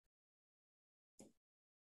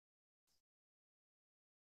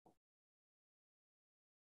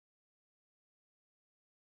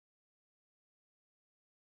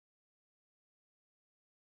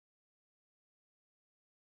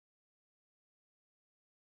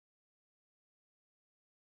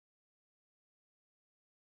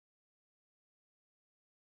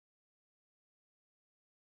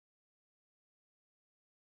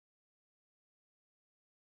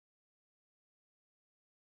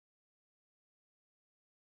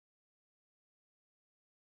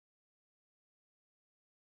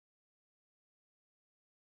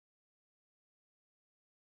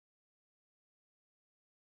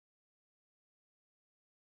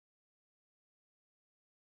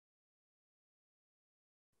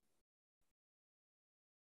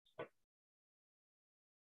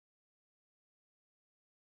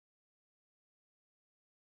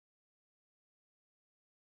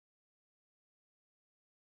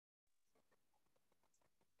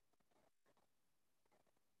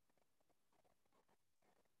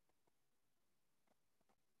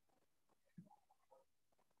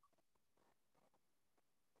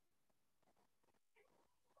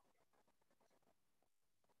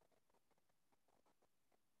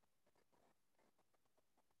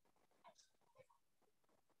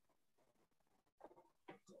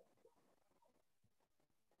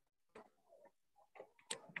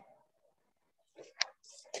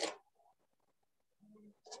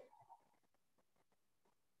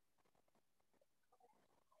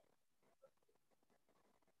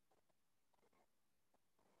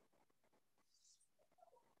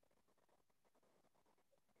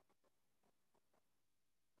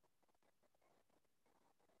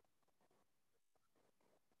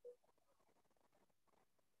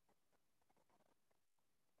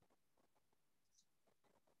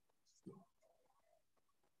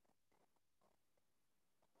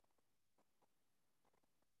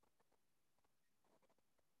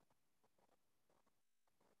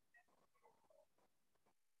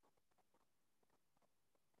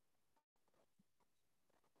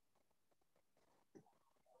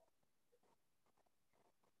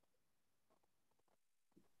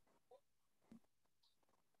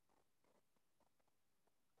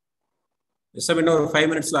Sir இன்னும் ஒரு 5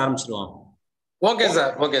 மினிட்ஸ்ல ஆரம்பிச்சிருவோம். Okay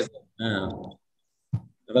sir, okay sir.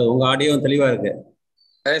 அதாவது உங்க ஆடியோ தெளிவா இருக்கு.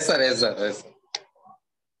 Yes sir, yes sir, S.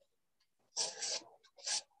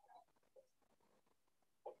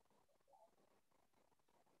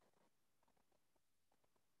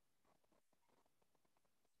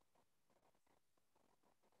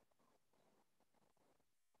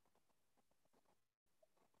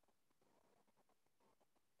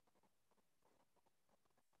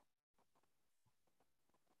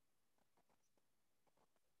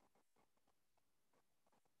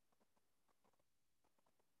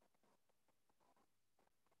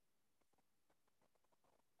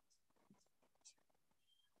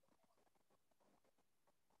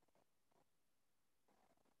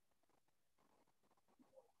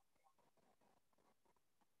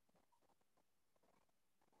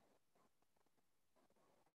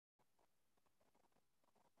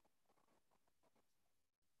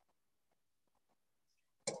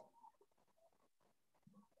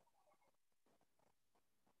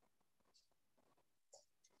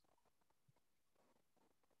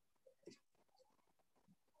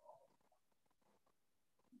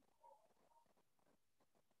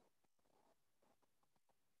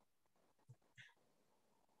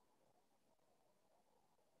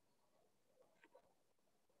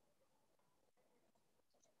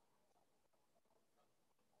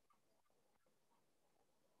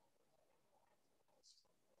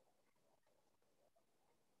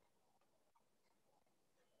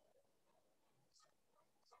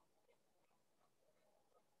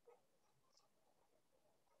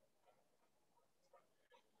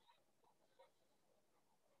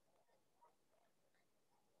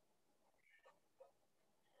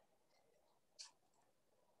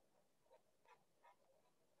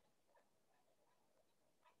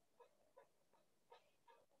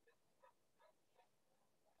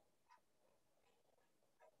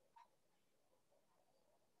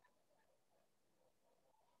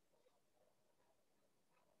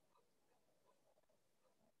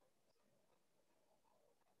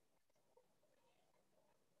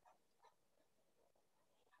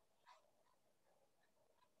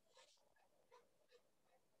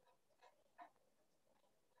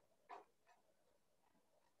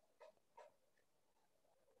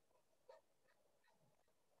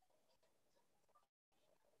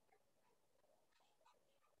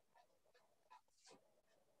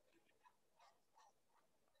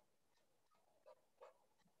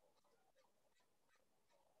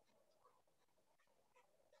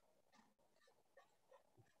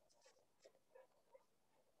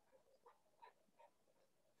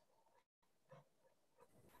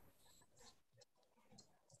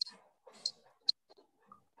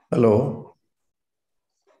 Hello.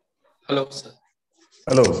 Hello, sir.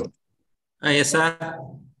 Hello. Yes, sir.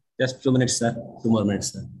 Just 2 minutes, sir. 2 more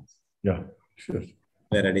minutes, sir. Yeah, sure.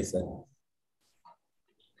 We're ready, sir.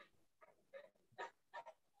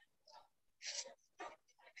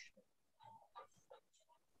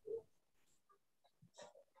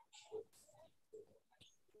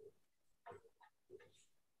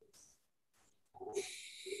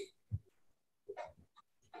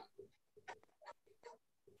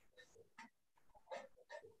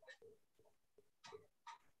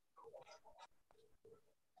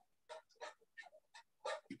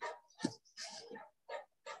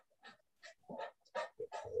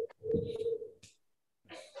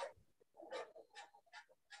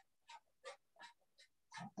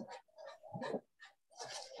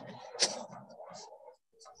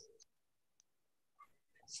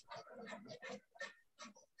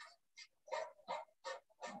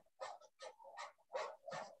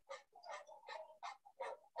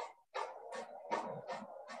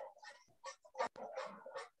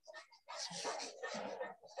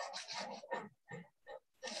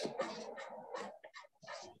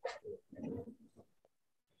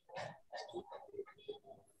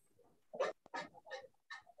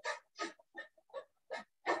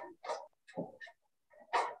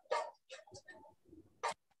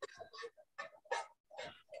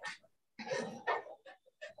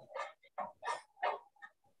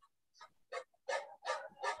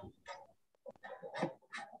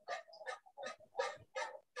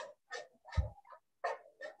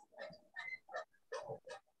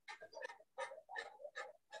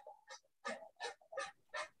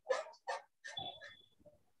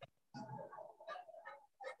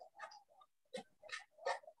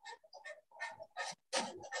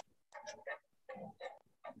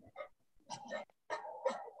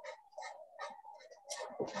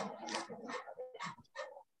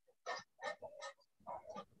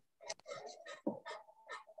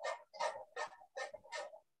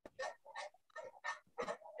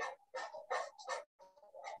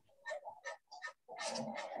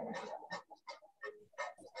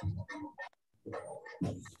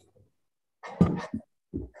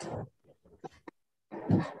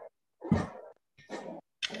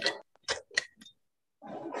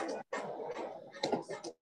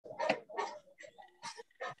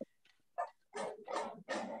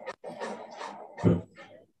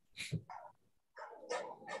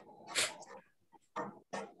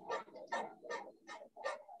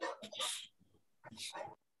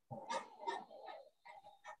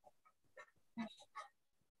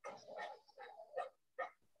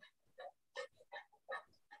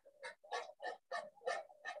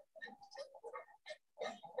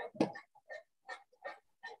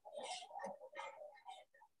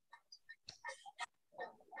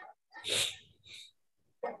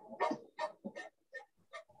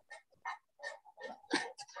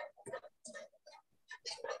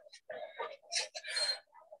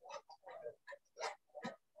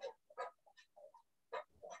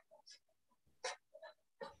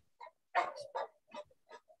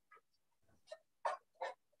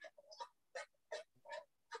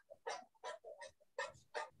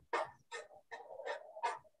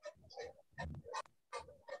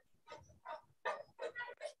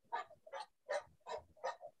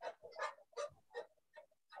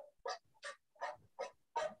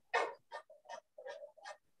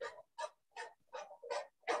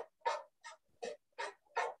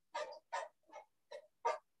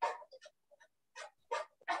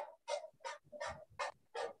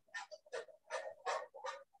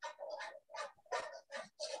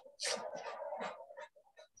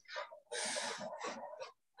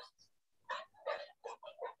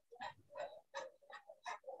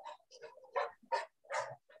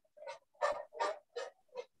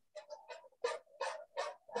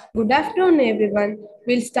 Good afternoon, everyone.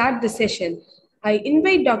 We'll start the session. I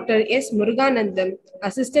invite Dr. S. Muruganandam,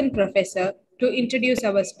 Assistant Professor, to introduce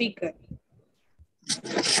our speaker.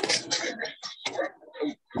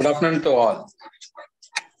 Good afternoon to all.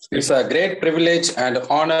 It's a great privilege and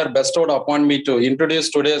honor bestowed upon me to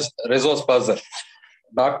introduce today's resource person,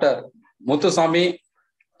 Dr. Muthusamy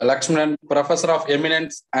Lakshmanan, Professor of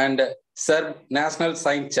Eminence and SERB National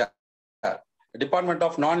Science Chair, Department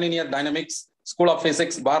of Nonlinear Dynamics, School of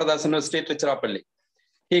Physics, Bharadas University, Tiruchirappalli.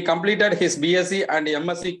 He completed his BSc and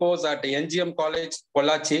MSc course at NGM College,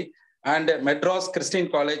 Pollachi, and Madras Christian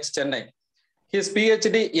College, Chennai. His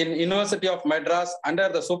PhD in University of Madras under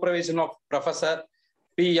the supervision of Professor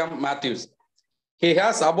P.M. Matthews. He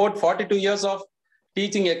has about 42 years of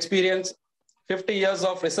teaching experience, 50 years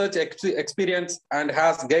of research experience, and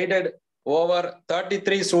has guided over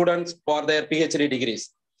 33 students for their PhD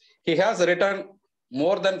degrees. He has written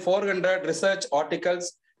more than 400 research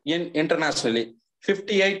articles internationally,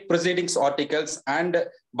 58 proceedings articles, and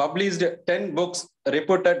published 10 books,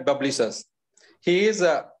 reputed publishers. He is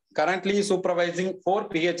currently supervising 4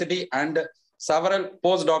 PhD and several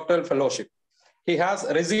postdoctoral fellowships. He has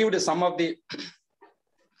received some of the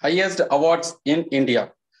highest awards in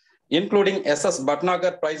India, including S.S.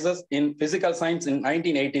 Bhatnagar Prizes in Physical Science in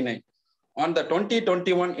 1989. On the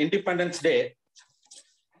 2021 Independence Day,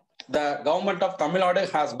 the government of Tamil Nadu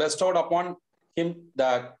has bestowed upon him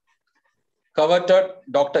the coveted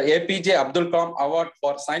Dr. APJ Abdul Kalam Award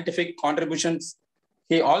for Scientific Contributions.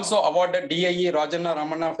 He also awarded DIE Rajanna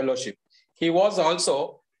Ramana Fellowship. He was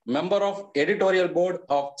also member of editorial board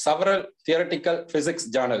of several theoretical physics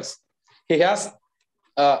journals. He has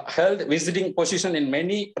held visiting position in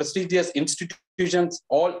many prestigious institutions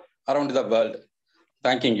all around the world.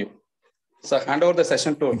 Thanking you. So hand over the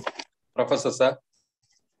session to Professor Sir.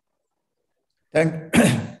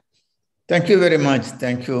 Thank you very much.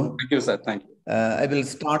 Thank you. Thank you, sir. Thank you. I will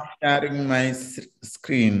start sharing my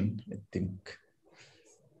screen, I think.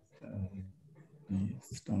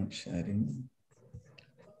 Start sharing.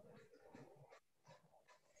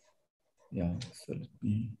 Yeah, so let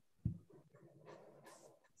me.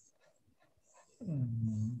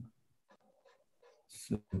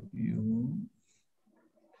 So view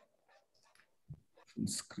full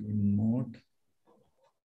screen mode.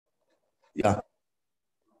 Yeah.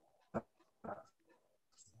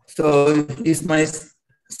 So is my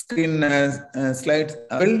screen slides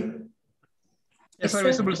available? Yes, sir.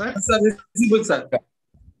 Visible, sir. Yes, sir. Visible, sir.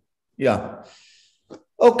 Yeah.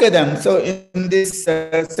 Okay, then. So in this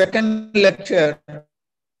second lecture,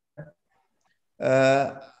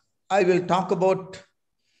 I will talk about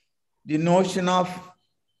the notion of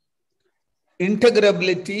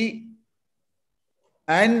integrability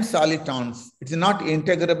and solitons. It's not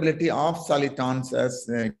integrability of solitons as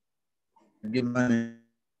given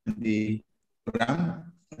in the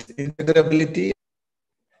program. It's integrability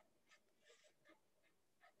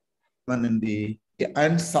in the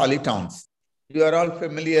and solitons. You are all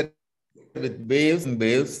familiar with waves and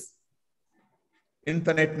waves,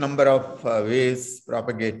 infinite number of waves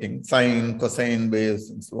propagating, sine, cosine waves,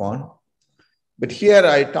 and so on. But here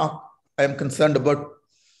I am concerned about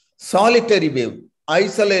solitary wave,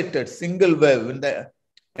 isolated single wave.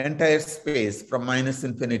 entire space from minus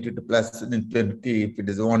infinity to plus infinity if it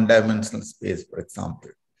is a one-dimensional space, for example.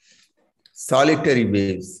 Solitary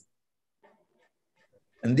waves.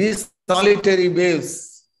 And these solitary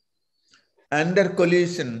waves, under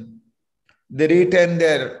collision, they retain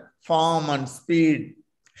their form and speed,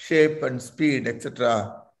 shape and speed,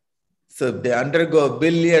 etc. So if they undergo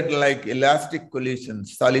billiard-like elastic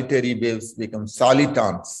collisions, solitary waves become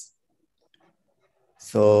solitons.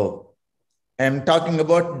 So I'm talking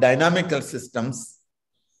about dynamical systems.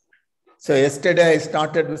 So yesterday I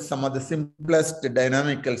started with some of the simplest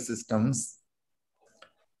dynamical systems,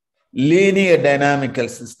 linear dynamical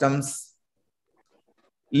systems,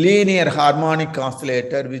 linear harmonic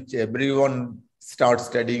oscillator, which everyone starts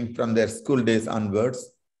studying from their school days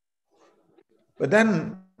onwards. But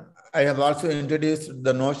then I have also introduced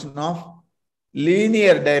the notion of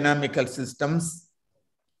linear dynamical systems.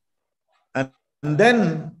 And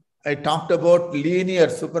then I talked about linear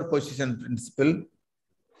superposition principle.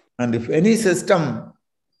 And if any system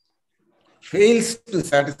fails to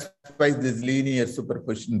satisfy this linear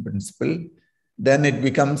superposition principle, then it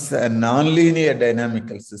becomes a nonlinear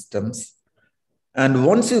dynamical systems. And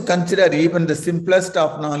once you consider even the simplest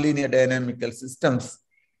of nonlinear dynamical systems,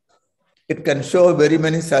 it can show very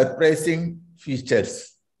many surprising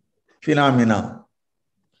features, phenomena,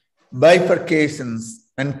 bifurcations,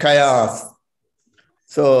 and chaos.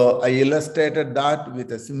 So I illustrated that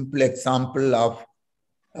with a simple example of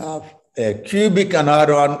a cubic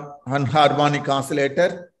anharmonic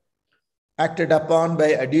oscillator acted upon by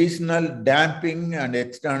additional damping and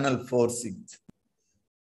external forcing,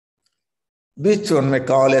 which one may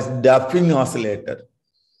call as Duffing oscillator.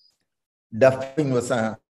 Duffing was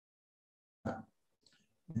a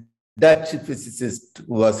Dutch physicist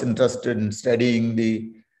who was interested in studying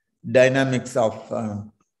the dynamics of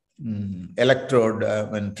electrode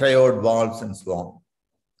and triode valves and so on.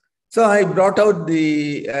 So I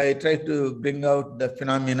tried to bring out the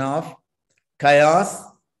phenomena of chaos,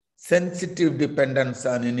 sensitive dependence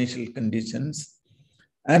on initial conditions.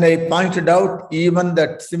 And I pointed out even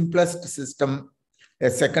that simplest system, a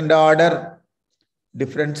second order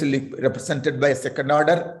differential represented by a second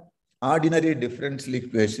order ordinary differential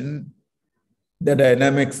equation, the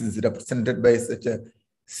dynamics is represented by such a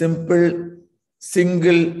simple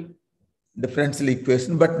single differential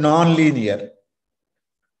equation, but non-linear.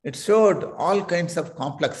 It showed all kinds of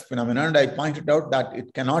complex phenomena, and I pointed out that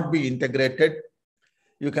it cannot be integrated.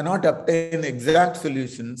 You cannot obtain exact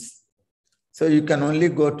solutions. So you can only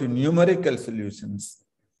go to numerical solutions.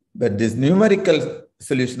 But this numerical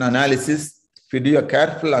solution analysis, if you do a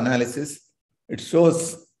careful analysis, it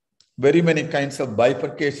shows very many kinds of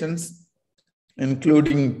bifurcations,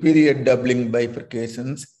 including period doubling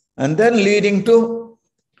bifurcations, and then leading to,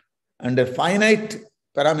 under finite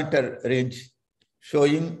parameter range,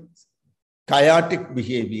 showing chaotic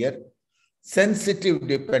behavior, sensitive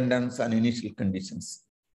dependence on initial conditions.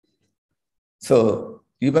 So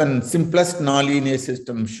even simplest nonlinear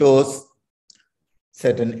system shows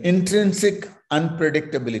certain intrinsic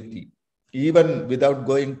unpredictability, even without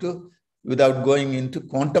going into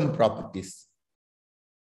quantum properties.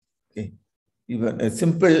 Okay. Even a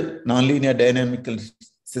simple nonlinear dynamical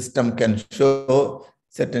system can show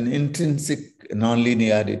certain intrinsic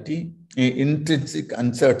nonlinearity, intrinsic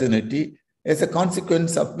uncertainty, as a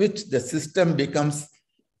consequence of which the system becomes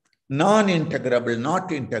non-integrable, not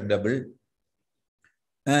integrable,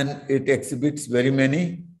 and it exhibits very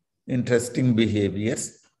many interesting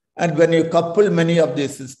behaviors. And when you couple many of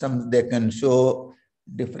these systems, they can show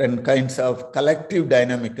different kinds of collective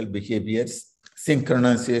dynamical behaviors,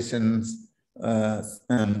 synchronizations,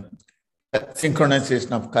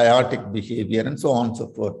 synchronization of chaotic behavior, and so on and so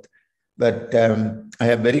forth. But I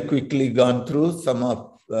have very quickly gone through some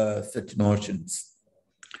of such notions.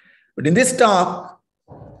 But in this talk,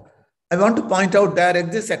 I want to point out there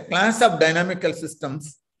exists a class of dynamical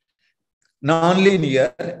systems,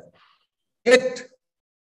 nonlinear, yet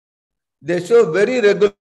they show very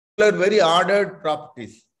regular, very ordered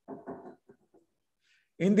properties.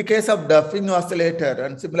 In the case of Duffing oscillator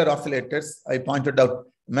and similar oscillators, I pointed out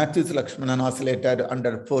Matthews-Lakshmanan oscillator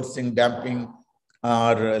under forcing, damping,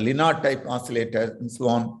 or Lennard type oscillator, and so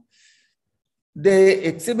on. They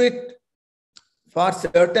exhibit for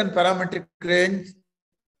certain parametric range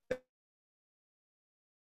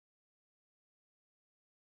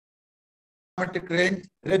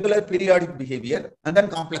regular periodic behavior and then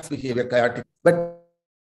complex behavior, chaotic. But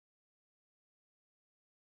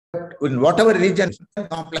in whatever region,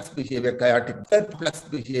 complex behavior, chaotic, complex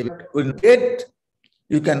behavior, yet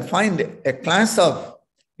you can find a class of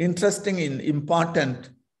interesting and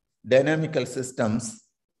important dynamical systems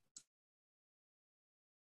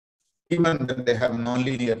even when they have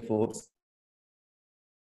nonlinear force,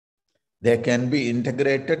 they can be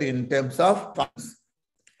integrated in terms of functions.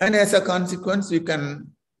 And as a consequence, you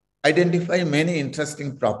can identify many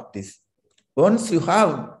interesting properties. Once you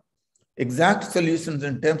have exact solutions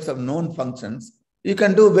in terms of known functions, you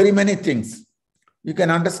can do very many things. You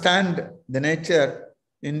can understand the nature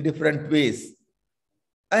in different ways.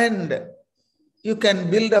 And you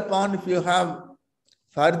can build upon, if you have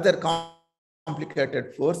further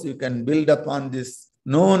complicated force, you can build upon this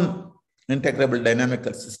known integrable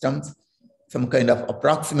dynamical systems, some kind of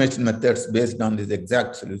approximation methods based on these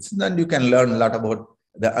exact solutions, and you can learn a lot about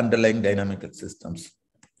the underlying dynamical systems.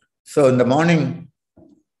 So in the morning,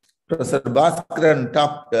 Professor Bhaskaran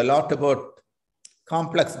talked a lot about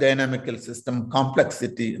complex dynamical system,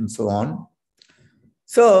 complexity, and so on.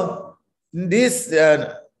 So in these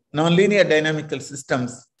nonlinear dynamical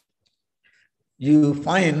systems, you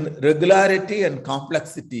find regularity and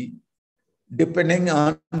complexity depending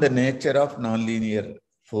on the nature of nonlinear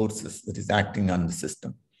forces that is acting on the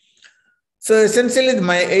system. So essentially,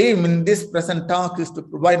 my aim in this present talk is to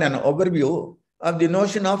provide an overview of the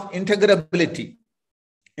notion of integrability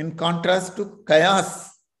in contrast to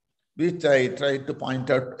chaos, which I tried to point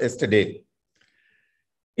out yesterday.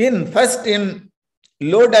 First, in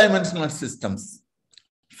low-dimensional systems,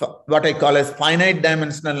 what I call as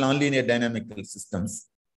finite-dimensional nonlinear dynamical systems.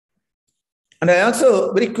 And I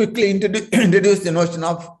also very quickly introduce the notion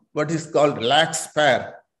of what is called lax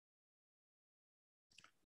pair,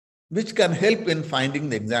 which can help in finding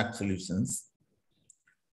the exact solutions.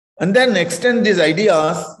 And then extend these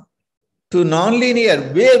ideas to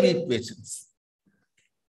nonlinear wave equations,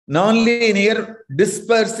 nonlinear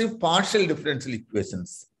dispersive partial differential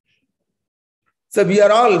equations. So we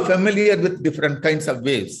are all familiar with different kinds of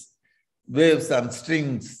waves, waves on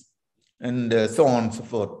strings, and so on and so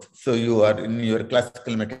forth. So you are in your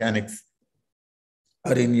classical mechanics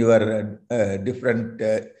or in your different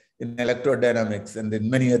in electrodynamics and in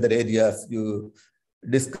many other areas, you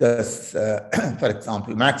discuss, for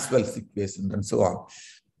example, Maxwell's equations and so on.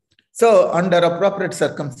 So under appropriate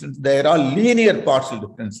circumstances, they are all linear partial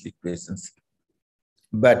differential equations.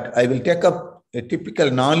 But I will take up a typical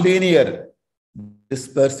nonlinear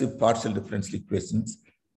dispersive partial differential equations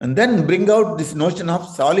and then bring out this notion of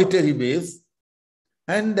solitary waves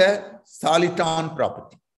and the soliton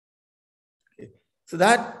property. Okay. So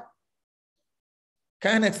that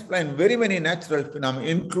can explain very many natural phenomena,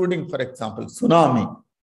 including, for example, tsunami,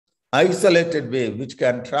 isolated wave, which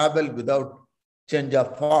can travel without change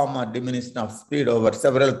of form or diminution of speed over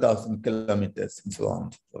several thousand kilometers, and so on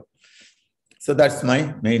and so forth. So that's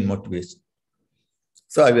my main motivation.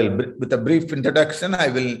 So I will, with a brief introduction, I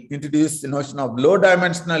will introduce the notion of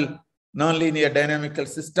low-dimensional nonlinear dynamical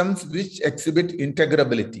systems which exhibit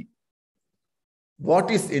integrability. What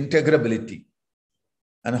is integrability?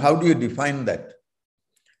 And how do you define that?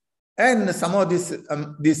 And some of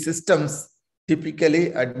these systems typically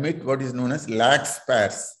admit what is known as lax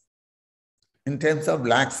pairs in terms of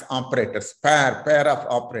lax operators, pair of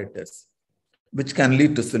operators, which can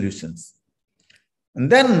lead to solutions.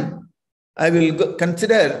 And then I will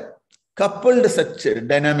consider coupled such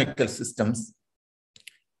dynamical systems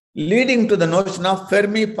leading to the notion of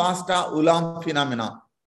Fermi-Pasta-Ulam phenomena,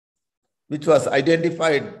 which was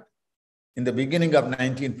identified in the beginning of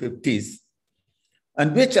 1950s,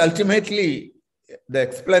 and which ultimately the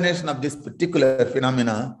explanation of this particular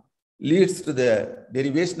phenomena leads to the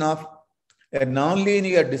derivation of a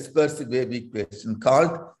nonlinear dispersive wave equation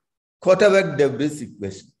called Korteweg-de Vries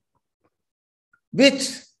equation, which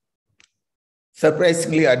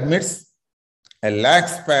surprisingly admits a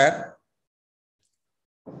lax pair.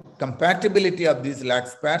 Compatibility of these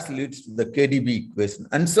lax pairs leads to the KdV equation,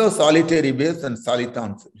 and so solitary waves and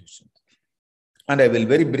soliton solutions. And I will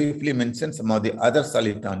very briefly mention some of the other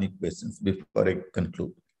soliton equations before I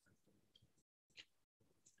conclude.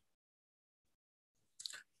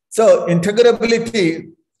 So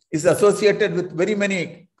integrability is associated with very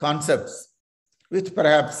many concepts, which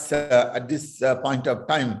perhaps at this point of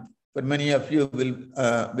time, for many of you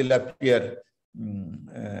will appear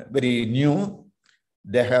very new.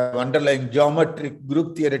 They have underlying geometric,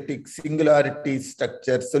 group theoretic, singularity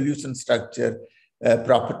structure, solution structure,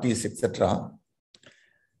 properties, etc.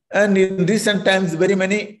 And in recent times, very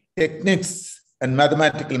many techniques and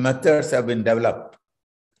mathematical methods have been developed.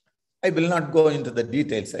 I will not go into the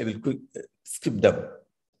details. I will skip them.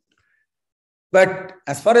 But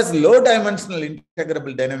as far as low-dimensional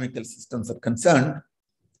integrable dynamical systems are concerned,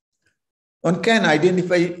 one can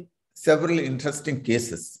identify several interesting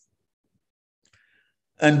cases.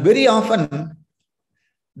 And very often,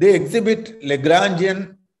 they exhibit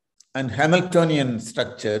Lagrangian and Hamiltonian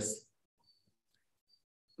structures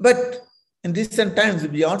But in recent times,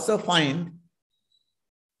 we also find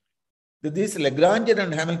that these Lagrangian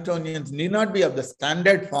and Hamiltonians need not be of the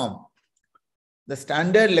standard form. The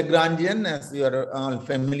standard Lagrangian, as you are all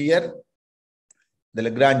familiar, the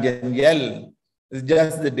Lagrangian L is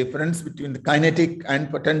just the difference between the kinetic and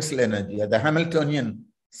potential energy. The Hamiltonian,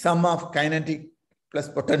 sum of kinetic plus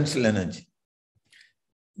potential energy.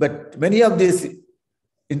 But many of these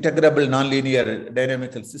integrable nonlinear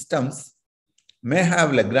dynamical systems may have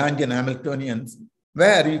Lagrangian Hamiltonians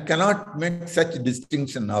where you cannot make such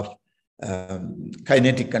distinction of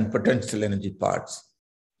kinetic and potential energy parts.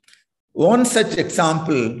 One such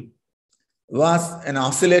example was an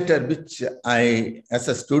oscillator which I, as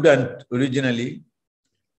a student originally,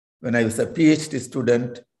 when I was a PhD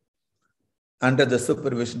student under the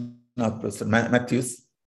supervision of Professor Matthews,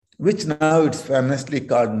 which now it's famously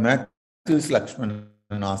called Matthews-Lakshmanan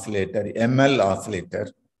oscillator, ML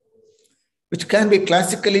oscillator, which can be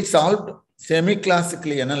classically solved,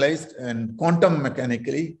 semi-classically analyzed, and quantum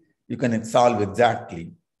mechanically you can solve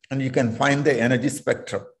exactly, and you can find the energy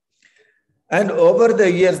spectrum. And over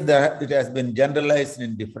the years, it has been generalized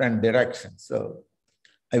in different directions. So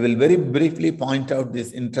I will very briefly point out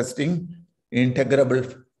this interesting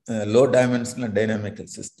integrable low-dimensional dynamical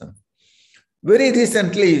system. Very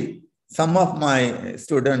recently, some of my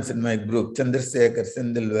students in my group, Chandrasekhar,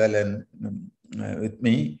 Sindilwal, and with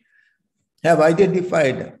me, have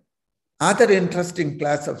identified other interesting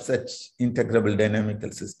class of such integrable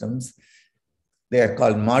dynamical systems. They are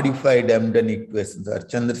called modified Emden equations or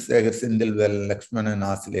Chandrasekhar, Sindilwal, Lakshmanan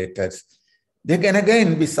oscillators. They can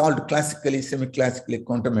again be solved classically, semi-classically,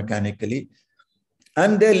 quantum mechanically,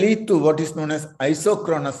 and they lead to what is known as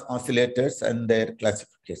isochronous oscillators and their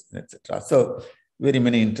classification, etc. So very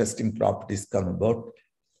many interesting properties come about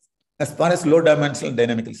as far as low-dimensional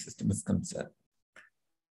dynamical system is concerned.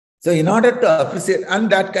 So in order to appreciate, and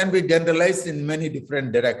that can be generalized in many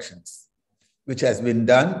different directions, which has been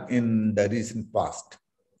done in the recent past.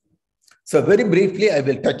 So very briefly, I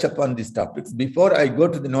will touch upon these topics before I go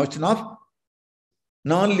to the notion of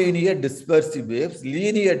nonlinear dispersive waves,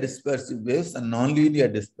 linear dispersive waves, and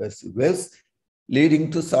nonlinear dispersive waves,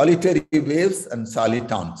 leading to solitary waves and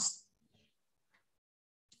solitons.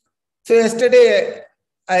 So yesterday,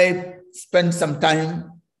 I spent some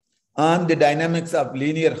time on the dynamics of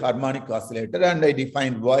linear harmonic oscillator, and I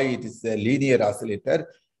defined why it is a linear oscillator,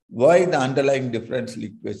 why the underlying differential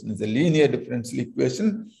equation is a linear differential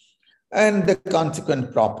equation, and the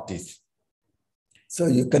consequent properties. So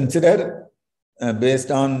you consider, based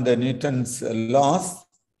on the Newton's laws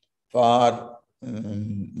for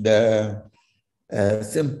the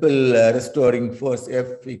simple restoring force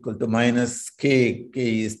F equal to minus K,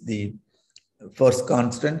 K is the force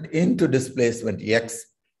constant, into displacement X,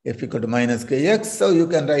 F equal to minus Kx. So you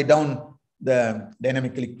can write down the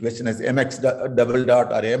dynamical equation as mx double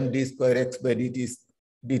dot or md square x by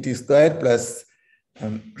dt square plus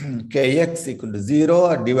kx equal to 0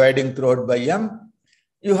 or dividing throughout by m.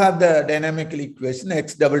 You have the dynamical equation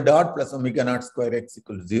x double dot plus omega naught square x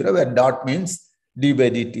equal to 0, where dot means d by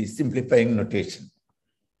dt, simplifying notation.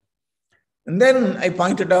 And then I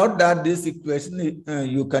pointed out that this equation,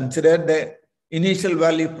 you consider the initial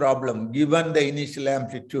value problem, given the initial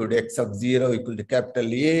amplitude x of 0 equal to capital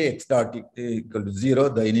A, x dot equal to 0,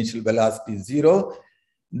 the initial velocity is 0.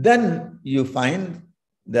 Then you find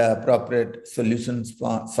the appropriate solutions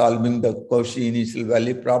for solving the Cauchy initial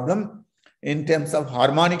value problem in terms of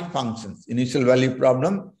harmonic functions. Initial value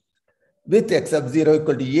problem with x of 0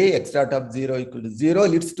 equal to A, x dot of 0 equal to 0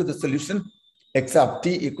 leads to the solution x of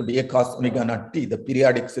t equal to A cos omega naught t, the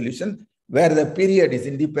periodic solution, where the period is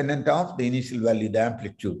independent of the initial value, the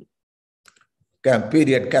amplitude.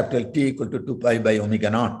 Period capital T equal to 2 pi by omega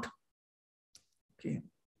naught. Okay.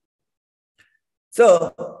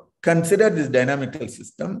 So consider this dynamical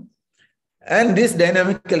system. And this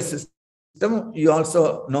dynamical system, you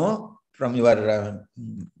also know from your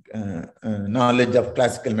knowledge of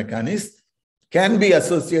classical mechanics, can be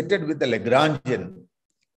associated with the Lagrangian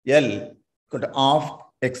L equal to of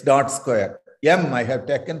x dot square. M I have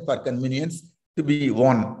taken for convenience to be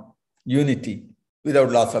one unity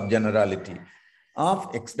without loss of generality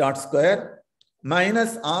of x dot square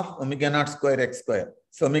minus of omega naught square x square.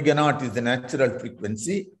 So omega naught is the natural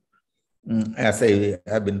frequency, as I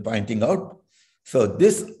have been pointing out. So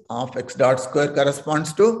this of x dot square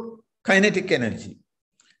corresponds to kinetic energy,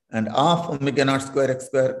 and of omega naught square x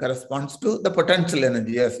square corresponds to the potential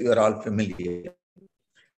energy, as you are all familiar.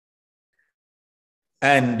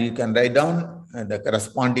 And you can write down the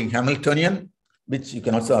corresponding Hamiltonian, which you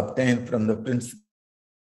can also obtain from the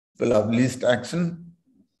principle of least action.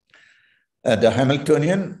 The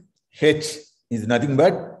Hamiltonian H is nothing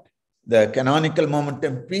but the canonical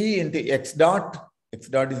momentum P into x dot is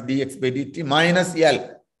dx by dt minus L,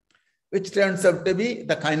 which turns out to be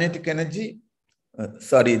the kinetic energy.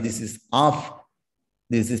 Sorry, this is half.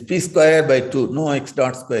 This is P square by 2. No x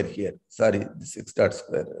dot square here. Sorry, this x dot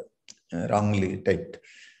square wrongly typed.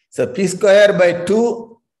 So P square by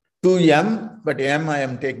 2, 2m, but m I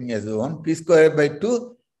am taking as 1. P square by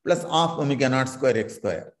 2 plus half omega naught square x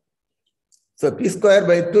square. So P square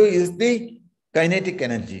by 2 is the kinetic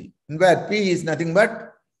energy, where P is nothing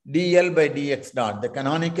but dl by dx dot, the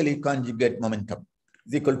canonically conjugate momentum,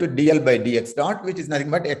 is equal to dl by dx dot, which is nothing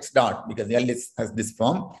but x dot, because L has this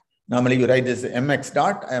form. Normally you write this mx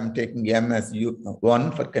dot. I am taking m as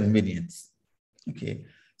u1 for convenience. Okay.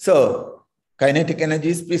 So kinetic energy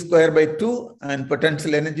is P square by 2 and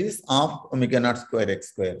potential energy is half omega naught square x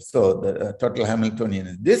square. So the total Hamiltonian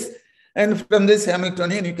is this. And from this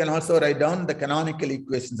Hamiltonian, you can also write down the canonical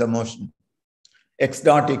equations of motion. X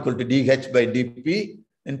dot equal to dh by dp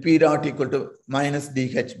and p dot equal to minus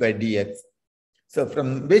dh by dx. So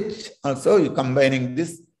from which also you combining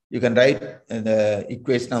this, you can write the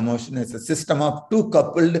equation of motion as a system of two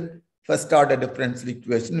coupled first order differential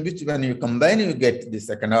equation, which when you combine, you get the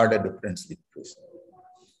second order differential equation.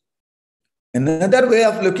 Another way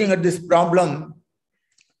of looking at this problem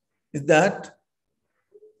is that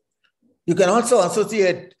you can also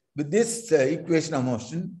associate with this equation of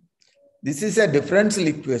motion. This is a differential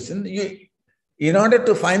equation. In order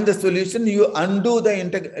to find the solution, you undo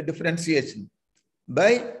the differentiation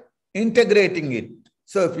by integrating it.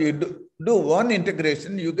 So if you do one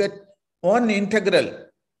integration, you get one integral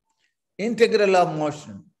of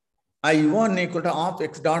motion, I1 equal to half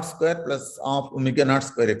x dot square plus half omega naught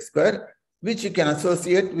square x square, which you can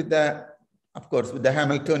associate with the, of course, with the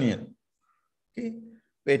Hamiltonian. Okay,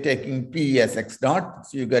 by taking P as x dot,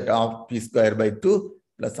 so you get half P square by 2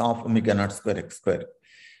 plus half omega naught square x square.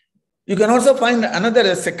 You can also find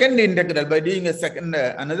another second integral by doing a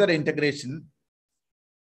another integration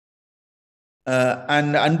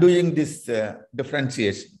and undoing this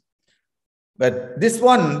differentiation. But this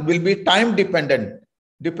one will be time dependent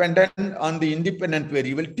on the independent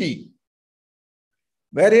variable t,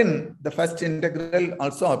 wherein the first integral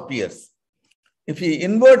also appears. If you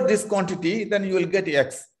invert this quantity, then you will get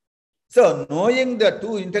x. So knowing the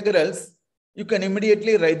two integrals, you can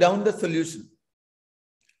immediately write down the solution.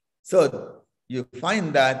 So you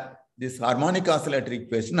find that this harmonic oscillator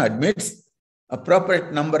equation admits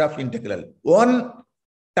appropriate number of integral, one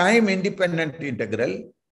time independent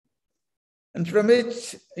integral, and from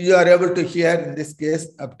which you are able to here in this case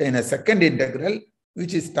obtain a second integral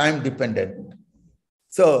which is time dependent.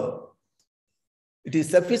 So it is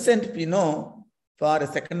sufficient if you know for a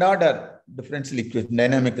second order differential equation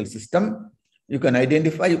dynamical system, you can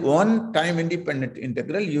identify one time independent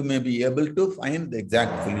integral, you may be able to find the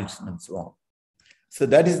exact solution and so on. So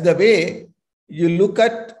that is the way you look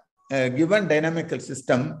at a given dynamical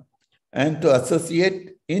system and to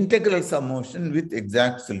associate integrals of motion with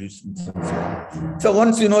exact solutions. So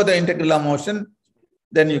once you know the integral of motion,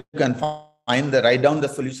 then you can write down the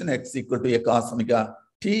solution x equal to a cos omega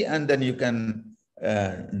t, and then you can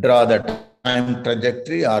draw the time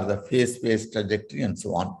trajectory or the phase space trajectory and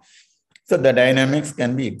so on. So the dynamics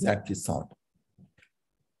can be exactly solved.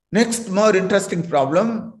 Next, more interesting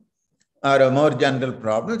problem or a more general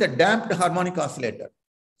problem, the damped harmonic oscillator.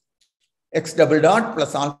 X double dot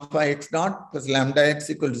plus alpha x dot plus lambda x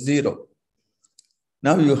equals 0.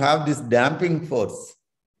 Now you have this damping force.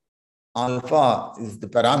 Alpha is the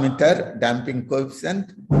parameter, damping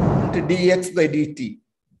coefficient, into dx by dt.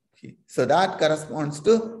 Okay. So that corresponds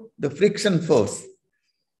to the friction force.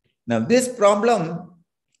 Now this problem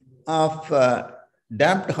of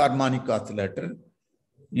damped harmonic oscillator,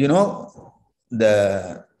 you know,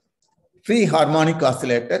 the free harmonic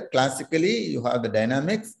oscillator, classically you have the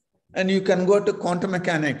dynamics, and you can go to quantum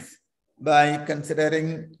mechanics by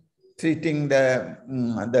considering treating the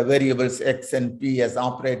variables x and p as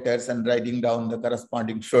operators and writing down the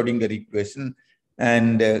corresponding Schrodinger equation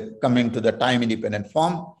and coming to the time independent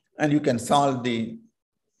form, and you can solve the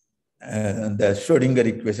Schrodinger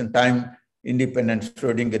equation, time independent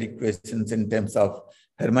Schrodinger equations in terms of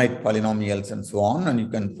Hermite polynomials and so on, and you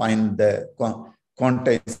can find the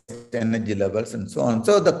quantized energy levels and so on.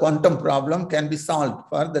 So the quantum problem can be solved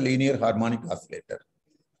for the linear harmonic oscillator.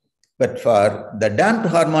 But for the damped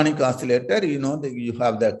harmonic oscillator, you know, you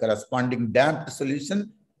have the corresponding damped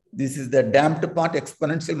solution. This is the damped part,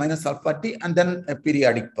 exponential minus alpha t, and then a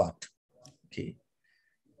periodic part. Okay.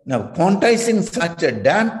 Now, quantizing such a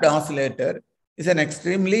damped oscillator is an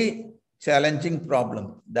extremely challenging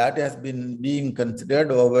problem that has been being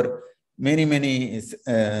considered over many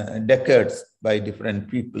decades by different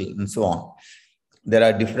people and so on. There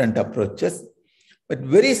are different approaches. But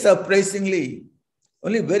very surprisingly,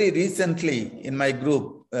 only very recently in my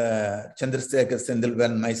group, Chandrasekhar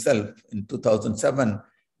Sendilvan and myself in 2007,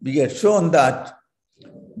 we had shown that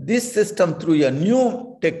this system through a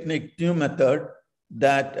new technique, new method,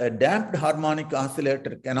 that a damped harmonic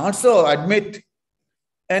oscillator can also admit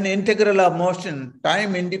an integral of motion,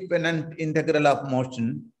 time-independent integral of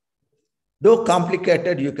motion. Though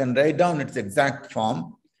complicated, you can write down its exact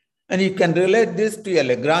form, and you can relate this to a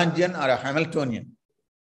Lagrangian or a Hamiltonian.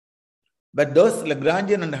 But those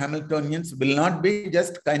Lagrangian and Hamiltonians will not be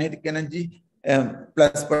just kinetic energy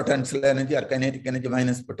plus potential energy or kinetic energy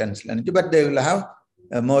minus potential energy, but they will have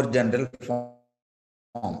a more general form.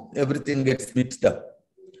 Everything gets mixed up.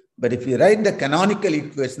 But if you write the canonical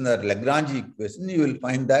equation or Lagrange equation, you will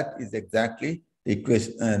find that is exactly the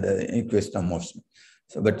equation of motion.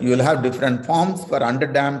 So, but you will have different forms for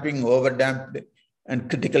underdamping, overdamped, and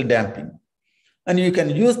critical damping. And you can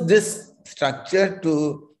use this structure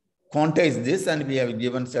to quantize this, and we have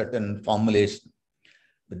given certain formulation.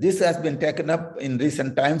 But this has been taken up in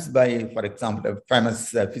recent times by, for example, a famous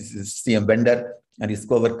physicist C.M. Bender and his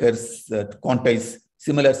co-workers to quantize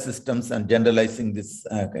similar systems and generalizing this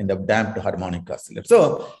kind of damped harmonic oscillator.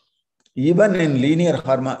 So even in linear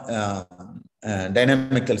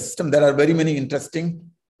dynamical system, there are very many interesting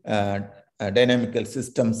dynamical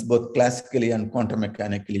systems, both classically and quantum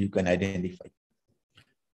mechanically, you can identify.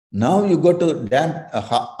 Now you go to damped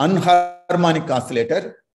unharmonic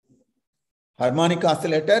oscillator, harmonic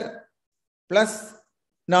oscillator plus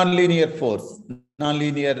nonlinear force,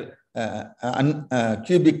 nonlinear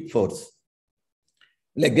cubic force.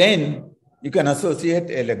 Well, again, you can associate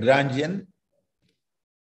a Lagrangian,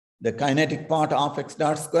 the kinetic part of x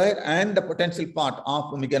dot square and the potential part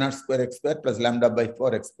of omega naught square x square plus lambda by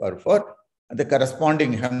 4 x power 4, and the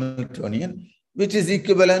corresponding Hamiltonian, which is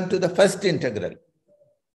equivalent to the first integral.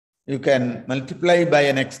 You can multiply by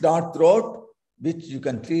an x dot throughout, which you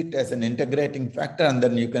can treat as an integrating factor, and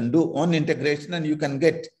then you can do one integration and you can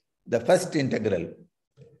get the first integral,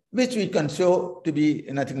 which we can show to be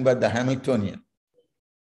nothing but the Hamiltonian.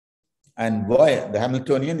 And why the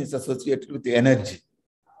Hamiltonian is associated with the energy.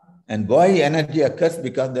 And why energy occurs?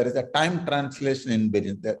 Because there is a time translation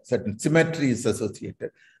in certain symmetry is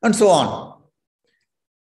associated, and so on.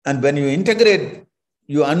 And when you integrate,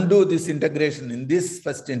 you undo this integration in this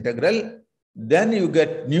first integral, then you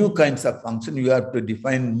get new kinds of functions. You have to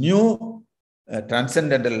define new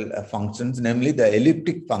transcendental functions, namely the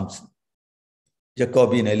elliptic function,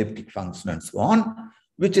 Jacobian elliptic function, and so on,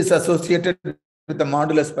 which is associated with the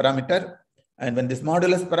modulus parameter. And when this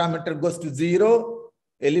modulus parameter goes to 0,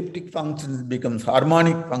 elliptic function becomes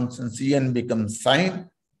harmonic function, Cn becomes sine,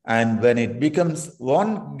 and when it becomes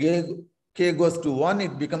 1, k goes to 1,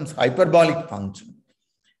 it becomes hyperbolic function.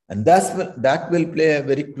 And that will play a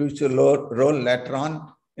very crucial role later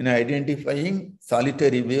on in identifying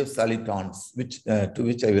solitary wave solitons, to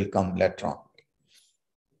which I will come later on.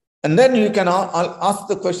 And then you can ask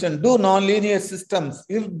the question, do nonlinear systems,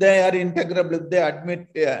 if they are integrable, if they admit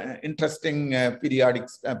interesting periodic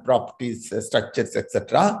properties, structures,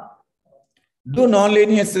 etc., do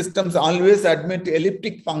nonlinear systems always admit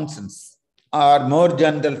elliptic functions or more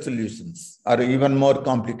general solutions or even more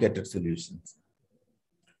complicated solutions?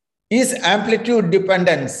 Is amplitude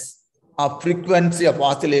dependence of frequency of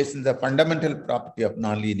oscillations a fundamental property of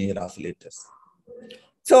nonlinear oscillators?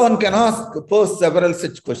 So one can pose several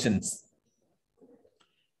such questions.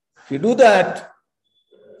 If you do that,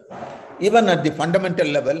 even at the fundamental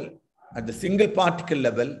level, at the single particle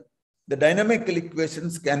level, the dynamical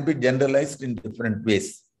equations can be generalized in different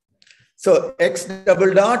ways. So x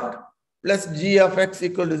double dot plus g of x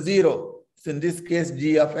equal to 0. So in this case,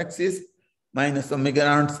 g of x is minus omega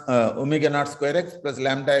naught square x plus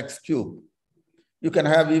lambda x cube. You can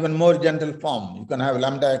have even more general form. You can have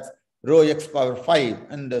lambda x rho x power 5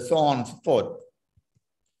 and so on and so forth.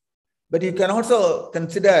 But you can also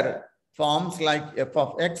consider forms like f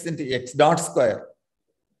of x into x dot square,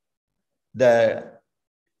 the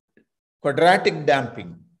quadratic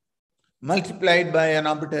damping multiplied by an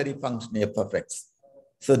arbitrary function f of x.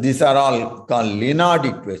 So these are all called Leonard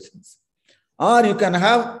equations. Or you can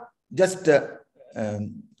have just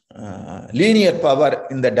linear power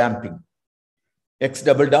in the damping. X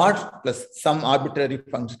double dot plus some arbitrary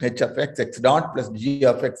function h of x, x dot plus g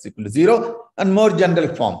of x equal to 0, and more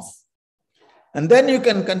general forms. And then you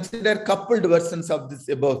can consider coupled versions of this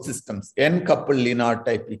above systems, n-coupled Leonard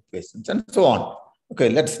type equations, and so on. Okay,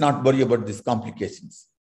 let's not worry about these complications.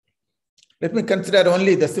 Let me consider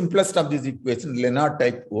only the simplest of these equations, Leonard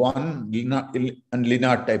type 1 and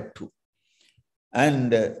Leonard type 2.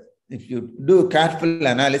 And if you do careful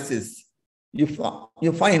analysis, you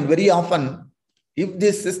find very often if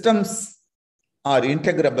these systems are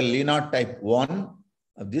integrable Leonard type 1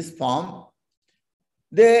 of this form,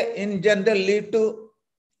 they in general lead to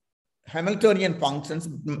Hamiltonian functions,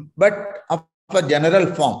 but of a general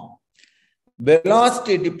form.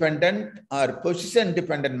 Velocity dependent or position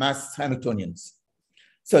dependent mass Hamiltonians.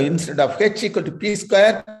 So instead of H equal to P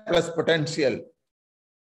square plus potential,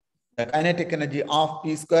 the kinetic energy of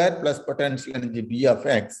P square plus potential energy B of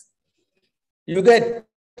X, you get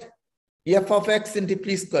F of X into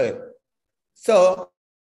P square. So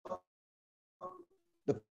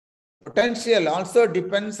the potential also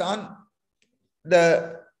depends on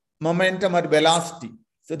the momentum or velocity.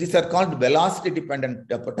 So these are called velocity dependent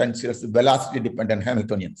potentials, velocity dependent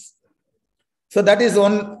Hamiltonians. So that is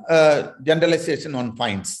one generalization one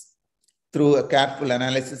finds through a careful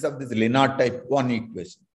analysis of this Leonard type 1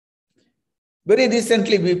 equation. Very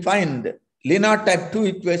recently, we find Leonard type 2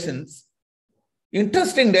 equations.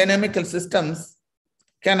 Interesting dynamical systems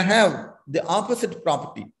can have the opposite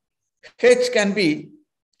property. H can be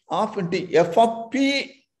off into F of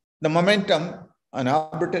P, the momentum, an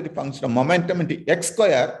arbitrary function of momentum into X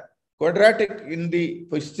square, quadratic in the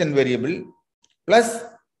position variable, plus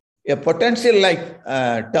a potential like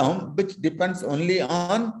term which depends only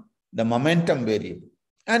on the momentum variable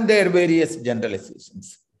and their various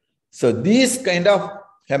generalizations. So these kind of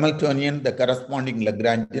Hamiltonian, the corresponding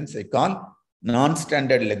Lagrangians, I call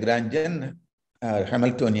non-standard Lagrangian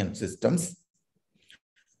Hamiltonian systems.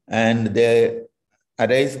 And they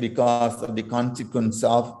arise because of the consequence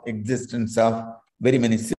of existence of very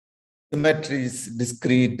many symmetries,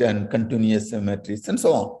 discrete and continuous symmetries, and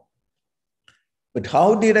so on. But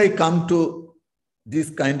how did I come to this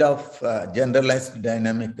kind of generalized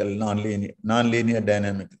dynamical, nonlinear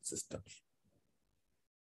dynamical systems?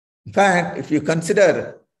 In fact, if you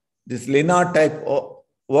consider this Leonard type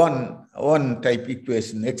 1 type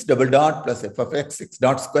equation, x double dot plus f of x, x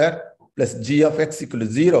dot square plus g of x equal to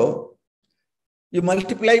 0, you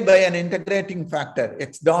multiply by an integrating factor,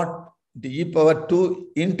 x dot to e power 2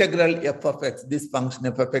 integral f of x, this function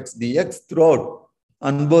f of x dx throughout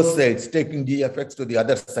on both sides, taking g of x to the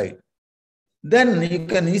other side. Then you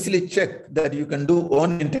can easily check that you can do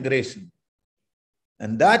one integration.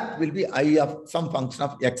 And that will be I of some function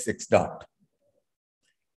of x, x dot.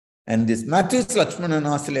 And this Matthews-Lakshmanan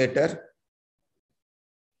oscillator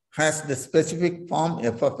has the specific form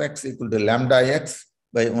f of x equal to lambda x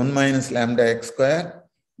by 1 minus lambda x square,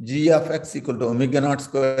 g of x equal to omega naught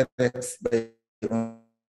square x by 1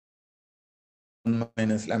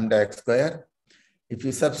 minus lambda x square. If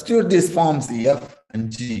you substitute these forms f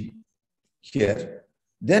and g here,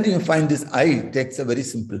 then you find this I takes a very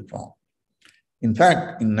simple form. In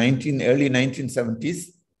fact, in early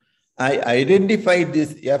 1970s, I identified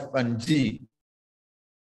this f and g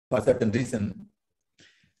for a certain reason.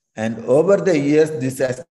 And over the years, this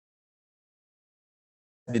has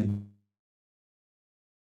been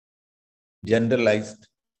generalized.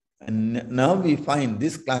 And now we find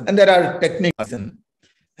this class, and there are techniques.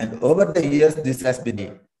 And over the years, this has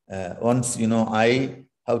been, once you know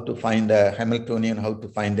how to find a Hamiltonian, how to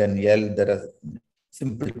find an L, there are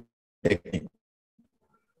simple techniques.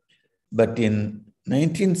 But in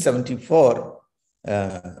 1974,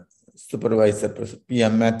 Supervisor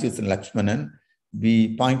P.M. Matthews and Lakshmanan,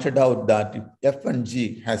 we pointed out that if F and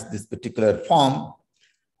G has this particular form,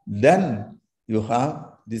 then you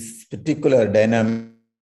have this particular dynamical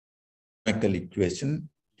equation,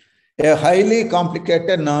 a highly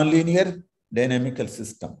complicated nonlinear dynamical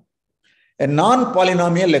system, a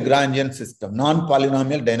non-polynomial Lagrangian system,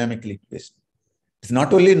 non-polynomial dynamical equation. It's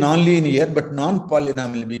not only nonlinear, but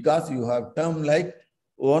non-polynomial because you have term like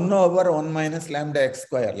 1 over 1 minus lambda x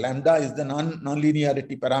square. Lambda is the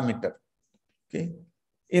non-linearity parameter, okay,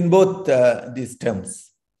 in both these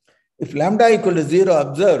terms. If lambda equal to 0,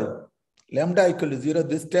 observe, lambda equal to 0,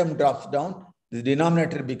 this term drops down, the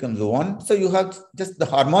denominator becomes 1. So you have just the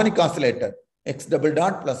harmonic oscillator, x double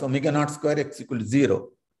dot plus omega naught square x equal to 0.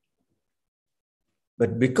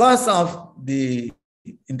 But because of the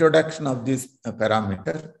introduction of this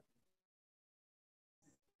parameter,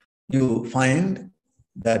 you find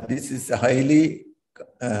that this is a highly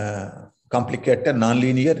complicated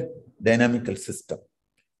nonlinear dynamical system.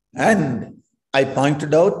 And I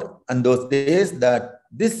pointed out in those days that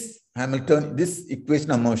this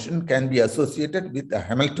equation of motion can be associated with a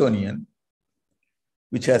Hamiltonian,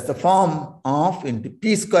 which has the form of into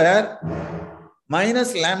p square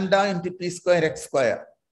minus lambda into p square x square.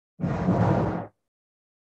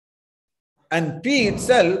 And p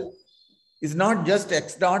itself is not just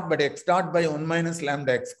x dot, but x dot by 1 minus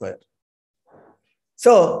lambda x square.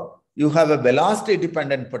 So you have a velocity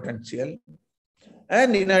dependent potential.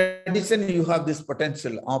 And in addition, you have this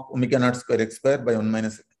potential of omega naught square x square by 1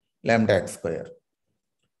 minus lambda x square.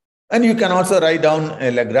 And you can also write down a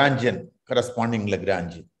Lagrangian, corresponding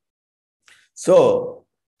Lagrangian. So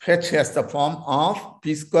H has the form of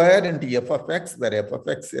p square into f of x, where f of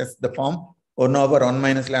x has the form 1 over 1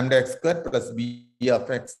 minus lambda x square plus b of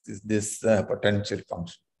x is this potential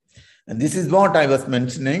function. And this is what I was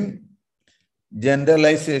mentioning,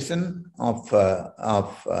 generalization of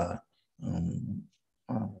the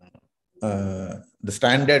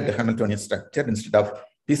standard Hamiltonian structure. Instead of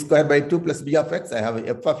p square by 2 plus b of x, I have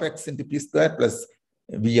f of x into p square plus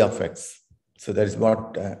v of x. So that is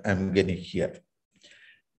what I'm getting here.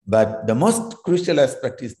 But the most crucial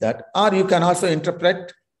aspect is that, or you can also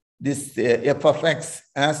interpret this f of x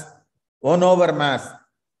as 1 over mass,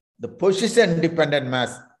 the position dependent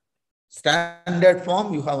mass. Standard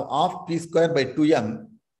form, you have half p square by 2m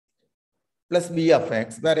plus v of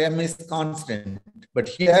x, where m is constant. But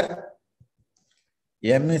here,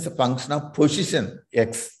 m is a function of position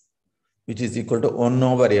x, which is equal to 1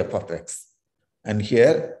 over f of x. And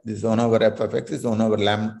here, this 1 over f of x is 1 over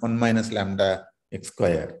 1 minus lambda x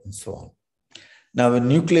square, and so on. Now, in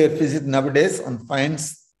nuclear physics nowadays, one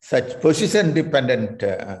finds such position-dependent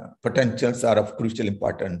potentials are of crucial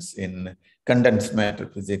importance in condensed matter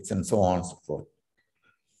physics and so on and so forth.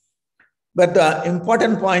 But the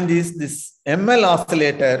important point is this ML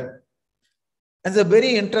oscillator has a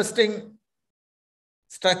very interesting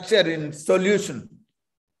structure in solution.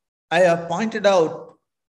 I have pointed out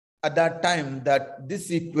at that time that this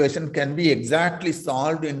equation can be exactly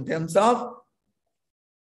solved in terms of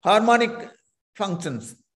harmonic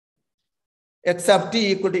functions. X of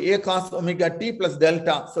t equal to a cos omega t plus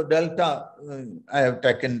delta. So delta I have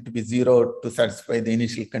taken to be 0 to satisfy the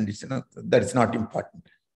initial condition. That is not important.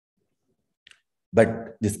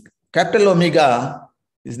 But this capital omega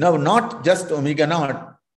is now not just omega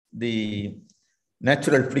naught, the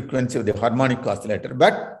natural frequency of the harmonic oscillator,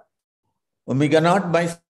 but omega naught by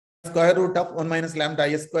square root of 1 minus lambda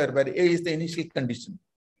I square, where a is the initial condition.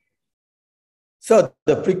 So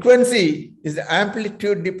the frequency is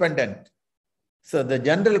amplitude dependent. So the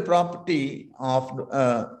general property of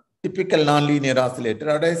typical nonlinear oscillator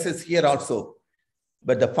arises here also,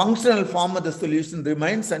 but the functional form of the solution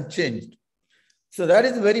remains unchanged. So that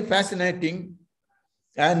is very fascinating,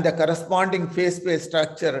 and the corresponding phase space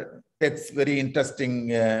structure takes very interesting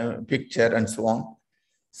picture and so on.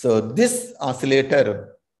 So this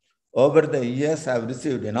oscillator over the years have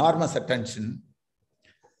received enormous attention.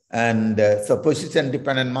 And so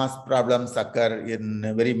position-dependent mass problems occur in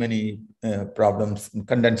very many problems in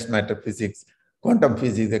condensed matter physics, quantum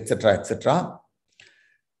physics, etc., etc.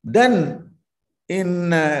 Then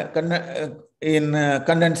in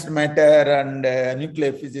condensed matter and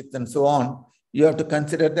nuclear physics and so on, you have to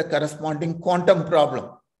consider the corresponding quantum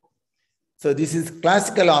problem. So this is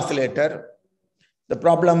classical oscillator. The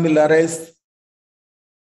problem will arise.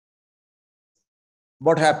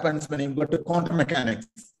 What happens when you go to quantum mechanics?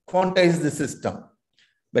 Quantize the system.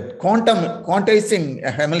 But quantizing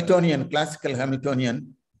a Hamiltonian, classical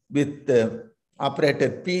Hamiltonian with the operator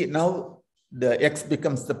P, now the X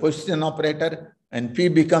becomes the position operator and P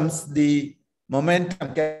becomes the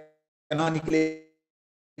momentum, canonically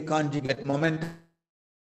conjugate momentum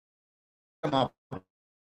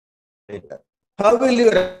operator. How will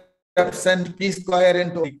you represent P square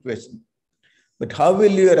into equation? But how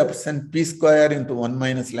will you represent P square into 1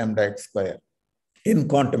 minus lambda X square in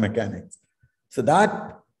quantum mechanics? So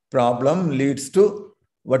that problem leads to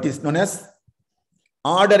what is known as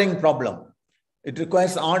ordering problem. It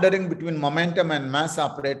requires ordering between momentum and mass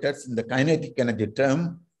operators in the kinetic energy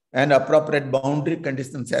term, and appropriate boundary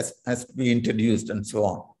conditions has to be introduced and so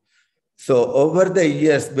on. So over the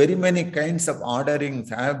years, very many kinds of orderings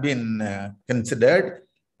have been considered,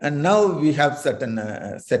 and now we have certain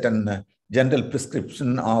general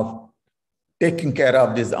prescription of taking care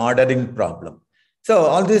of this ordering problem. So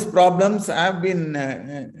all these problems have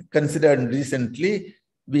been considered recently.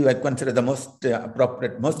 We have considered the most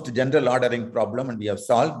appropriate, most general ordering problem, and we have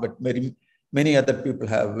solved, but many other people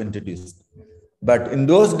have introduced. But in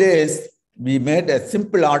those days, we made a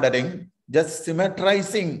simple ordering, just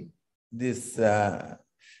symmetrizing this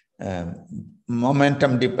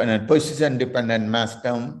momentum dependent, position dependent mass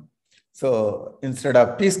term. So instead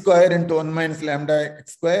of P square into 1 minus lambda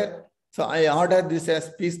X square, so I ordered this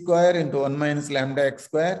as P square into 1 minus lambda X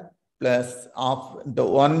square plus of the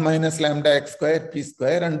 1 minus lambda X square P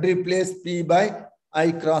square, and replace P by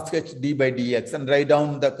I cross H d by dx, and write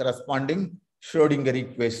down the corresponding Schrodinger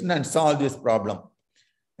equation and solve this problem,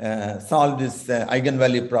 solve this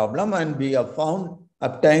eigenvalue problem. And we have found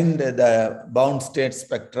obtained the bound state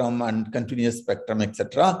spectrum and continuous spectrum,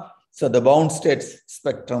 etc. So the bound state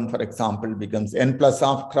spectrum, for example, becomes n plus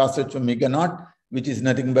half cross H omega naught, which is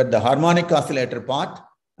nothing but the harmonic oscillator part.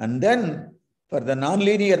 And then for the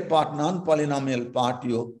nonlinear part, non-polynomial part,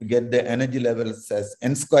 you get the energy levels as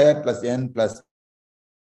n square plus n plus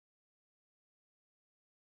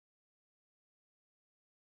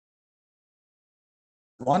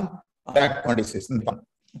one that quantization.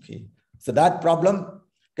 Okay, so that problem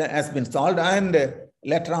has been solved, and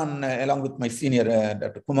later on, along with my senior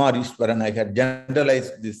Dr. Kumar Ishwaran, I had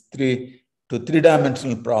generalized this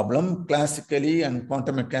three-dimensional problem classically and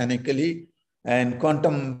quantum mechanically, and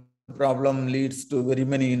quantum problem leads to very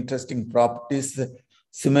many interesting properties,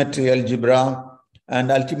 symmetry algebra,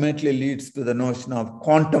 and ultimately leads to the notion of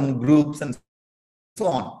quantum groups and so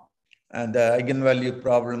on. And the eigenvalue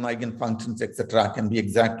problem, eigenfunctions, etc., can be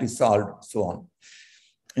exactly solved, so on.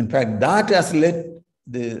 In fact, that has led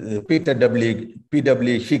the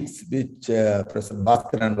P.W. Higgs, which Professor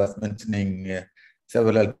Bhaskaran was mentioning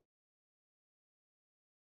several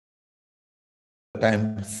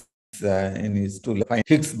times in his tool,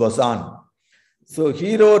 Higgs boson. So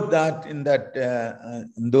he wrote that in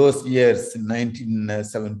in those years, in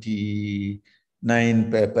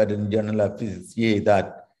 1979 paper in Journal of Physics,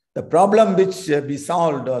 that the problem which we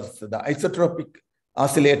solved was the isotropic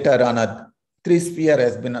oscillator on a three-sphere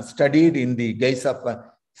has been studied in the guise of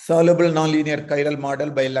a soluble nonlinear chiral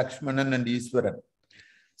model by Lakshmanan and Ishwaran.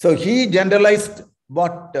 So he generalized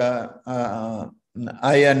what I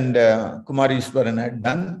and Kumar Ishwaran had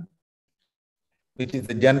done, which is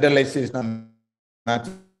the generalization of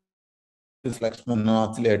Lakshmanan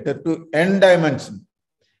oscillator to n dimension.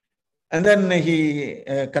 And then he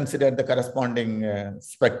considered the corresponding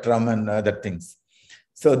spectrum and other things.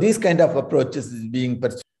 So these kind of approaches is being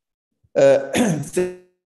pursued.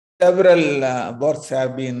 Several works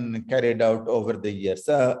have been carried out over the years.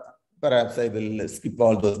 Perhaps I will skip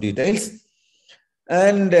all those details.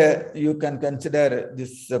 And you can consider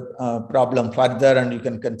this problem further, and you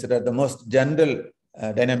can consider the most general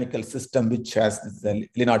dynamical system, which has this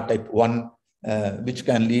Lennard type 1, which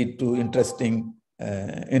can lead to interesting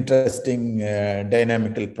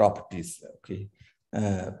dynamical properties. Okay,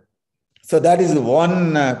 so that is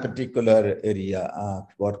one particular area of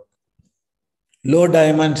work. Low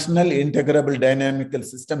dimensional integrable dynamical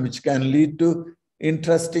system, which can lead to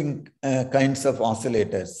interesting kinds of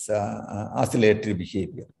oscillators, oscillatory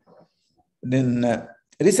behavior. In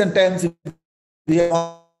recent times, we have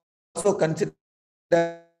also considered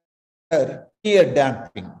linear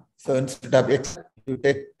damping. So instead of x, you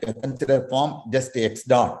consider form just x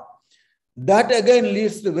dot. That again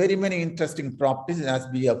leads to very many interesting properties, as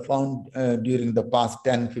we have found during the past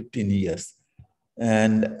 10-15 years.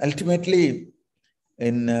 And ultimately,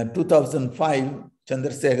 in 2005,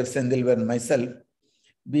 Chandrasekhar Sendilwar and myself,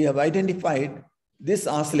 we have identified this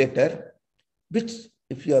oscillator, which,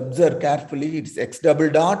 if you observe carefully, it's x double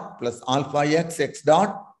dot plus alpha x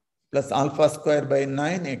dot plus alpha square by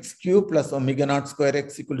 9 x cube plus omega naught square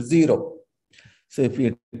x equals 0. So if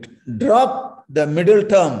you drop the middle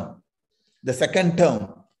term, the second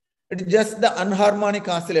term, it's just the anharmonic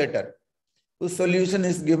oscillator whose solution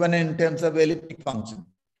is given in terms of elliptic function.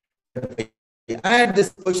 Add this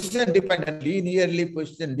position dependent, linearly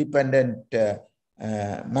position dependent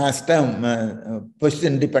mass term,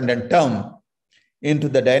 position dependent term into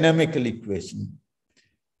the dynamical equation.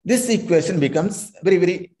 This equation becomes very,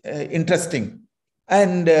 very interesting.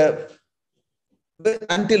 And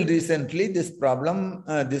until recently, this problem,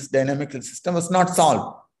 this dynamical system was not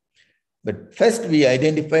solved. But first we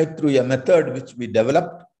identified through a method which we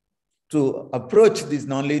developed to approach these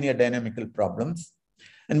nonlinear dynamical problems.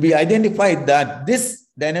 And we identified that this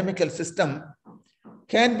dynamical system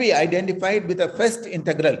can be identified with a first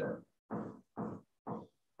integral,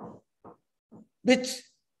 which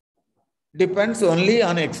depends only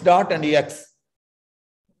on x dot and x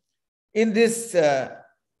in this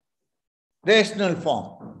rational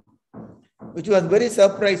form, which was very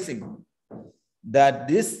surprising, that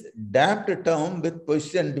this damped term with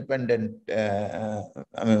position dependent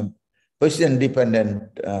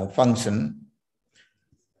function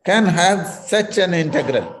can have such an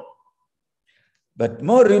integral. But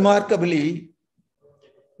more remarkably,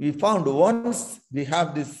 we found once we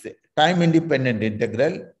have this time independent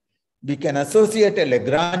integral, we can associate a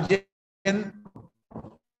Lagrangian and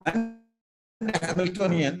a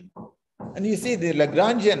Hamiltonian. And you see, the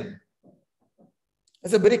Lagrangian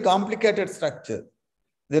is a very complicated structure.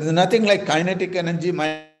 There is nothing like kinetic energy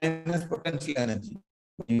minus potential energy.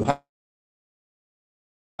 You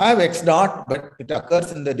have x dot, but it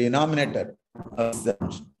occurs in the denominator of the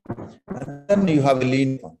function. And then you have a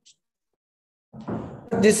linear function.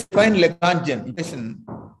 This fine Lagrangian equation,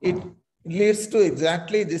 it leads to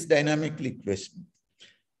exactly this dynamical equation.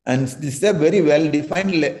 And this is a very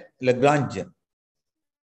well-defined Lagrangian.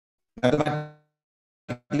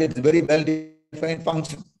 It's a very well-defined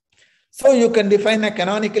function. So you can define a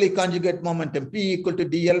canonically conjugate momentum, P equal to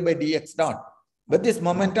dl by dx dot. But this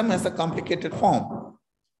momentum has a complicated form.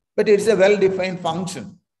 But it's a well-defined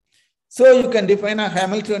function. So you can define a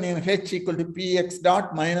Hamiltonian H equal to Px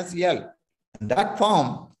dot minus L. And that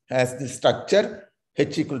form has the structure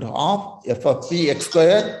H equal to half f of p x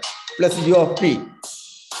square plus u of p.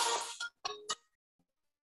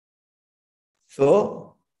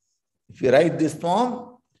 So if you write this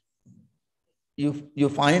form, you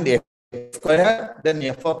find x square, then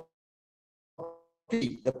f of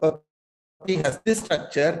p. F of p has this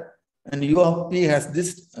structure and u of p has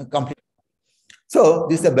this complete. So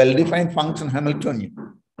this is a well-defined function Hamiltonian.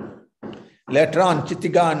 Later on,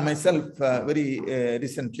 Chitiga and myself very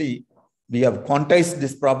recently, we have quantized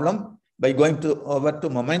this problem by going over to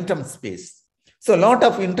momentum space. So a lot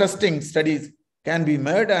of interesting studies can be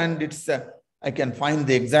made, and it's I can find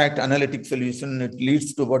the exact analytic solution. It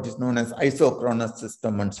leads to what is known as isochronous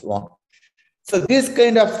system and so on. So this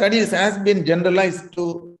kind of studies has been generalized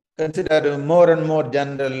to consider more and more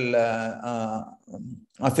general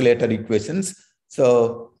oscillator equations.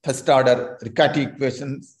 So first order Riccati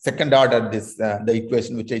equation, second order this the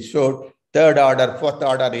equation which I showed, third order, fourth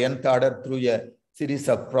order, nth order through a series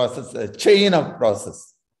of process, a chain of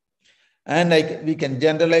process. And we can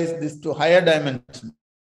generalize this to higher dimensions,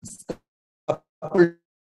 coupled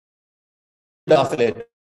oscillators,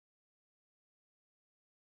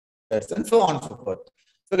 and so on and so forth.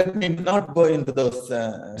 So let me not go into those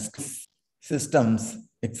systems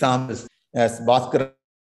examples, as Bhaskar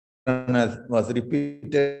was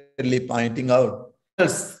repeatedly pointing out,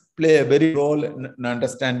 play a very role in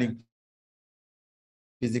understanding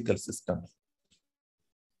physical systems.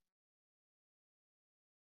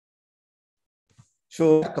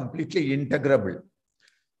 So completely integrable.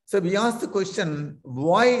 So we ask the question,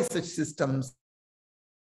 why such systems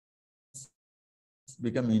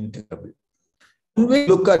become integrable? When we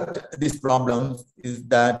look at these problems, is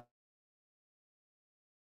that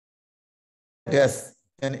it has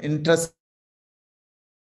an interesting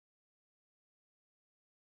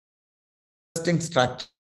structure.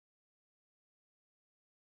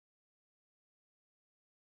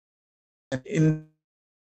 In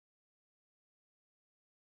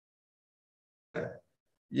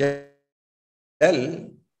L,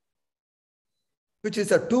 which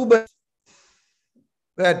is a 2 by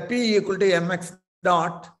where P equal to mx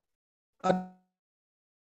dot, or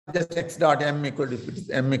just x dot m equal to, if it is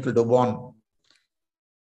m equal to 1.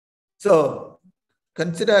 So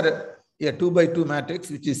consider a 2 by 2 matrix,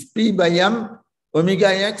 which is P by m, omega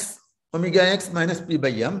x minus P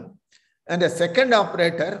by m, and a second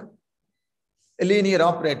operator, a linear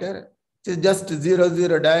operator, which is just 0,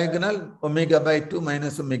 0 diagonal, omega by 2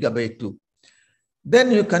 minus omega by 2.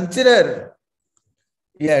 Then you consider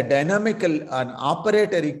a dynamical an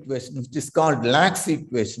operator equation, which is called Lax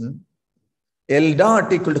equation, L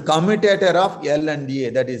dot equal to commutator of L and A,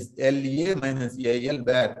 that is LA minus AL,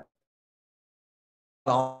 where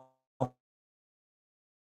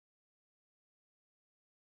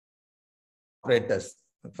operators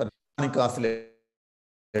for harmonic oscillator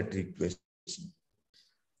equation.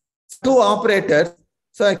 Two operators,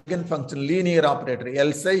 so I can function linear operator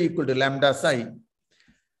L psi equal to lambda psi,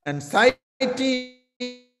 and psi t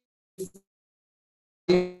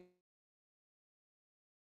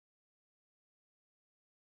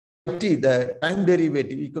the time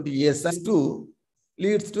derivative equal to A psi 2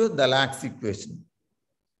 leads to the Lax equation.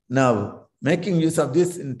 Now, making use of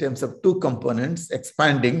this in terms of two components,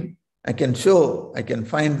 expanding, I can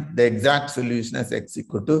find the exact solution as x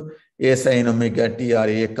equal to A sin omega t or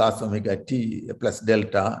A cos omega t plus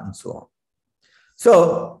delta and so on.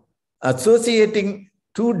 So, associating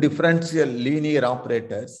two differential linear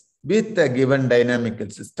operators with a given dynamical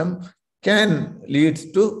system can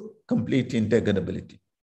lead to complete integrability.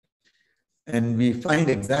 And we find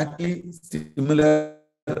exactly similar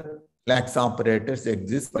Lax operators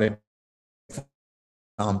exist, for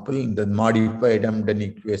example, in the modified Hamilton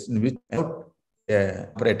equation with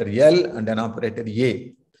operator L and an operator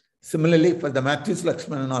A. Similarly, for the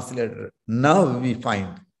Matthews-Lakshmanan oscillator, now we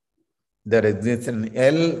find there exists an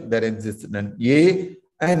L, there exists an A,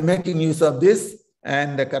 and making use of this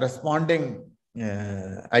and the corresponding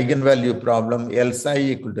eigenvalue problem, L psi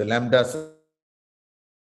equal to lambda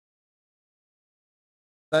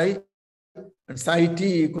psi and psi t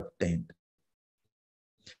obtained.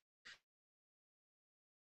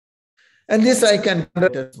 And this I can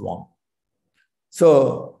one. So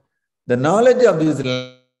the knowledge of these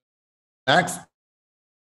lax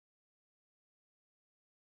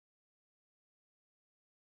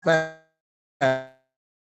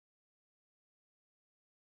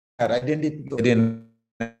identity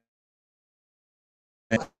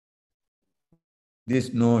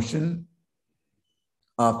this notion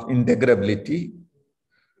of integrability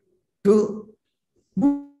to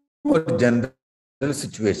more general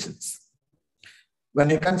situations. When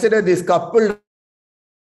you consider these coupled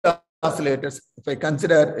oscillators, if I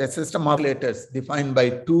consider a system of oscillators defined by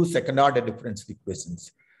two second-order differential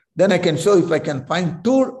equations, then I can show if I can find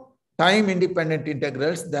two time-independent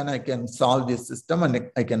integrals, then I can solve this system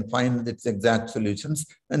and I can find its exact solutions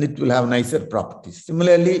and it will have nicer properties.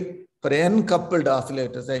 Similarly, for n-coupled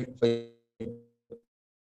oscillators, I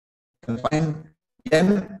can find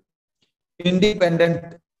n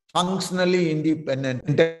independent, functionally independent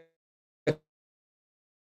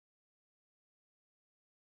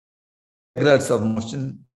integrals of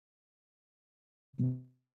motion,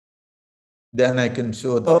 then I can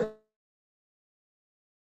show that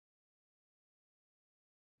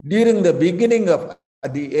during the beginning of,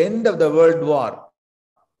 at the end of the World War,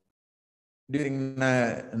 during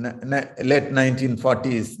late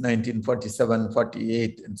 1940s, 1947,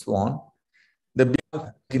 48, and so on,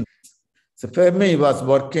 so Fermi was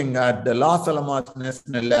working at the Los Alamos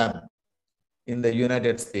National Lab in the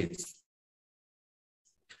United States.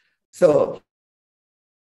 So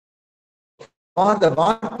for the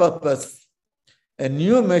war purpose, a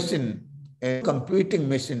new machine, a computing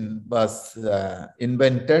machine was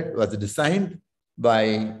invented, was designed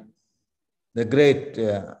by the great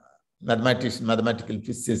mathematical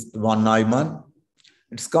physicist von Neumann.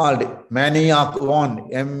 It's called Maniac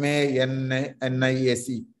 1, M-A-N-I-A-C,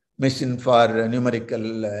 machine for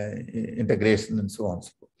numerical integration and so on.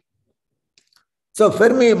 So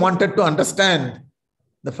Fermi wanted to understand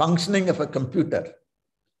the functioning of a computer.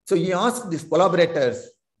 So he asked his collaborators,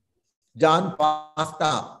 John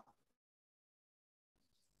Pasta,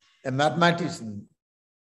 a mathematician,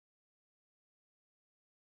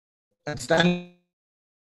 and Stanley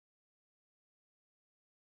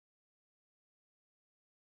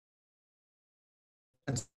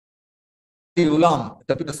Ulam, a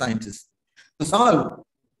computer scientist, to solve.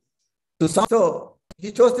 So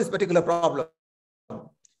he chose this particular problem.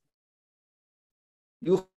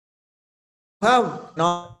 You have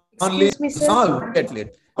not only solved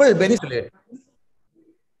it.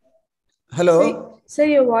 Hello? Sir,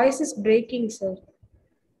 your voice is breaking, sir.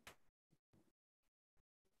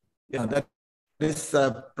 Yeah, that is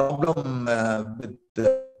a problem with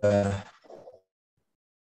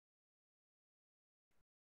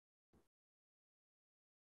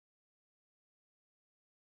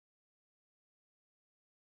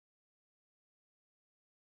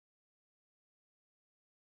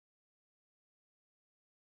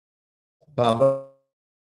power.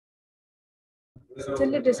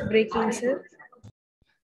 Still it is breaking, sir.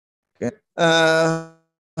 Okay.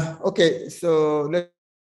 Okay, so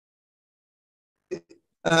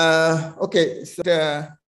okay, so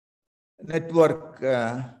network,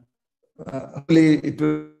 hopefully it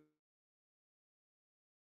will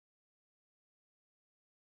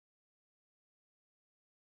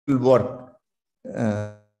work.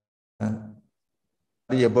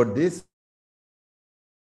 Sorry about this.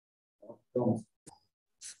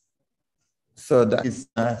 So that is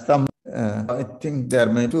some, I think there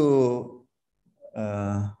may be two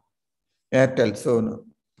Airtel. So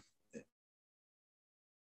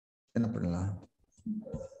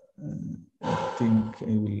I think I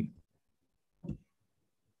will,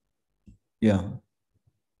 yeah.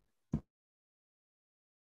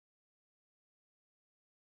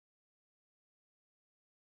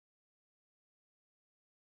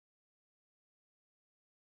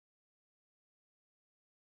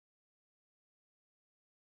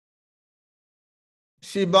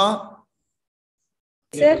 Shiba?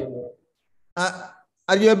 Sir?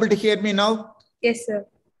 Are you able to hear me now? Yes, sir.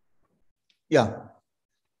 Yeah.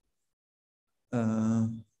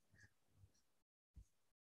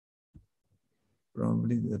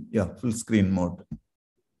 Probably, yeah, full screen mode.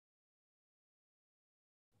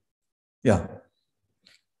 Yeah.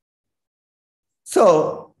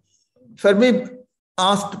 So, Fermi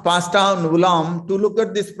asked Pasta and Ulam to look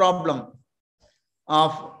at this problem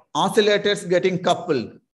of oscillators getting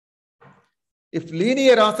coupled. If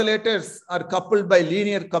linear oscillators are coupled by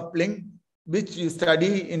linear coupling, which you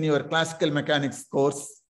study in your classical mechanics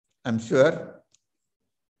course, I'm sure,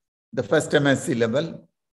 the first MSc level.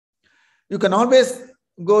 You can always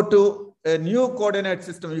go to a new coordinate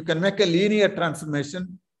system. You can make a linear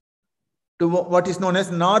transformation to what is known as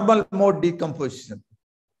normal mode decomposition.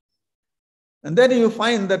 And then you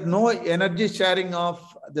find that no energy sharing of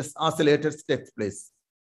this oscillators takes place.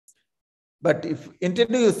 But if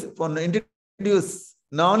introduce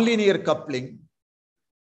nonlinear coupling,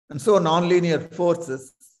 and so nonlinear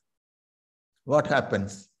forces, what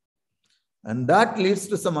happens? And that leads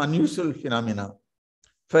to some unusual phenomena,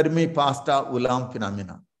 Fermi-Pasta-Ulam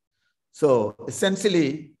phenomena. So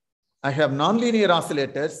essentially, I have nonlinear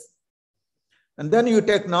oscillators, and then you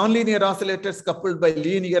take nonlinear oscillators coupled by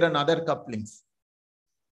linear and other couplings,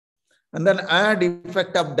 and then add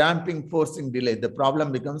effect of damping, forcing, delay. The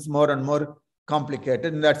problem becomes more and more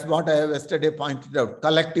complicated, and that's what I have yesterday pointed out,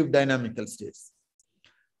 collective dynamical states.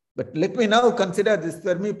 But let me now consider this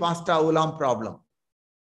Fermi-Pasta-Ulam problem.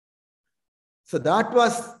 So that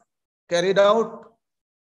was carried out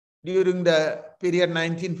during the period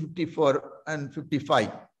 1954 and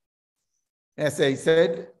 55, as I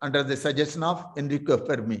said, under the suggestion of Enrico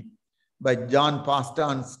Fermi by John Pasta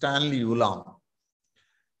and Stanley Ulam.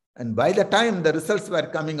 And by the time the results were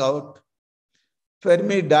coming out,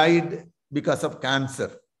 Fermi died because of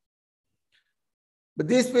cancer. But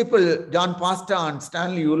these people, John Pasta and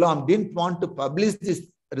Stanley Ulam, didn't want to publish these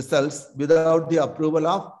results without the approval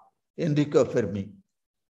of Enrico Fermi.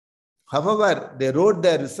 However, they wrote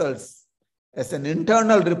their results as an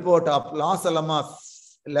internal report of Los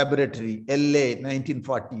Alamos Laboratory, LA,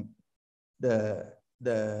 1940.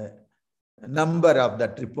 The number of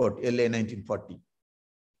that report, LA 1940.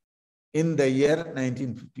 In the year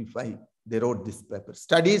 1955, they wrote this paper,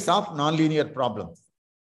 Studies of Nonlinear Problems.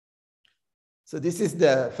 So this is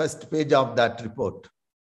the first page of that report.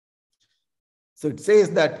 So it says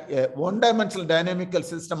that a one-dimensional dynamical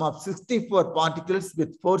system of 64 particles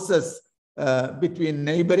with forces between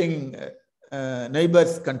neighbors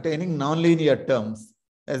containing nonlinear terms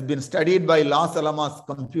has been studied by Los Alamos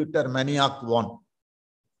computer maniac 1.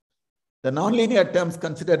 The nonlinear terms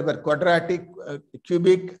considered were quadratic,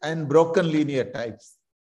 cubic, and broken linear types.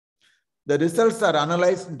 The results are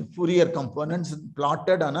analyzed into Fourier components and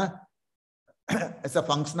plotted on as a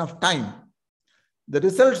function of time. The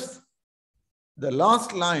results, the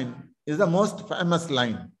last line is the most famous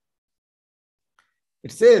line.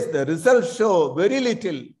 It says the results show very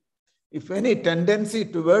little, if any, tendency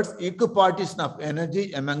towards equipartition of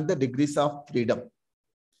energy among the degrees of freedom.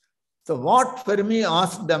 So what Fermi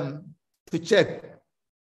asked them to check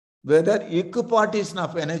whether equipartition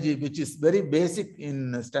of energy, which is very basic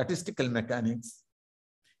in statistical mechanics,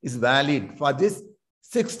 is valid for this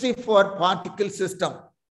 64 particle system.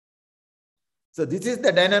 So this is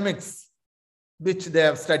the dynamics which they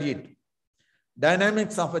have studied.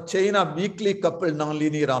 Dynamics of a chain of weakly coupled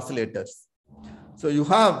nonlinear oscillators. So you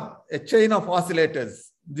have a chain of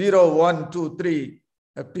oscillators, 0, 1, 2, 3,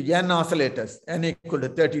 up to n oscillators, n equal to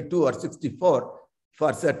 32 or 64.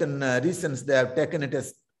 For certain reasons, they have taken it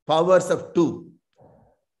as powers of 2.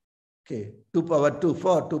 Okay, 2 power 2,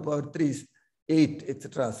 4, 2 power 3 is 8,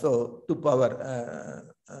 etc. So 2 power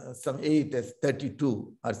some 8 is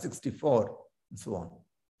 32 or 64, and so on.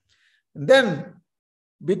 And then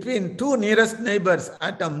between two nearest neighbors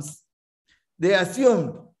atoms, they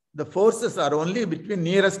assumed the forces are only between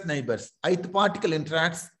nearest neighbors. Ith particle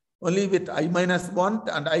interacts only with I-1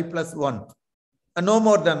 and I+1, and no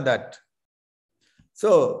more than that.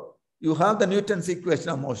 So you have the Newton's equation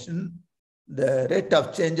of motion, the rate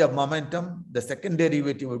of change of momentum, the second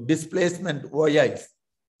derivative of displacement Yi.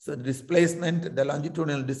 So the displacement, the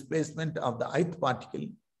longitudinal displacement of the ith particle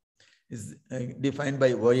is defined by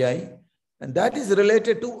Yi, and that is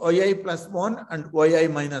related to Yi plus 1 and Yi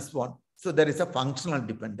minus 1. So there is a functional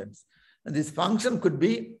dependence. And this function could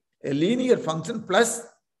be a linear function plus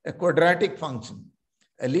a quadratic function,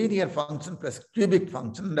 a linear function plus cubic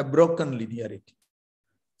function, and a broken linearity.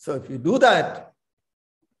 So if you do that,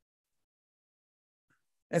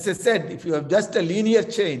 as I said, if you have just a linear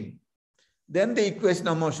chain, then the equation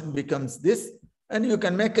of motion becomes this, and you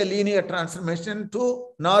can make a linear transformation to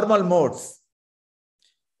normal modes.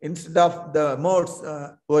 Instead of the modes,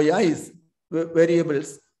 Yi's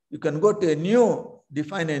variables, you can go to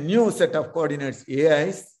define a new set of coordinates,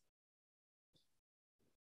 Ai's,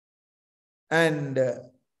 and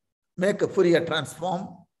make a Fourier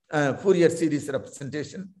transform, Fourier series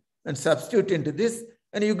representation, and substitute into this,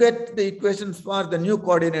 and you get the equations for the new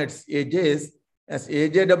coordinates Aj's as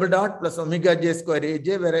Aj double dot plus omega j square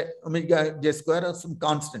Aj, where omega j square are some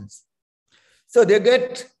constants. So they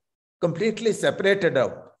get completely separated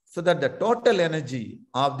out, so that the total energy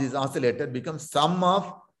of this oscillator becomes sum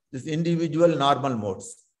of these individual normal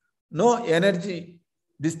modes. No energy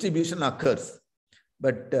distribution occurs.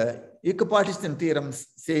 But equipartition theorem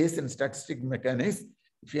says in statistical mechanics,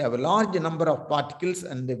 if you have a large number of particles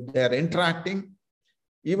and if they are interacting,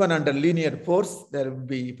 even under linear force, there will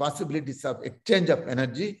be possibilities of exchange of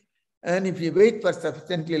energy. And if you wait for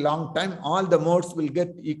sufficiently long time, all the modes will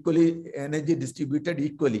get equally energy distributed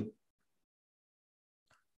equally.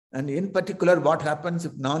 And in particular, what happens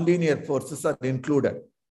if nonlinear forces are included,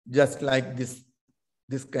 just like this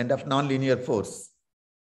kind of nonlinear force.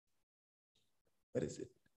 Where is it?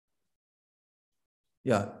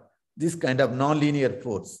 Yeah, this kind of nonlinear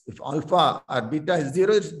force. If alpha or beta is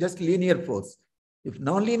 0, it's just linear force. If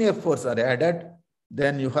nonlinear force are added,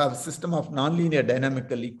 then you have a system of nonlinear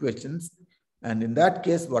dynamical equations. And in that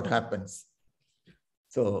case, what happens?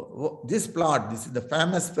 So this plot, this is the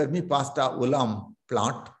famous Fermi-Pasta-Ulam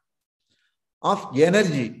plot of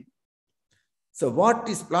energy. So what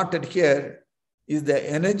is plotted here is the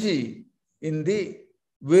energy in the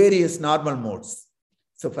various normal modes.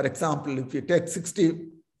 So for example, if you take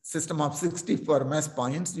system of 64 mass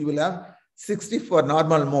points, you will have 64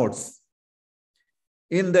 normal modes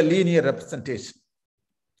in the linear representation,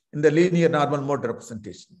 in the linear normal mode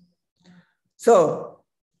representation. So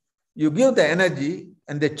you give the energy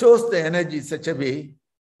and they chose the energy in such a way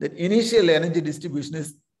that initial energy distribution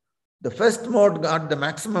is the first mode got the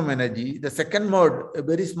maximum energy, the second mode a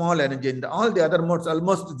very small energy, and all the other modes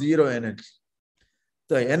almost zero energy.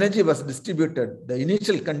 The energy was distributed. The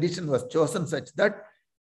initial condition was chosen such that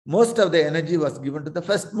most of the energy was given to the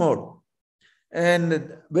first mode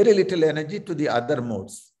and very little energy to the other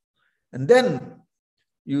modes. And then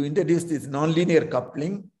you introduce this nonlinear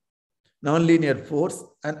coupling, nonlinear force,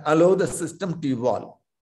 and allow the system to evolve.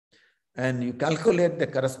 And you calculate the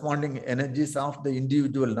corresponding energies of the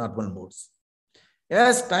individual normal modes.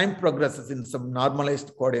 As time progresses in some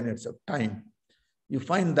normalized coordinates of time, you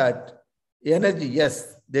find that energy,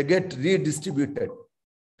 yes, they get redistributed.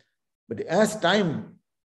 But as time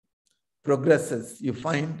progresses, you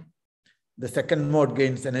find the second mode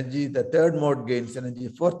gains energy, the third mode gains energy,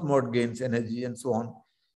 fourth mode gains energy, and so on.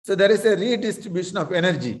 So there is a redistribution of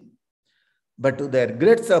energy. But to their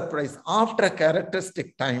great surprise, after a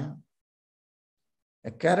characteristic time, a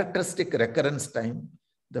characteristic recurrence time,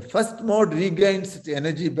 the first mode regains its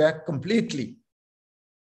energy back completely.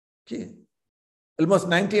 Okay. Almost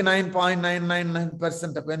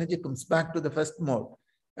 99.999% of energy comes back to the first mode.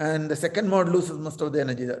 And the second mode loses most of the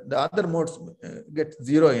energy. The other modes get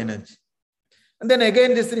zero energy. And then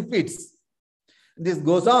again, this repeats. This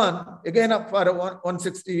goes on again up for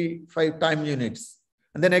 165 time units.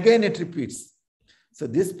 And then again, it repeats. So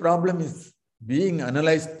this problem is being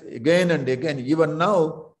analyzed again and again. Even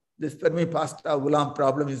now, this Fermi-Pasta-Ulam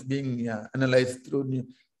problem is being analyzed through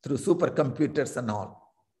supercomputers and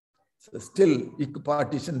all. So still,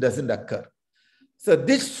 equipartition doesn't occur. So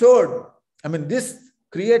this showed, this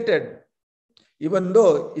created, even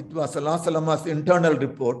though it was Los Alamos internal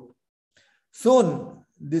report, soon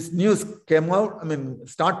this news came out,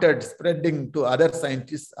 started spreading to other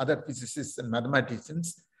scientists, other physicists and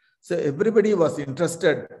mathematicians. So everybody was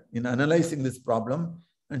interested in analyzing this problem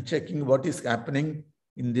and checking what is happening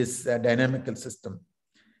in this dynamical system.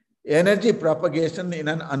 Energy propagation in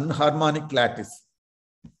an unharmonic lattice.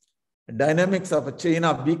 Dynamics of a chain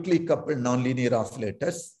of weakly coupled nonlinear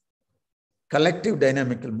oscillators. Collective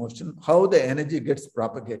dynamical motion, how the energy gets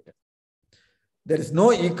propagated. There is no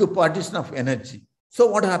equipartition of energy. So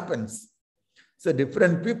what happens? So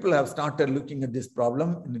different people have started looking at this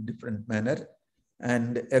problem in a different manner.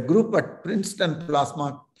 And a group at Princeton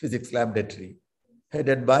Plasma Physics Laboratory,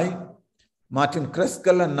 headed by Martin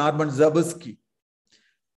Kruskal and Norman Zabriskie,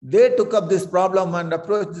 they took up this problem and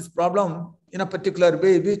approached this problem in a particular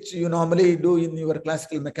way, which you normally do in your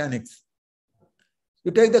classical mechanics.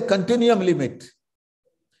 You take the continuum limit.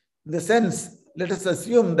 In the sense, let us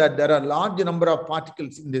assume that there are a large number of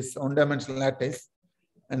particles in this one-dimensional lattice,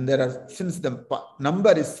 and since the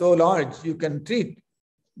number is so large, you can treat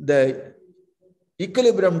the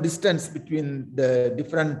equilibrium distance between the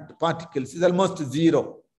different particles is almost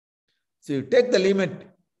zero. So you take the limit,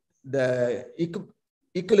 the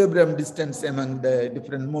equilibrium distance among the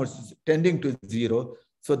different modes is tending to zero,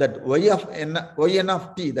 so that yn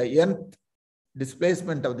of t, the nth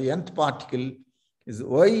displacement of the nth particle, is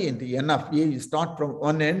y into n of a. You start from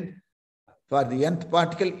one end. For the nth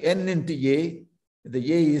particle, n into a.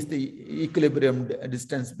 The a is the equilibrium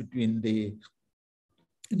distance between the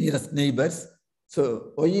nearest neighbors.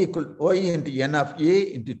 So y into n of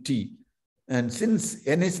a into t. And since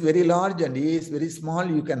n is very large and a is very small,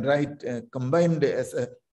 you can write combined as a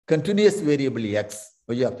continuous variable x,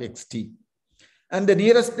 y of xt. And the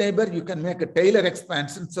nearest neighbor, you can make a Taylor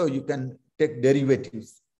expansion. So you can take derivatives.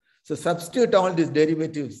 So substitute all these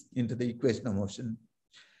derivatives into the equation of motion.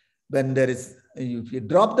 When there is, if you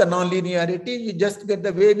drop the nonlinearity, you just get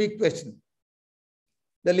the wave equation.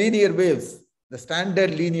 The linear waves, the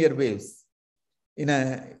standard linear waves in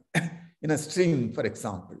a string, for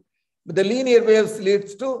example. But the linear waves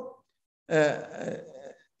leads to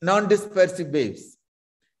non-dispersive waves.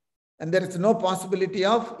 And there is no possibility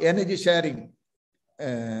of energy sharing,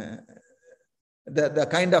 the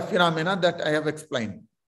kind of phenomena that I have explained.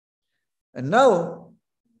 And now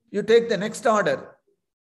you take the next order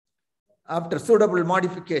after suitable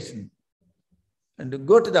modification and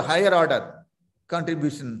go to the higher order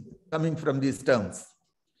contribution coming from these terms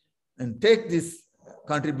and take this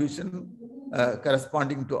contribution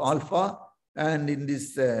corresponding to alpha and in this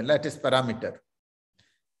lattice parameter.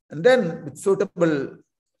 And then with suitable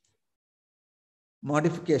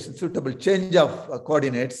modification, suitable change of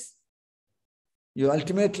coordinates, you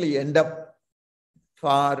ultimately end up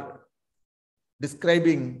for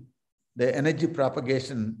describing the energy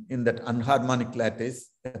propagation in that unharmonic lattice,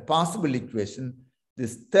 a possible equation,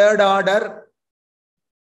 this third order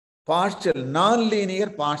partial, non-linear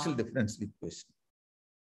partial differential equation.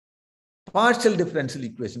 Partial differential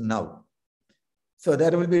equation now. So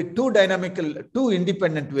there will be two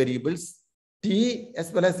independent variables, t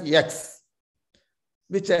as well as x,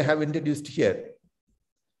 which I have introduced here.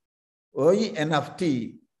 ON of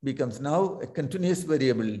t becomes now a continuous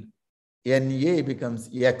variable. NA becomes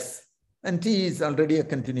x, and t is already a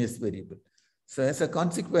continuous variable. So as a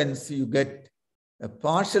consequence, you get a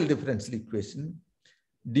partial differential equation,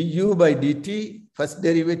 du by dt, first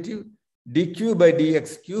derivative, dq by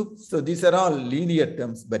dx cube. So these are all linear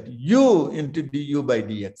terms, but u into du by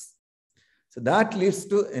dx. So that leads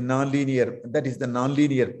to a nonlinear, that is the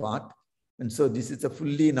nonlinear part. And so this is a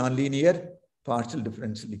fully nonlinear partial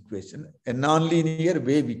differential equation, a nonlinear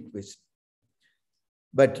wave equation.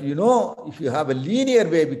 But you know, if you have a linear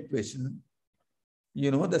wave equation,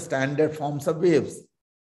 you know the standard forms of waves,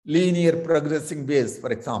 linear progressing waves,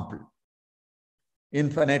 for example,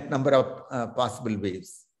 infinite number of possible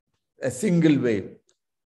waves, a single wave.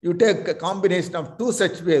 You take a combination of two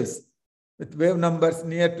such waves with wave numbers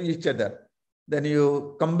near to each other. Then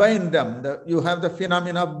you combine them, you have the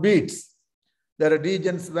phenomena of beats. There are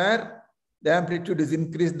regions where the amplitude is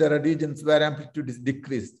increased, there are regions where amplitude is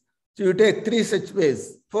decreased. So you take 3 such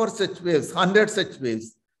waves, 4 such waves, 100 such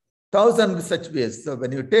waves, 1,000 such waves. So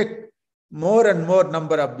when you take more and more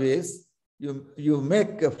number of waves, you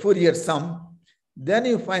make a Fourier sum, then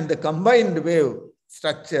you find the combined wave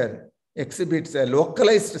structure exhibits a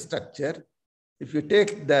localized structure. If you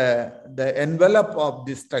take the envelope of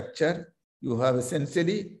this structure, you have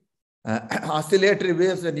essentially oscillatory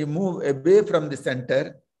waves when you move away from the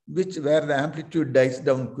center, where the amplitude dies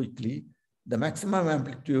down quickly. The maximum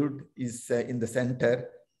amplitude is in the center,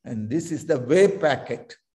 and this is the wave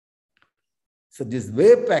packet. So this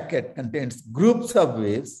wave packet contains groups of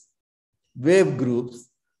waves, wave groups.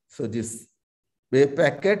 So this wave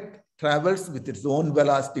packet travels with its own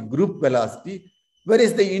velocity, group velocity,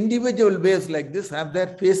 whereas the individual waves like this have their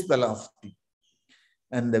phase velocity.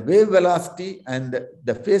 And the wave velocity and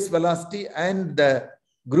the phase velocity and the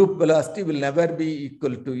group velocity will never be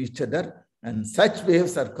equal to each other. And such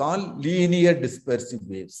waves are called linear dispersive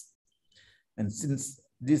waves. And since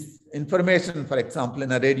this information, for example,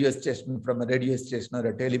 in a radio station, from a radio station or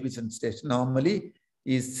a television station, normally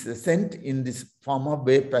is sent in this form of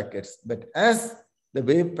wave packets. But as the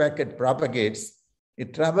wave packet propagates,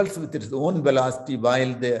 it travels with its own velocity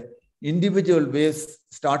while the individual waves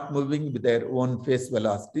start moving with their own phase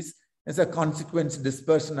velocities. As a consequence,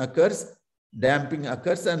 dispersion occurs, damping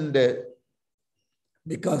occurs, and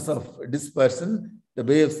because of dispersion, the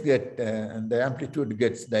waves get, and the amplitude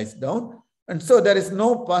dies down. And so there is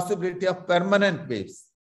no possibility of permanent waves.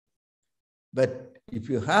 But if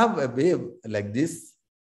you have a wave like this,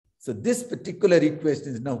 so this particular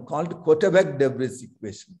equation is now called Korteweg-de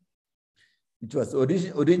equation, which was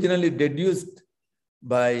originally deduced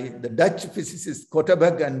by the Dutch physicists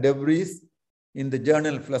Korteweg and de Vries in the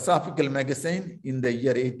journal Philosophical Magazine in the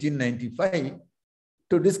year 1895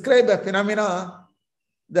 to describe a phenomena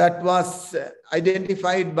that was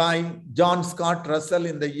identified by John Scott Russell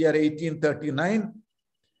in the year 1839,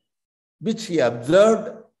 which he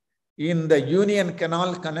observed in the Union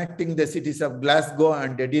Canal connecting the cities of Glasgow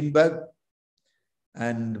and Edinburgh,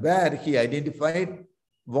 and where he identified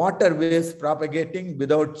water waves propagating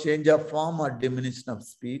without change of form or diminution of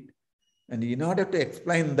speed. And in order to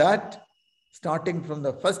explain that, starting from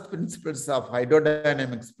the first principles of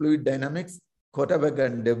hydrodynamics, fluid dynamics, Korteweg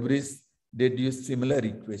and de Vries deduced similar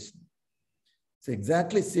equation. So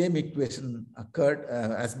exactly same equation occurred,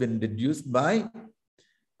 has been deduced by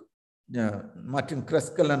Martin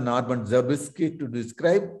Kruskal and Norman Zabriskie to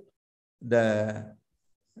describe the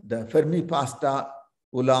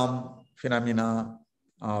Fermi-Pasta-Ulam phenomena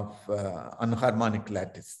of anharmonic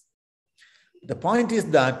lattice. The point is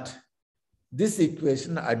that this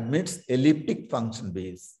equation admits elliptic function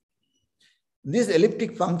waves. This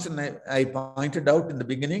elliptic function I pointed out in the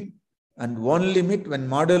beginning, and one limit when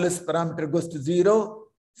modulus parameter goes to 0,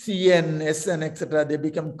 Cn, Sn, etc., they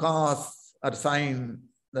become cos or sine,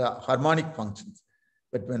 the harmonic functions.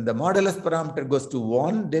 But when the modulus parameter goes to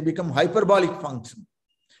 1, they become hyperbolic function.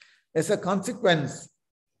 As a consequence,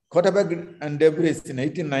 Kotterberg and De Vries in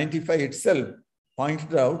 1895 itself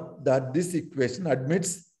pointed out that this equation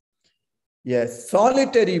admits a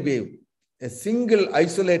solitary wave, a single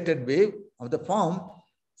isolated wave of the form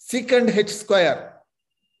secant h square.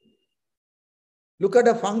 Look at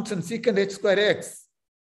a function secant h square x.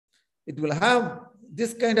 It will have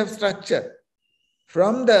this kind of structure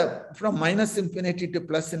from minus infinity to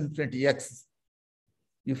plus infinity x.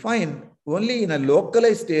 You find only in a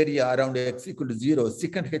localized area around x equal to 0,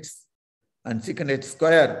 secant h and secant h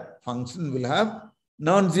square function will have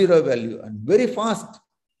non-zero value, and very fast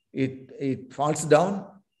it falls down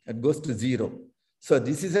and goes to 0. So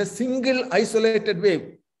this is a single isolated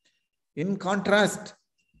wave, in contrast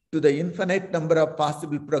to the infinite number of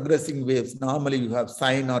possible progressing waves. Normally you have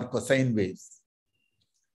sine or cosine waves.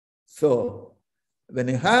 So when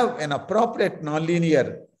you have an appropriate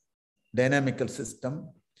nonlinear dynamical system,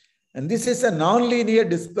 and this is a nonlinear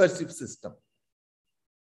dispersive system,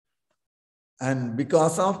 and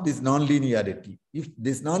because of this nonlinearity, if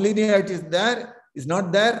this nonlinearity is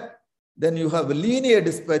not there, then you have a linear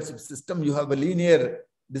dispersive system, you have a linear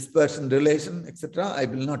dispersion relation, etc. I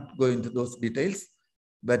will not go into those details.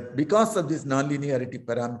 But because of this nonlinearity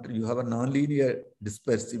parameter, you have a nonlinear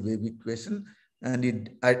dispersive wave equation, and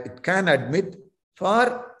it can admit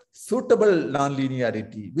for suitable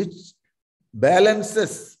nonlinearity, which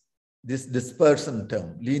balances this dispersion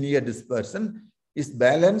term. Linear dispersion is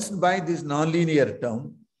balanced by this nonlinear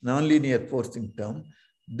term, nonlinear forcing term.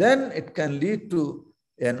 Then it can lead to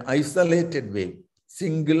an isolated wave,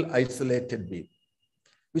 single isolated wave,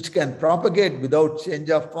 which can propagate without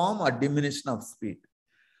change of form or diminution of speed.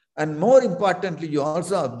 And more importantly, you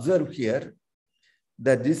also observe here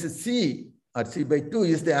that this is C or C by 2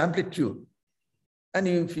 is the amplitude. And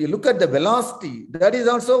if you look at the velocity, that is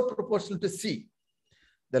also proportional to C.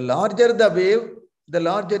 The larger the wave, the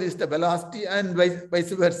larger is the velocity, and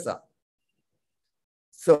vice versa.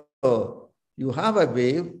 So you have a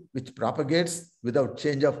wave which propagates without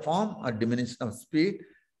change of form or diminution of speed,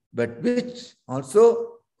 but whose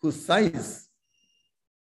size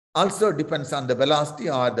also depends on the velocity,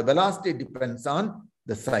 or the velocity depends on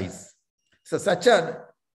the size. So such an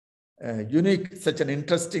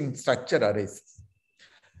interesting structure arises.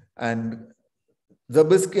 And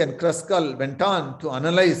Zabriskie and Kruskal went on to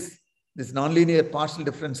analyze this nonlinear partial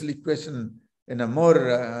differential equation in a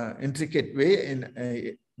more intricate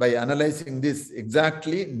way by analyzing this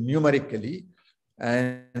exactly numerically.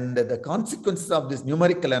 And the consequences of this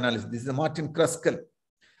numerical analysis, this is Martin Kruskal,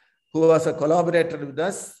 who was a collaborator with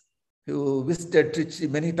us, who visited Trichy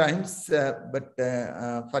many times, but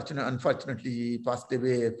unfortunately he passed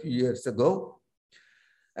away a few years ago.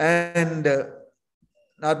 And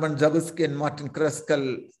Norman Zabriskie and Martin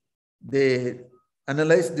Kruskal, they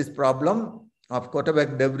analyzed this problem of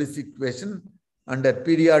Kotterberg-De Vries equation under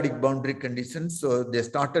periodic boundary conditions. So they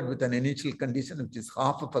started with an initial condition, which is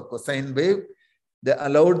half of a cosine wave. They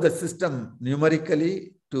allowed the system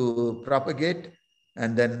numerically to propagate,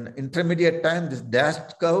 and then intermediate time, this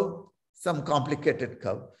dashed curve, some complicated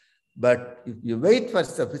curve. But if you wait for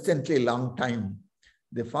sufficiently long time,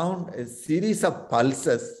 they found a series of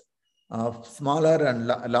pulses of smaller and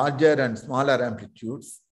larger and smaller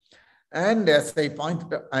amplitudes. And as I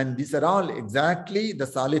pointed out, and these are all exactly the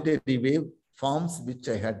solitary wave forms which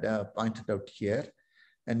I had pointed out here.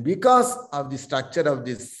 And because of the structure of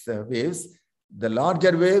these waves, the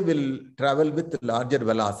larger wave will travel with larger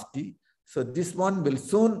velocity. So this one will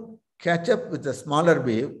soon catch up with the smaller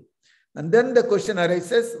wave. And then the question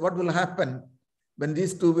arises, what will happen when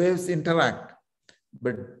these two waves interact?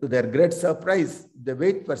 But to their great surprise, they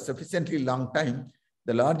wait for sufficiently long time.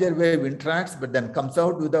 The larger wave interacts, but then comes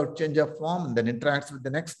out without change of form, and then interacts with the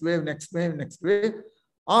next wave, next wave, next wave.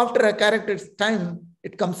 After a characteristic time,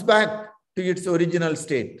 it comes back to its original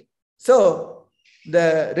state. So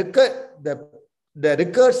the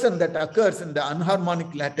recursion that occurs in the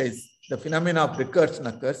anharmonic lattice, the phenomena of recursion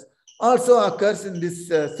occurs, also occurs in these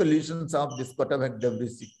solutions of this Kotterberg-De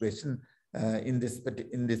Vries equation. in this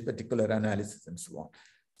particular analysis and so on.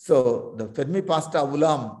 So the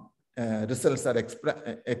Fermi-Pasta-Ulam results are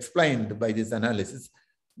explained by this analysis,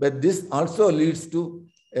 but this also leads to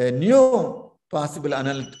a new possible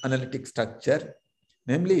analytic structure.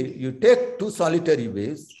 Namely, you take two solitary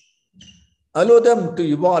waves, allow them to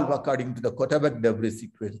evolve according to the Kotabek-Debris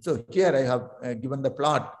equation. So here I have given the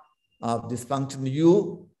plot of this function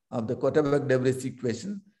u of the Kotabek-Debris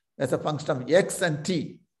equation as a function of x and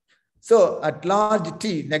t. So at large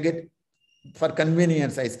t, for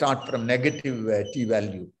convenience, I start from negative t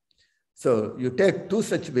value. So you take two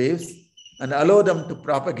such waves and allow them to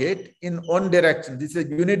propagate in one direction. This is a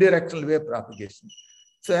unidirectional wave propagation.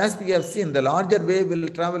 So as we have seen, the larger wave will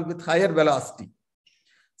travel with higher velocity.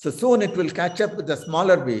 So soon it will catch up with the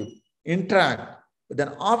smaller wave, interact. But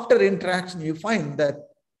then after interaction, you find that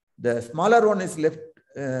the smaller one is left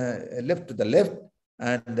to the left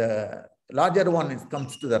and the larger one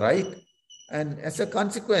comes to the right. And as a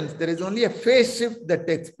consequence, there is only a phase shift that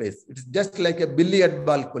takes place. It's just like a billiard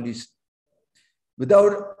ball collision.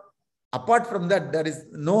 Apart from that, there is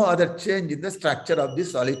no other change in the structure of the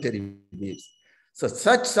solitary waves. So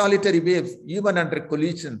such solitary waves, even under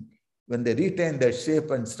collision, when they retain their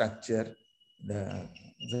shape and structure, the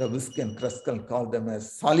Zavorsky and Kruskal call them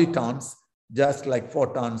as solitons, just like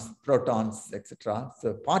photons, protons, etc.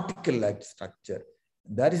 So particle-like structure.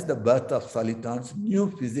 That is the birth of solitons,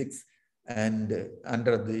 new physics, and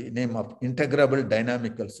under the name of integrable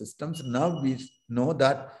dynamical systems. Now we know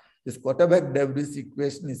that this Kotabek-Debris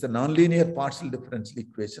equation is a nonlinear partial differential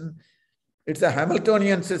equation. It's a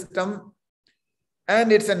Hamiltonian system,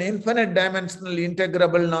 and it's an infinite dimensional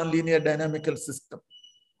integrable nonlinear dynamical system.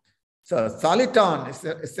 So soliton is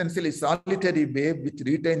essentially solitary wave which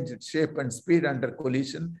retains its shape and speed under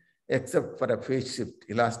collision, except for a phase shift,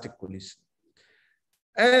 elastic collision.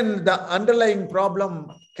 And the underlying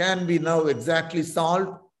problem can be now exactly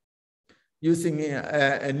solved using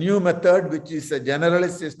a new method, which is a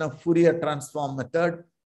generalization of Fourier transform method.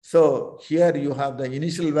 So here you have the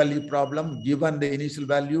initial value problem. Given the initial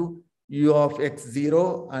value u of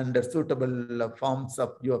x0 under suitable forms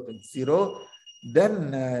of u of x0,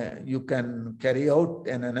 then you can carry out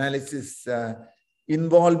an analysis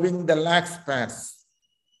involving the lax pairs.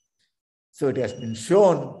 So it has been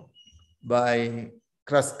shown by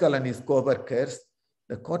Kruskal and his co-workers,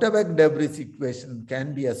 the Kotabek-Debris equation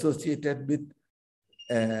can be associated with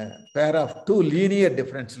a pair of two linear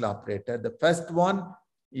differential operators. The first one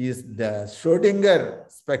is the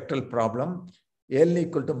Schrodinger spectral problem, L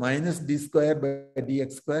equal to minus d square by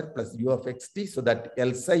dx square plus u of xt, so that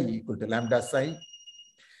L psi equal to lambda psi,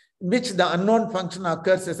 in which the unknown function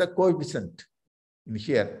occurs as a coefficient in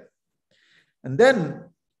here. And then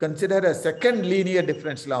consider a second linear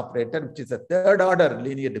differential operator, which is a third order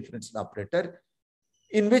linear differential operator,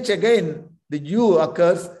 in which again the u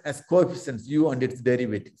occurs as coefficients, u and its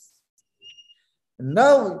derivatives.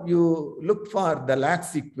 Now you look for the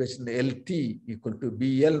lax equation Lt equal to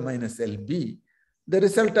Bl minus Lb, the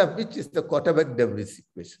result of which is the Kotabek-Debris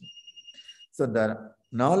equation. So the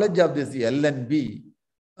knowledge of this L and B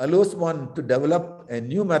allows one to develop a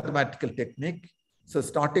new mathematical technique. So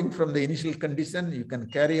starting from the initial condition, you can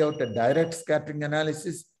carry out a direct scattering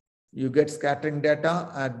analysis. You get scattering data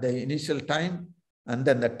at the initial time, and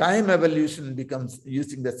then the time evolution becomes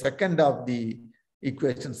using the second of the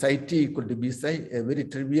equation psi t equal to b psi, a very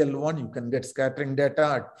trivial one. You can get scattering data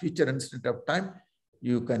at future instant of time.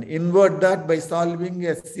 You can invert that by solving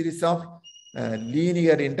a series of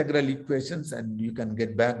linear integral equations, and you can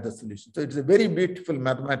get back the solution. So it's a very beautiful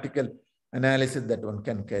mathematical analysis that one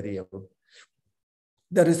can carry out,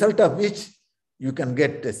 the result of which you can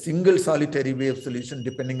get a single solitary wave solution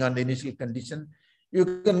depending on the initial condition.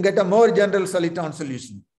 You can get a more general soliton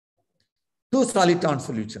solution, two soliton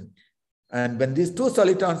solution. And when these two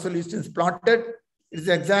soliton solutions plotted, it is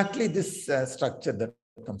exactly this structure that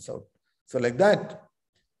comes out. So like that,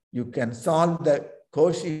 you can solve the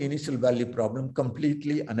Cauchy initial value problem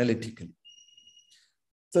completely analytically.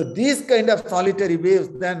 So these kind of solitary waves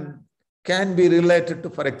then can be related to,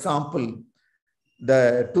 for example,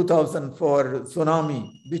 the 2004 tsunami,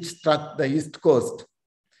 which struck the East Coast.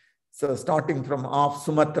 So starting from off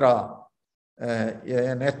Sumatra,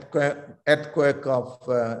 an earthquake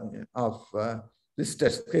of Richter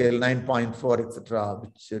scale 9.4, etc.,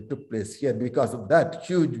 which took place here. Because of that,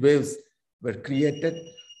 huge waves were created.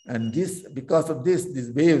 And because of this,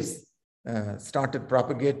 these waves started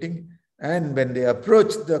propagating. And when they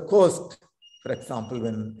approached the coast, for example,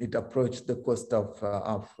 when it approached the coast of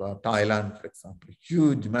Thailand, for example,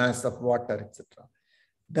 huge mass of water, etc.,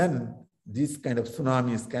 then these kind of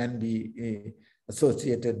tsunamis can be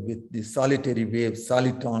associated with the solitary wave,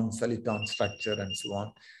 soliton structure, and so on.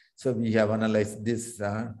 So we have analyzed this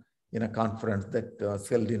in a conference that was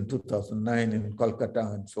held in 2009 in Kolkata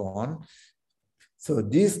and so on. So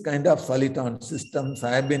these kind of soliton systems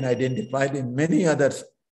have been identified in many other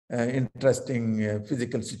interesting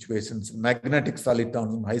physical situations. Magnetic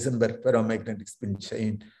solitons, Heisenberg ferromagnetic spin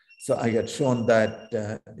chain. So I had shown that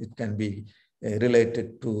it can be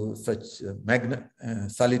related to such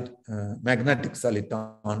magnetic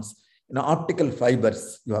solitons. In optical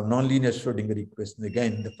fibers, you have nonlinear Schrodinger equation,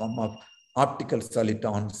 again in the form of optical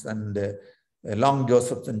solitons, and long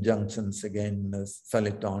Josephson junctions, again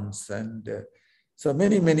solitons, and so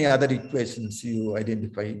many other equations you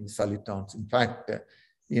identify solitons. In fact,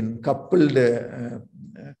 in coupled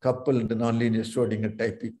nonlinear Schrodinger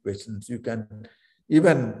type equations, you can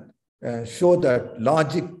even show that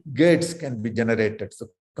logic gates can be generated. So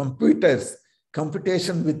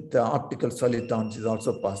computation with optical solitons is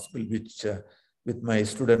also possible, which with my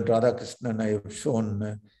student Radhakrishnan, I have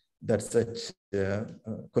shown that such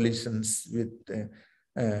collisions with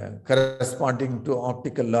corresponding to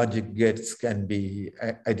optical logic gates can be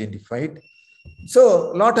identified.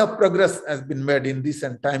 So a lot of progress has been made in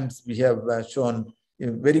recent times. We have shown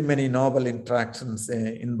very many novel interactions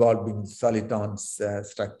involving solitons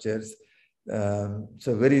structures.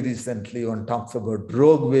 So very recently one talks about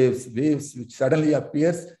rogue waves which suddenly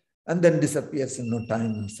appears and then disappears in no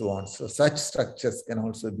time and so on. So such structures can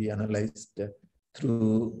also be analyzed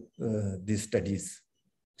through these studies.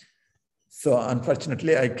 So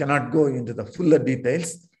unfortunately, I cannot go into the fuller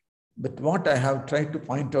details, but what I have tried to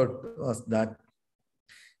point out was that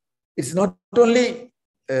it's not only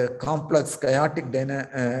complex chaotic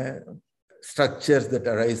structures that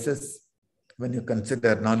arises when you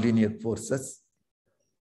consider nonlinear forces,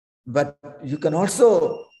 but you can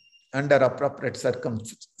also, under appropriate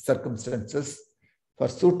circumstances, for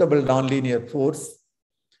suitable nonlinear force,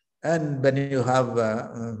 and when you have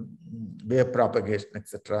wave propagation,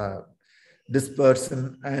 etc.,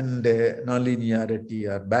 dispersion and nonlinearity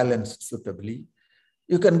are balanced suitably,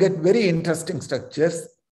 you can get very interesting structures,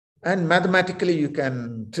 and mathematically you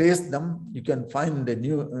can trace them, you can find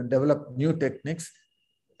develop new techniques,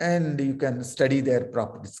 and you can study their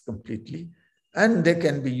properties completely, and they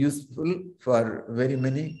can be useful for very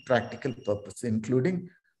many practical purposes, including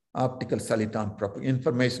optical soliton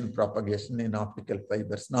information propagation in optical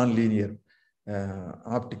fibers, nonlinear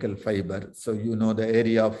optical fiber. So you know the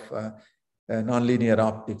area of nonlinear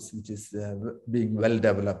optics, which is being well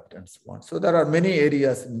developed and so on. So there are many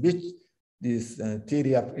areas in which this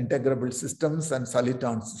theory of integrable systems and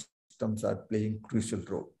soliton systems are playing a crucial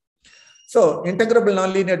role. So integrable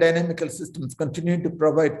nonlinear dynamical systems continue to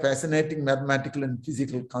provide fascinating mathematical and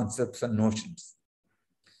physical concepts and notions.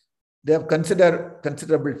 They have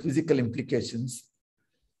considerable physical implications.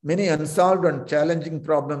 Many unsolved and challenging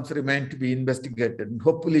problems remain to be investigated, and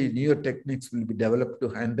hopefully newer techniques will be developed to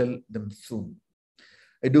handle them soon.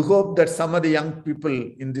 I do hope that some of the young people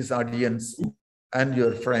in this audience and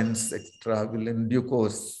your friends, etc., will in due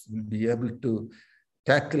course will be able to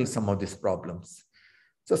tackle some of these problems.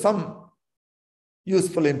 So some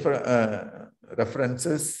useful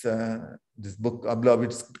references, this book,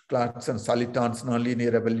 Ablowitz, Clarkson, Solitons,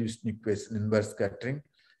 Nonlinear Evolution Equation, Inverse Scattering,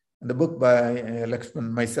 and the book by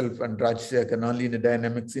Lakshman, myself, and Rajshekhar, Nonlinear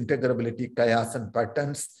Dynamics, Integrability, Chaos and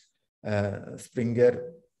Patterns,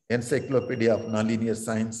 Springer, Encyclopedia of Nonlinear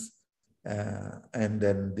Science, and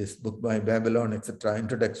then this book by Babylon, etc.,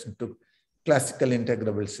 Introduction to Classical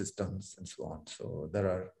Integrable Systems, and so on. So there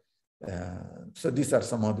are so these are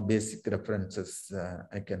some of the basic references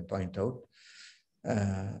I can point out.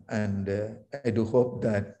 And I do hope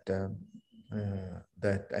that,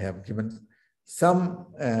 that I have given some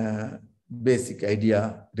basic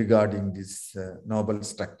idea regarding these novel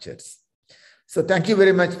structures. So thank you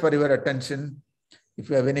very much for your attention. If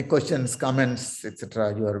you have any questions, comments,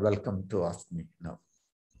 etc., you are welcome to ask me now.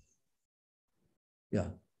 Yeah.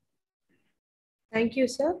 Thank you,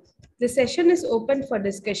 sir. The session is open for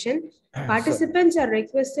discussion. Participants are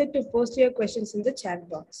requested to post your questions in the chat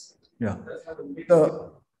box. Yeah.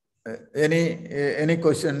 So, any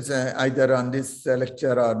questions either on this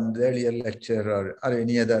lecture or on the earlier lecture or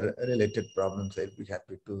any other related problems, I'll be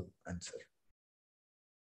happy to answer.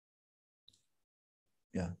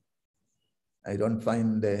 Yeah. I don't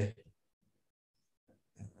find the,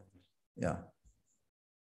 yeah.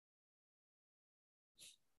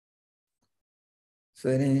 So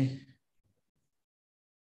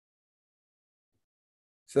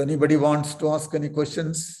anybody wants to ask any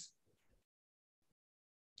questions?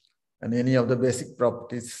 And any of the basic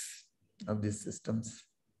properties of these systems?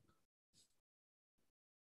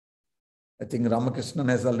 I think Ramakrishnan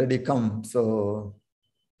has already come. So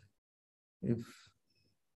if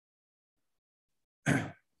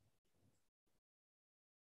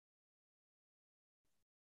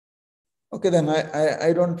okay, then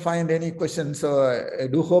I don't find any questions. So I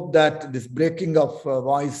do hope that this breaking of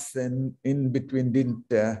voice in between didn't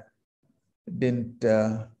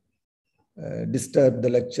disturb the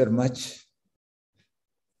lecture much.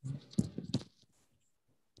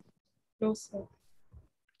 No, sir.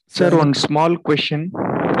 Sir, one small question.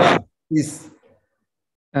 Yeah, please.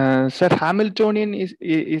 Sir, Hamiltonian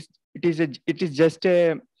is just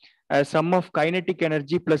a sum of kinetic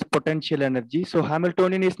energy plus potential energy. So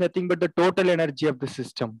Hamiltonian is nothing but the total energy of the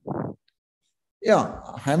system. Yeah,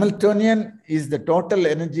 Hamiltonian is the total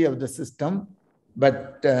energy of the system,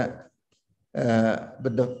 but the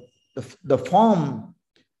form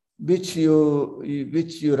which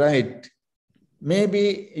you write,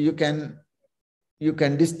 maybe you can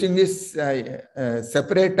distinguish,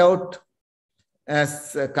 separate out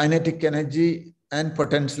as kinetic energy and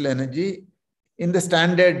potential energy in the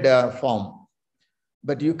standard form.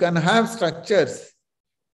 But you can have structures,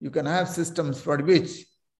 you can have systems for which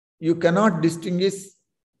you cannot distinguish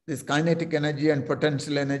this kinetic energy and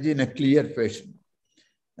potential energy in a clear fashion.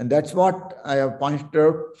 And that's what I have pointed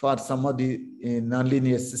out for some of the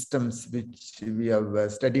nonlinear systems which we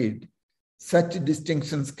have studied. Such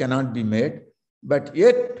distinctions cannot be made, but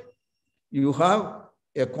yet you have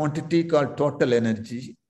a quantity called total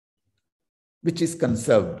energy, which is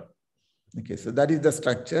conserved. Okay, so that is the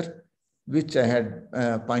structure which I had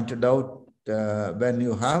pointed out when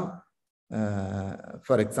you have,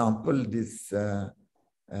 for example, this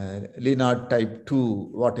Leonard type 2,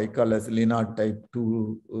 what I call as Leonard type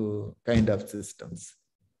 2 kind of systems.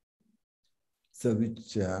 So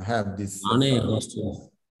which have this.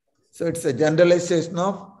 So it's a generalization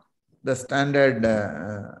of the standard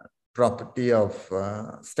property of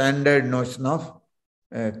standard notion of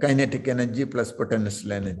kinetic energy plus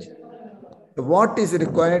potential energy. So what is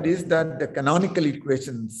required is that the canonical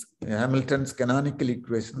equations, Hamilton's canonical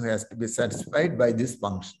equation has to be satisfied by this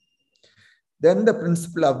function. Then the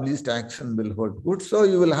principle of least action will hold good. So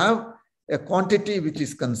you will have a quantity which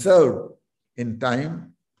is conserved in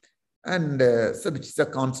time, and so which is a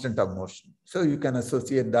constant of motion. So you can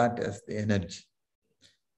associate that as the energy.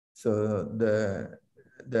 So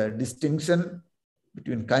the distinction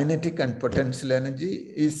between kinetic and potential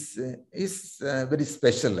energy is very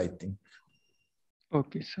special, I think.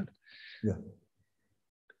 Okay, sir. Yeah.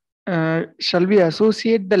 Shall we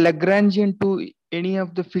associate the Lagrangian to any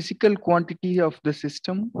of the physical quantity of the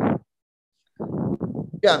system?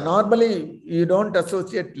 Yeah, normally you don't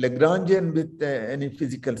associate Lagrangian with any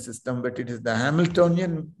physical system, but it is the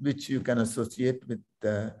Hamiltonian which you can associate with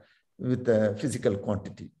the physical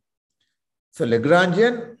quantity. So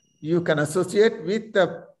Lagrangian you can associate with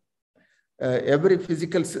every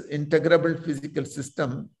physical integrable physical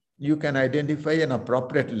system. You can identify an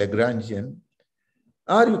appropriate Lagrangian,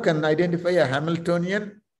 or you can identify a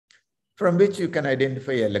Hamiltonian from which you can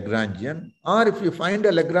identify a Lagrangian, or if you find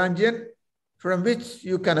a Lagrangian from which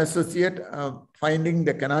you can associate finding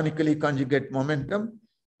the canonically conjugate momentum,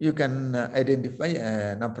 you can identify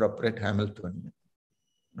an appropriate Hamiltonian.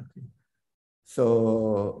 Okay.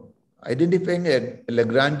 So identifying a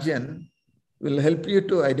Lagrangian will help you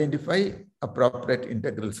to identify appropriate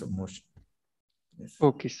integrals of motion. Yes.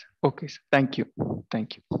 Okay, sir. Okay, sir. Thank you.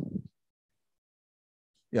 Thank you.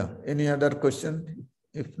 Yeah. Any other question?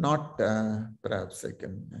 If not, perhaps I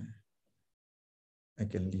can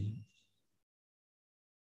leave.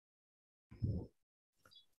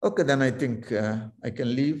 Okay, then I think I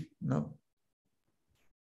can leave now.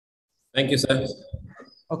 Thank you, sir.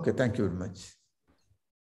 Okay, thank you very much.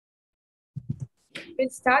 We'll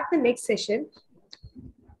start the next session.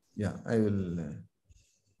 Yeah, I will.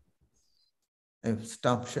 I've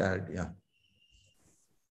stopped shared. Yeah.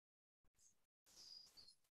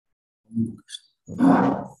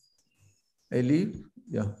 I leave.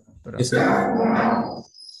 Yeah. Yes, sir.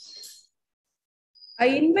 I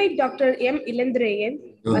invite Dr. M. Ilandrayan,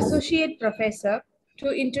 Associate Professor, to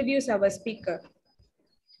introduce our speaker.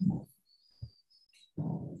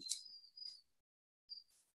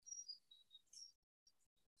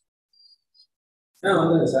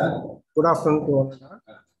 Good afternoon to all.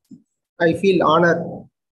 I feel honored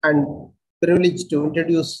and privileged to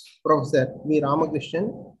introduce Professor V.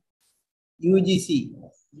 Ramakrishnan, UGC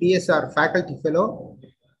DSR Faculty Fellow,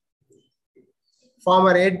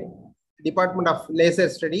 former head Department of Laser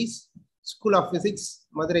Studies, School of Physics,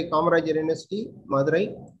 Madurai Kamarajar University,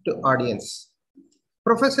 Madurai, to audience.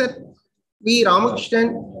 Professor V.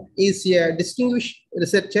 Ramakrishnan is a distinguished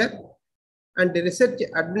researcher and research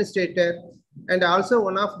administrator, and also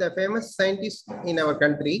one of the famous scientists in our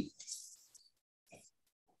country.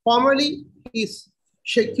 Formerly, he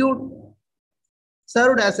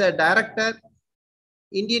served as a director,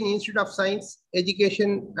 Indian Institute of Science,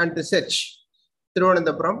 Education and Research,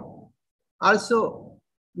 Tiruvananthapuram. Also,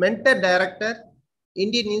 mentor director,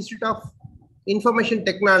 Indian Institute of Information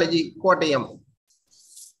Technology, Kottayam.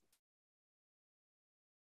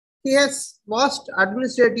 He has vast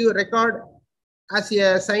administrative record as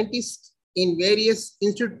a scientist in various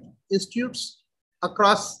institutes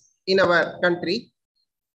across in our country.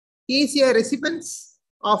 He is a recipient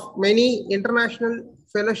of many international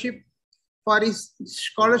fellowship for his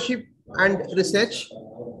scholarship and research.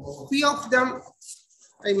 Few of them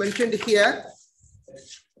I mentioned here.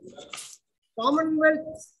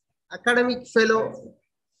 Commonwealth Academic Fellow,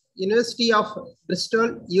 University of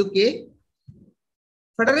Bristol, UK.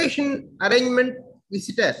 Federation Arrangement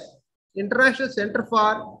Visitor, International Center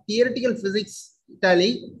for Theoretical Physics,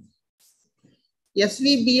 Italy.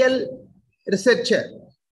 SVBL Researcher,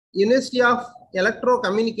 University of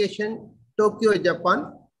Electrocommunication, Tokyo,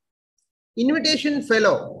 Japan. Invitation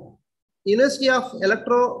Fellow, University of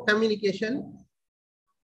Electrocommunication,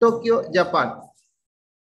 Tokyo, Japan.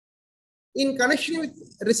 In connection with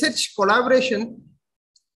research collaboration,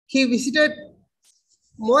 he visited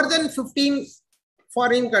more than 15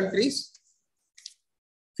 foreign countries,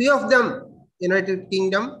 few of them United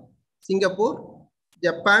Kingdom, Singapore,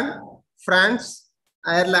 Japan, France,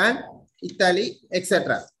 Ireland, Italy,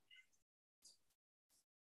 etc.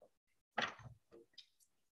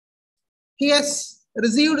 He has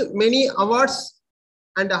received many awards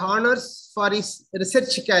and honors for his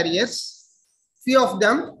research careers. Few of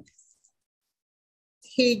them,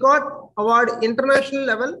 he got award international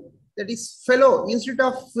level, that is Fellow, Institute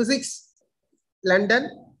of Physics, London,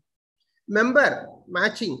 member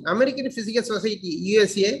matching American Physical Society,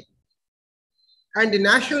 USA, and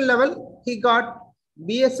national level, he got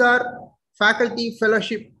BSR Faculty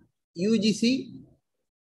Fellowship, UGC,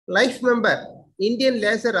 life member, Indian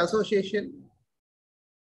Laser Association,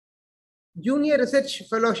 Junior Research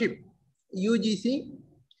Fellowship, UGC,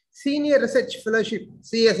 Senior Research Fellowship,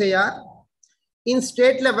 CSIR, in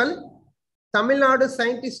state level, Tamil Nadu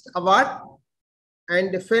Scientist Award,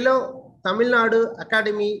 and Fellow Tamil Nadu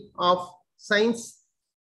Academy of Science.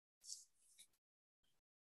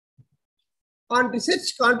 On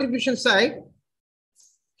research contribution side,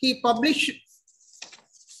 he published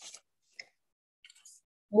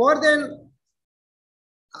more than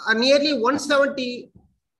nearly 170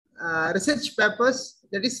 research papers,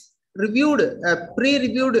 that is reviewed,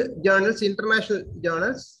 pre-reviewed journals, international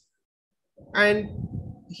journals, and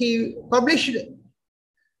he published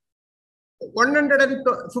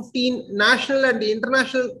 115 national and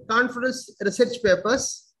international conference research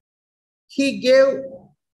papers. He gave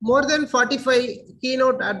more than 45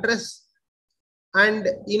 keynote address and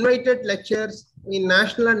invited lectures in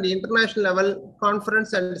national and international level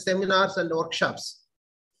conference and seminars and workshops.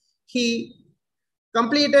 He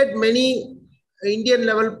completed many Indian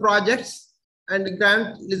level projects and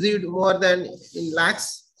grant received more than in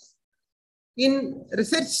lakhs. In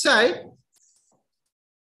research side,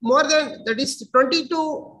 more than, that is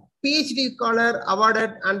 22 PhD scholar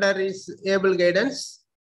awarded under his able guidance,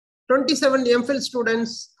 27 MPhil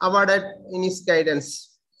students awarded in his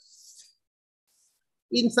guidance.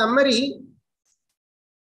 In summary,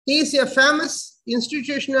 he is a famous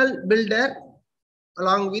institutional builder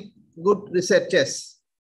along with good researchers.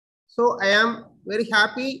 So I am very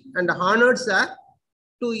happy and honored, sir,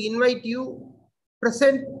 to invite you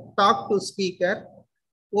present talk to speaker.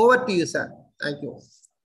 Over to you, sir. Thank you.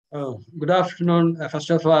 Good afternoon. First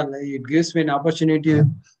of all, it gives me an opportunity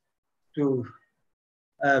to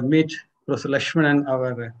meet Professor Lakshmanan,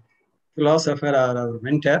 our philosopher, or our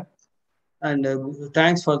mentor. And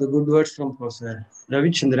thanks for the good words from Professor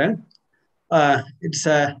Ravichandran. It's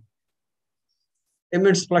an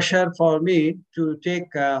immense pleasure for me to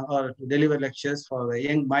take or to deliver lectures for the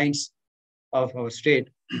young minds of our state.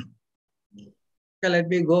 Okay, let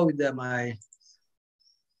me go with my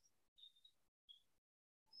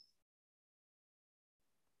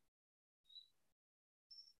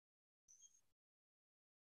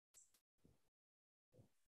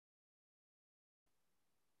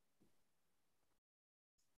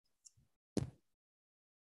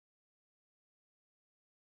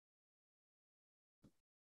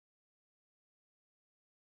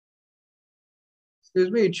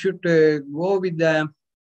excuse me, it should go with the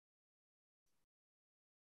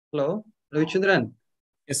hello, Ravichandran.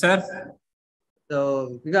 Yes, sir.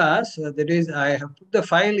 So because that is, I have put the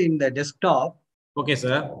file in the desktop. Okay,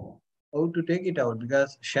 sir. How to take it out?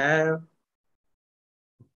 Because share.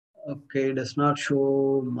 Okay, does not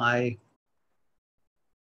show my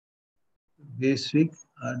basic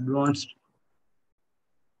advanced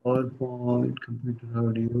PowerPoint, computer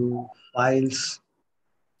audio, files.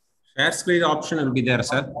 Share screen option will be there,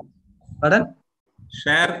 sir. Pardon?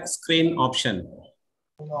 Share screen option.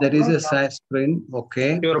 There is a share screen.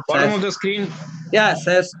 Okay. Your bottom of the screen. Yeah,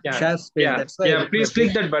 share Yeah. screen. Yeah. That's why. Yeah. Please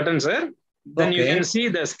click that button, sir. Then you Okay. can see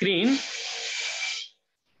the screen.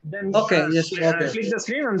 Then Okay. Yes. Okay. click the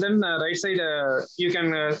screen and then right side you can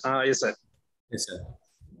yes, sir. Yes, sir.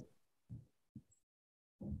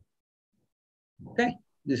 Okay.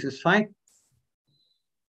 This is fine.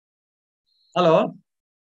 Hello.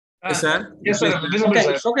 Yes, sir. Yes, sir. Visible, Okay.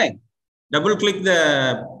 sir. It's okay. Double click the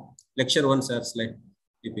lecture 1, sir, slide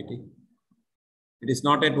PPT. It is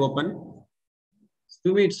not yet open.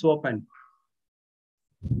 To me, it's open.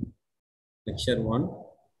 Lecture 1.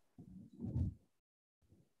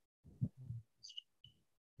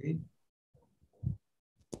 Okay.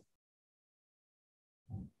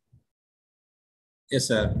 Yes,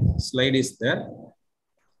 sir. Slide is there.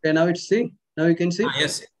 Okay, now it's see. Now you can see.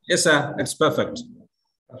 Yes. Yes, sir. It's perfect.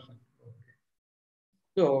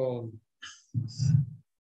 So,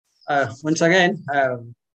 once again,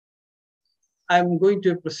 I'm going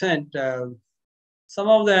to present some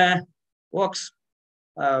of the works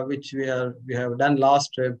which we have done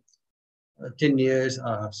last 10 years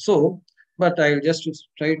or so, but I'll just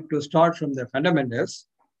try to start from the fundamentals.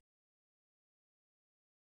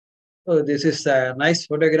 So this is a nice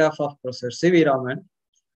photograph of Professor C.V. Raman.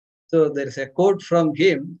 So there is a quote from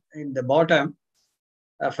him in the bottom.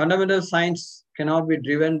 Fundamental science cannot be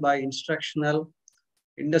driven by instructional,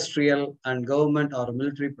 industrial, and government or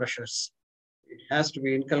military pressures. It has to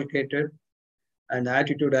be inculcated, and the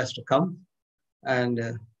attitude has to come, and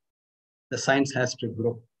the science has to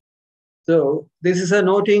grow. So this is a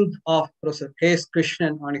noting of Professor K.S.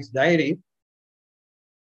 Krishnan on his diary.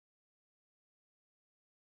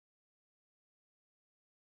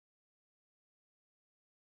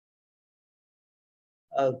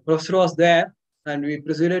 Professor was there, and we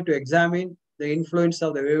proceeded to examine the influence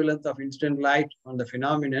of the wavelength of incident light on the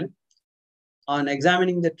phenomenon. On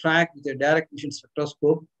examining the track with a direct vision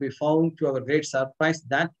spectroscope, we found to our great surprise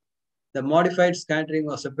that the modified scattering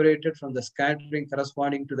was separated from the scattering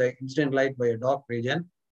corresponding to the incident light by a dark region.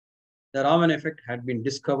 The Raman effect had been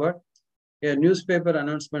discovered. A newspaper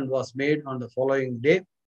announcement was made on the following day,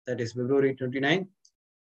 that is February 29.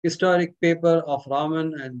 Historic paper of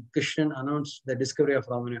Raman and Krishnan announced the discovery of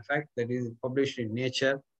Raman effect, that is published in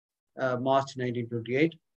Nature, March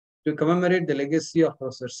 1928. To commemorate the legacy of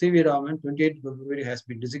Professor C.V. Raman, 28th February has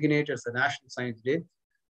been designated as the National Science Day,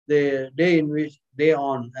 the day in which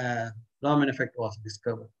Raman effect was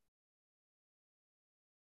discovered.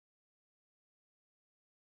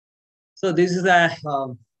 So this is a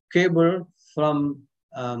cable from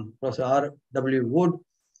Professor R.W. Wood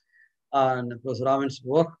and Professor Raman's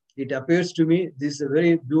work. It appears to me this is a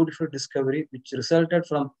very beautiful discovery which resulted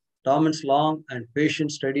from Raman's long and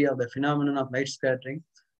patient study of the phenomenon of light scattering.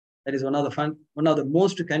 That is one of the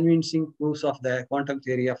most convincing proofs of the quantum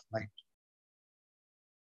theory of light.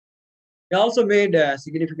 He also made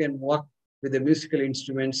significant work with the musical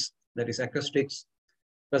instruments, that is acoustics.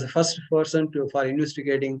 He was the first person for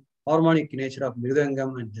investigating harmonic nature of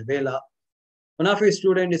Mridangam and the Vela. One of his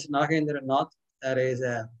students is Nagendra Nath. There is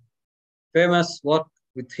a famous work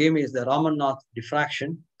with him is the Ramannath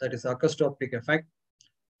diffraction, that is acoustoptic effect.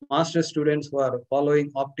 Master students who are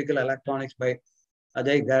following optical electronics by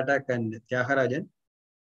Ajay Ghatak and Tyagarajan.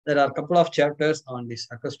 There are a couple of chapters on this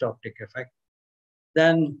acoustoptic effect.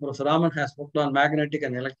 Then Professor Raman has worked on magnetic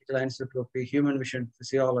and electrical anisotropy, human vision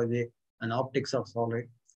physiology, and optics of solid.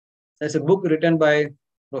 There's a book written by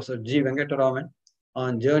Professor G. Venkataraman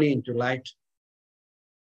on Journey into Light.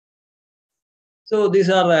 So these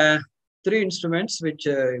are 3 instruments which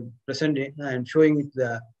presenting and showing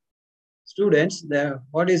the students.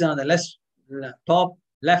 What is on the top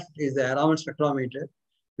left is the Raman spectrometer,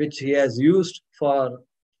 which he has used for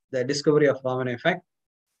the discovery of Raman effect.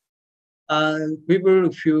 People,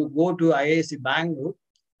 if you go to IISc Bangalore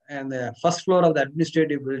and the first floor of the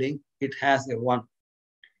administrative building, it has a one.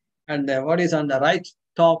 And what is on the right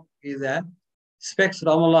top is a Specs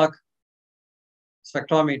Ramalak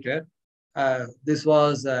spectrometer. This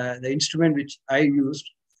was the instrument which I used.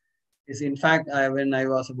 Is in fact, when I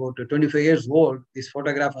was about 25 years old, this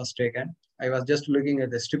photograph was taken. I was just looking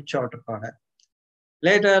at the strip chart recorder.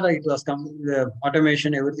 Later, it was the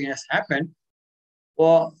automation, everything has happened.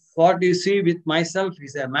 Well, what you see with myself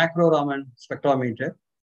is a macro Raman spectrometer.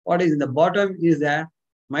 What is in the bottom is a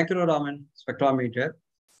micro Raman spectrometer.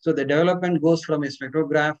 So the development goes from a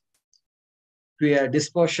spectrograph to a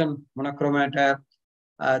dispersion monochromator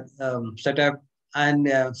setup and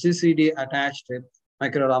CCD attached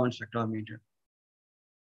micro-Raman spectrometer.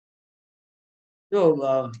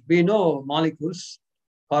 So we know molecules,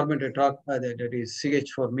 carbon tetrahydride, that is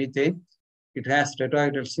CH4 methane, it has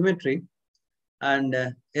tetrahedral symmetry, and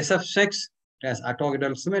SF6 it has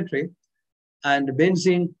octahedral symmetry, and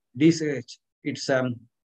benzene DCH, it's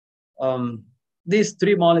these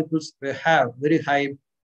three molecules will have very high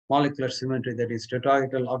molecular symmetry, that is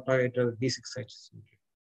tetrahedral, octahedral, D6H symmetry.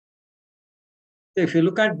 So if you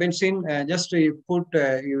look at benzene, just you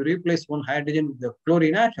replace one hydrogen with the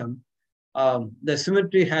chlorine atom, the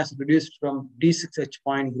symmetry has reduced from D6H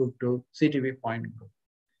point group to CTB point group.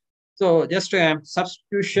 So just a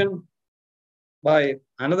substitution by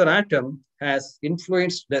another atom has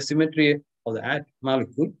influenced the symmetry of the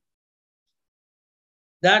molecule.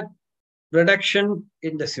 That reduction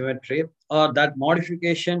in the symmetry or that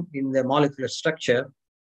modification in the molecular structure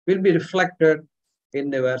will be reflected in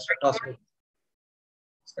the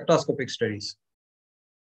spectroscopic studies.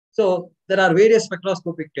 So there are various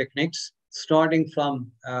spectroscopic techniques, starting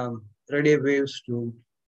from radio waves to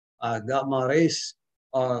gamma rays.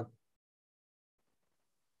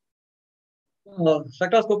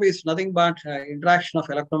 Spectroscopy is nothing but interaction of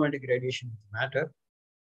electromagnetic radiation with matter.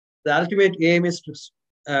 The ultimate aim is to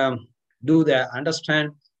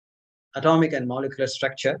understand atomic and molecular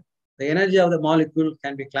structure. The energy of the molecule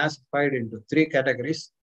can be classified into three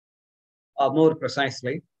categories, or more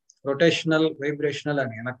precisely, rotational, vibrational,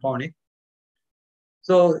 and electronic.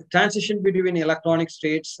 So transition between electronic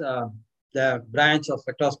states, the branch of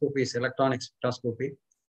spectroscopy is electronic spectroscopy.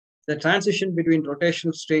 The transition between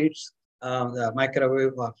rotational states, the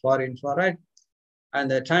microwave or far infrared, and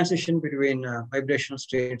the transition between vibrational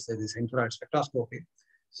states, that is infrared spectroscopy.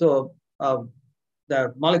 So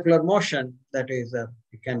the molecular motion, that is,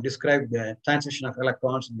 you can describe the transition of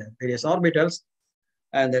electrons in the various orbitals,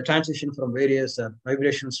 and the transition from various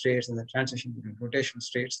vibrational states and the transition between rotational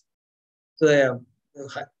states. So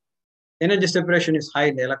the energy separation is high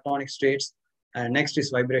in the electronic states, and next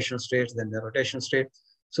is vibrational states, then the rotational state.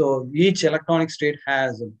 So each electronic state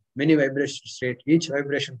has many vibrational states. Each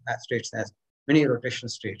vibration state has many rotational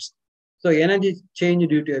states. So energy change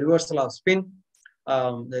due to a reversal of spin,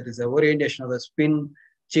 that is the orientation of the spin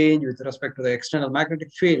change with respect to the external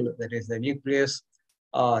magnetic field, that is the nucleus,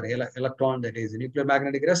 or electron, that is the nuclear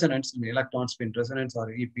magnetic resonance, and electron spin resonance, or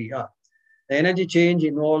EPR. The energy change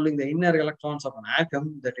involving the inner electrons of an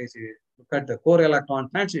atom, that is, look at the core electron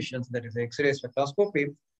transitions, that is the X-ray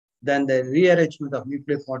spectroscopy, then the rearrangement of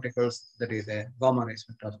nuclear particles, that is a gamma ray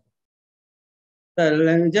spectroscopy. So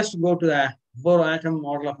let me just go to the Bohr atom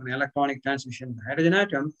model of an electronic transition, the hydrogen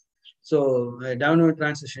atom. So a downward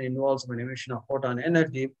transition involves an emission of photon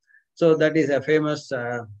energy. So that is a famous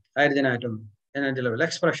hydrogen atom energy level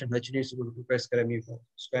expression, which needs to go to 2 pi square mu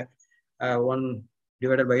square, 1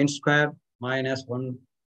 divided by n square minus 1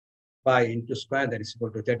 pi into square, that is equal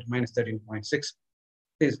to minus 13.6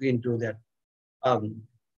 is into that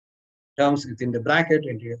terms within the bracket,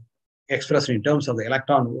 and expressed in terms of the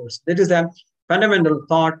electron volts. That is the fundamental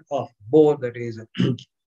thought of Bohr, that is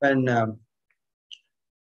when an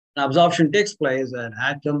absorption takes place, an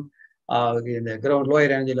atom in the ground lower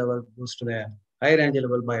energy level goes to the higher energy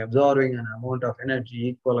level by absorbing an amount of energy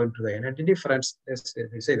equivalent to the energy difference, let's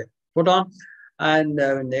say the photon. And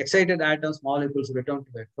when the excited atoms, molecules return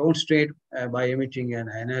to the ground state by emitting an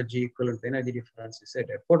energy equivalent to the energy difference, we say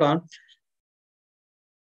a photon.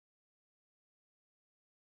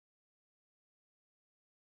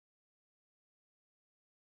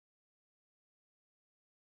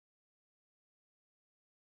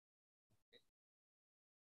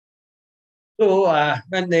 So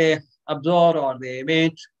when they absorb or they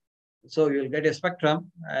emit, so you'll get a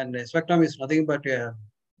spectrum, and a spectrum is nothing but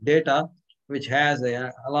data which has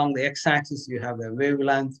along the x-axis you have the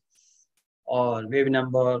wavelength or wave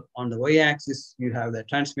number, on the y-axis you have the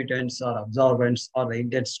transmittance or absorbance or the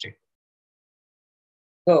intensity.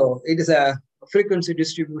 So it is a frequency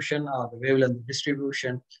distribution or the wavelength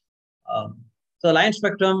distribution. So line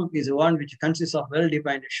spectrum is one which consists of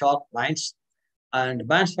well-defined sharp lines, and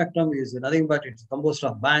band spectrum is nothing but it's composed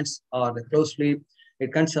of bands or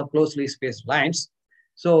it consists of closely spaced lines.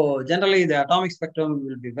 So generally the atomic spectrum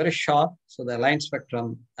will be very sharp. So the line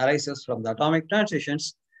spectrum arises from the atomic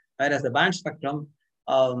transitions, whereas the band spectrum,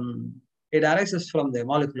 it arises from the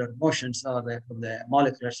molecular motions or from the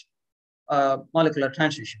molecular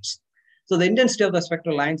transitions. So the intensity of the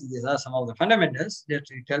spectral lines, these are some of the fundamentals that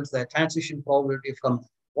it tells the transition probability from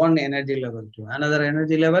one energy level to another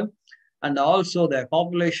energy level, and also the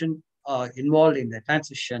population involved in the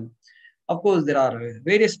transition Of course, there are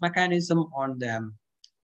various mechanisms on the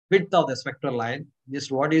width of the spectral line. Just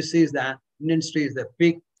what you see is the intensity is the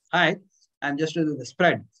peak height, and just the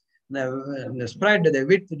spread. The spread, the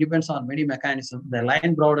width depends on many mechanisms. The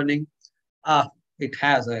line broadening, it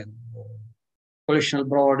has a collisional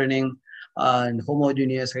broadening and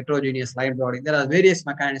homogeneous, heterogeneous line broadening. There are various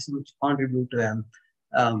mechanisms which contribute to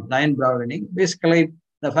line broadening. Basically,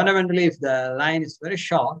 fundamentally, if the line is very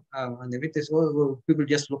short and the width is low, people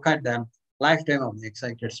just look at the lifetime of the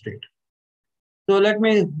excited state. So let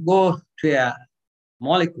me go to a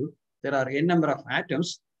molecule. There are n number of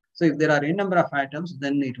atoms. So if there are n number of atoms,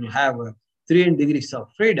 then it will have 3n degrees of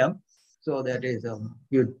freedom. So that is,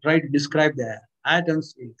 you try to describe the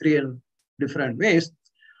atoms in 3n different ways.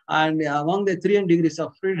 And among the 3n degrees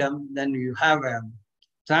of freedom, then you have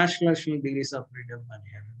translational degrees of freedom, and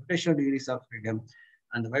you have rotational degrees of freedom,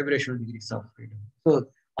 and the vibrational degrees of freedom. So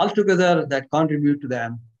altogether, that contribute to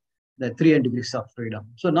the 3n degrees of freedom.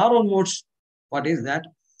 So normal modes, what is that?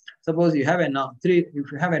 Suppose you have if you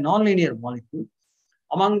have a nonlinear molecule,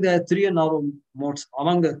 among the 3n normal modes,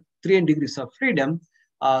 among the 3n degrees of freedom,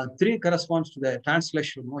 3 corresponds to the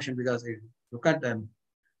translational motion, because if you look at the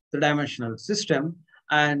three-dimensional system,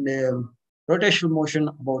 and rotational motion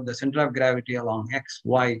about the center of gravity along x,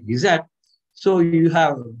 y, z. So you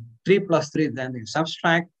have 3 plus 3, then you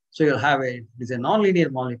subtract. So you'll have it is a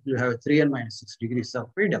nonlinear molecule, you have a 3n minus 6 degrees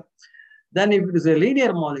of freedom. Then if it is a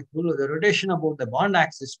linear molecule, the rotation about the bond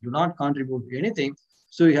axis do not contribute to anything.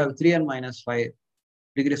 So you have 3n minus 5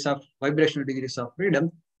 degrees of vibrational degrees of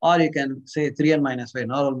freedom, or you can say 3n minus 5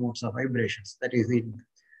 normal modes of vibrations. That is in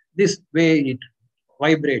this way it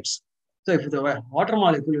vibrates. So if the water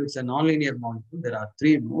molecule is a nonlinear molecule, there are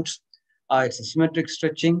 3 modes. It's a symmetric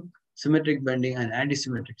stretching, symmetric bending, and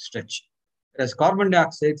antisymmetric stretch. Whereas carbon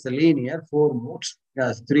dioxide is a linear, 4 modes. It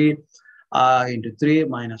has 3 into 3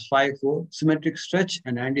 minus 5, 4, symmetric stretch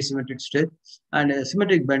and antisymmetric stretch, and a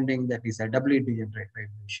symmetric bending, that is a doubly degenerate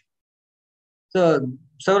vibration. So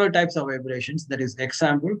several types of vibrations, that is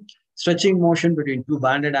example, stretching motion between 2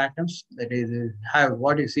 banded atoms, that is have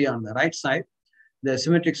what you see on the right side, the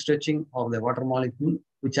symmetric stretching of the water molecule,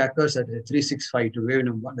 which occurs at a 3652 wave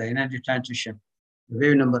number, the energy transition, the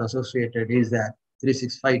wave number associated is that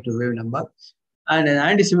 3652 wave number, and an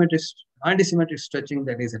antisymmetric stretching,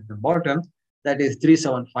 that is at the bottom, that is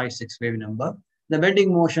 3756 wave number. The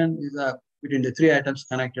bending motion is between the 3 atoms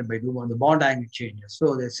connected by 2 bonds, the bond angle changes.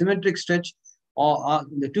 So the symmetric stretch, or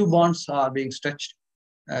the 2 bonds are being stretched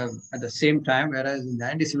at the same time, whereas in the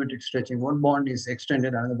antisymmetric stretching, 1 bond is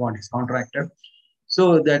extended, another bond is contracted.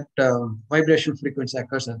 So that vibrational frequency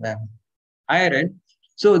occurs at the higher end.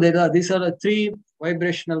 So these are the 3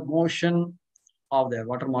 vibrational motion of the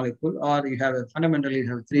water molecule, or you have fundamentally you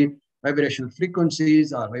have 3 vibrational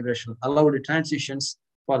frequencies or vibrational allowed transitions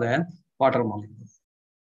for the water molecule.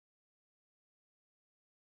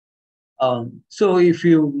 So if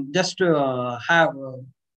you just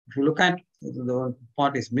if you look at the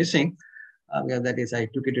part is missing, that is I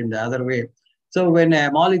took it in the other way. So when a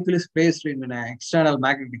molecule is placed in an external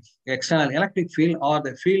electric field, or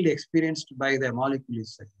the field experienced by the molecule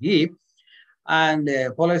is E, and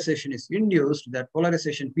polarization is induced, that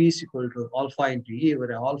polarization P is equal to alpha into E,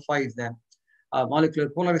 where alpha is the molecular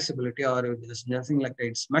polarizability, or there's nothing like that.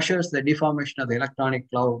 It measures the deformation of the electronic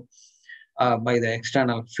cloud by the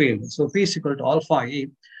external field. So P is equal to alpha E,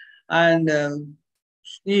 and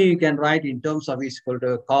E you can write in terms of E is equal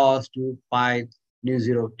to cos 2 pi nu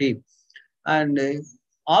 0 T. And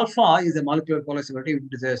alpha is the molecular polarizability. If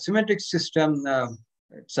it is a symmetric system, if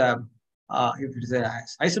it is an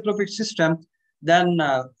isotropic system, then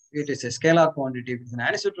it is a scalar quantity. If it's an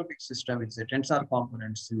anisotropic system, it's a tensor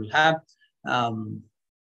components. You will have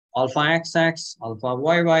alpha XX, alpha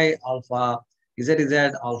YY, alpha ZZ,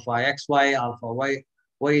 alpha XY, alpha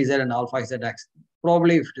YZ, and alpha ZX.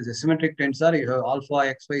 Probably if it is a symmetric tensor, you have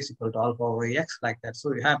alpha XY is equal to alpha YX, like that.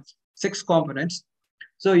 So you have 6 components.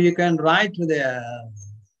 So you can write with the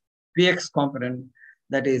PX component,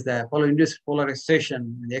 that is the induced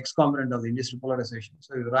polarization, the X component of the induced polarization.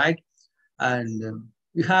 So you write, and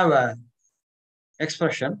you have a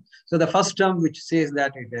expression. So the first term, which says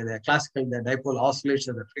that the dipole oscillates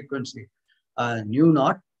at the frequency nu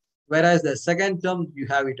naught, whereas the second term, you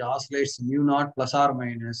have it oscillates nu naught plus or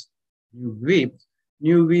minus nu V.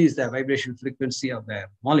 Nu V is the vibration frequency of the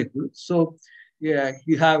molecule. So yeah,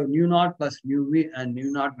 you have nu naught plus nu V and nu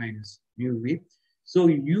naught minus nu V. So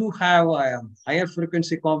you have a higher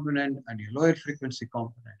frequency component and a lower frequency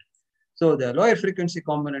component. So the lower frequency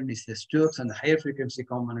component is the Stokes, and the higher frequency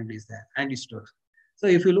component is the anti-Stokes. So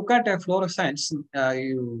if you look at a fluorescence,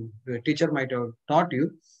 the teacher might have taught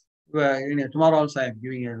you Tomorrow also I am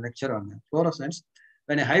giving a lecture on fluorescence.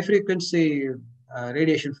 When a high frequency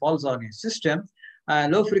radiation falls on a system,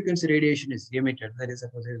 low frequency radiation is emitted. That is,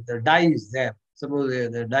 suppose the dye is there. Suppose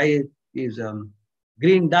the dye is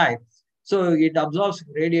green dye. So it absorbs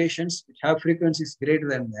radiations which have frequencies greater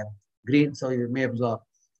than green. So you may absorb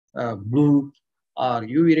blue or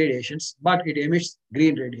UV radiations, but it emits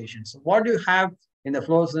green radiations. So what you have in the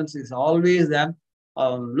fluorescence is always the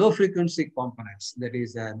low frequency components. That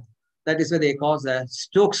is what they call the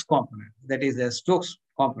Stokes component. That is the Stokes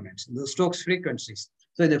components, the Stokes frequencies.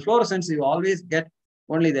 So in the fluorescence, you always get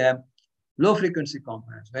only the low frequency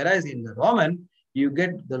components, whereas in the Raman, you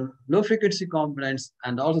get the low frequency components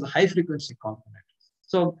and also the high frequency component.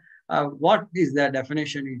 So what is the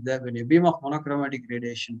definition is that when a beam of monochromatic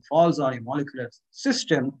radiation falls on a molecular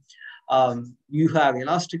system, you have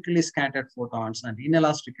elastically scattered photons and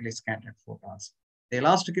inelastically scattered photons. The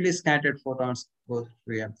elastically scattered photons go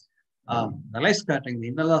to the light scattering,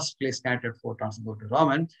 the inelastically scattered photons go to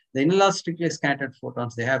Raman. The inelastically scattered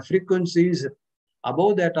photons, they have frequencies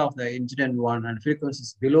above that of the incident one and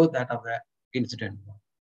frequencies below that of the incident one.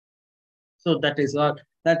 So that is what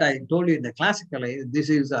that I told you in the classical. This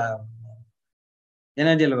is a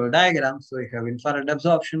energy level diagram. So you have infrared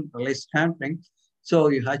absorption, relay scattering. So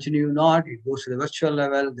you H nu naught, it goes to the virtual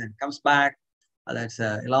level, then comes back. That's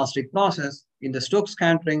an elastic process. In the Stokes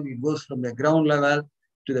scattering, it goes from the ground level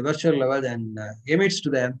to the virtual level and emits to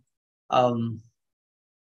the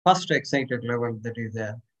first excited level. That is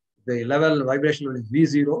the level vibration level is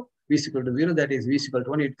V0, V is equal to 0, that is V is equal to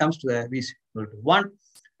 1. It comes to the V is equal to 1.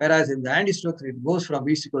 Whereas in the anti-Stokes, it goes from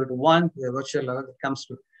V is equal to 1 to the virtual level. It comes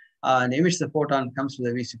to and emits the photon, comes to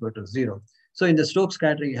the V is equal to 0. So in the Stokes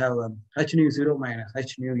scattering, you have H nu 0 minus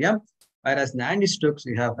H nu m. Whereas in the anti-Stokes,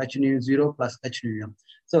 you have H nu 0 plus H nu m.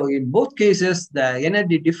 So in both cases, the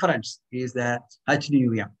energy difference is the H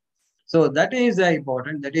nu m. So that is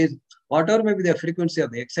important. That is, whatever may be the frequency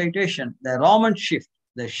of the excitation, the Raman shift,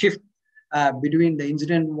 the shift between the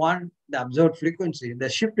incident one, the observed frequency, the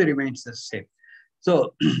shift remains the same.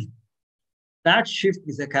 So that shift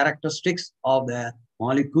is the characteristics of the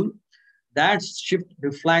molecule. That shift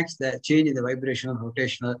reflects the change in the vibrational,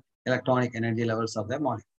 rotational, electronic energy levels of the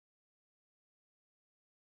molecule.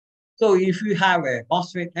 So if you have a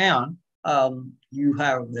phosphate ion, you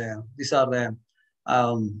have these are the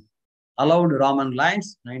allowed Raman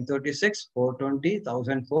lines, 936, 420,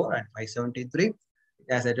 1004, and 573. It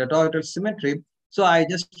has a tetrahedral symmetry. So I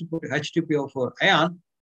just put H2PO4 ion.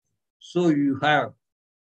 So you have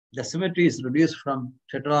the symmetry is reduced from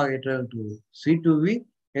tetrahedral to C2V.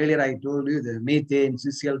 Earlier I told you the methane,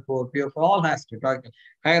 CCl4, PO4 all has tetrahedral,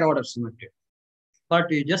 higher order symmetry. But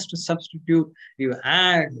you just substitute, you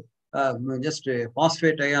add just a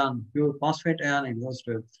phosphate ion, pure phosphate ion, it goes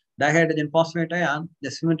to dihydrogen phosphate ion, the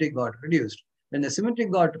symmetry got reduced. When the symmetry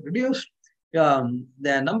got reduced,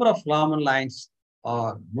 the number of Raman lines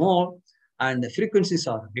are more and the frequencies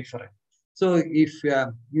are different. So if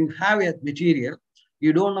you have a material,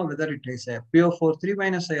 you don't know whether it is a PO4 3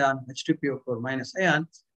 minus ion, H2PO4 minus ion,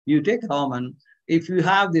 you take Raman. If you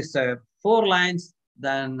have this 4 lines,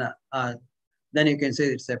 then you can say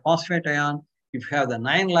it's a phosphate ion. If you have the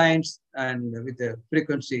 9 lines and with the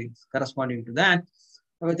frequency corresponding to that,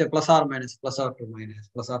 with a plus or minus, plus or 2 minus,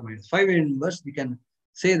 plus or minus 5 inverse, we can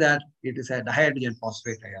say that it is a dihydrogen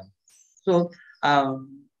phosphate ion. So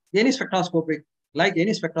any spectroscopic, like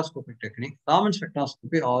any spectroscopic technique, Raman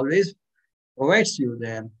spectroscopy always provides you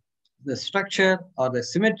the structure or the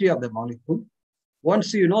symmetry of the molecule.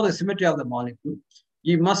 Once you know the symmetry of the molecule,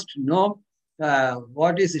 you must know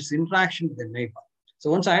what is its interaction with the neighbor. So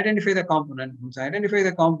once I identify the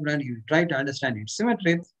component, you try to understand its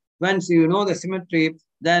symmetry. Once you know the symmetry,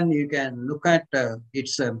 then you can look at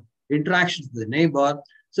its interactions with the neighbor.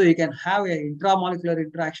 So you can have intramolecular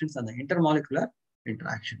interactions and the intermolecular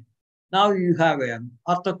interaction. Now you have an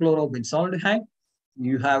orthochlorobenzaldehyde.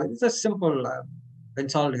 You have, it's a simple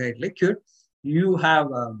benzaldehyde liquid. You have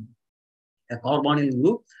a carbonyl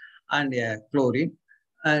group and a chlorine.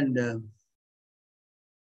 And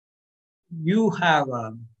you have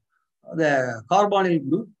the carbonyl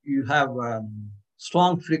group, you have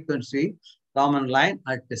strong frequency Raman line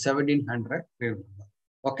at 1700 wavelength.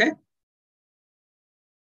 Okay.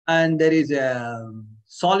 And there is a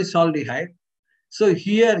salicylaldehyde. So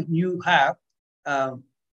here you have a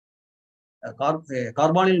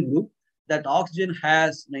carbonyl group that oxygen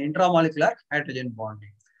has an intramolecular hydrogen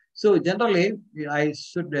bonding. So generally, I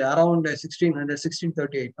should around 1600,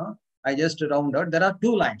 1638, no? I just rounded. There are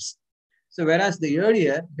 2 lines. So whereas the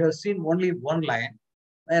earlier, you have seen only 1 line,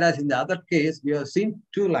 whereas in the other case, we have seen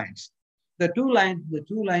 2 lines. The two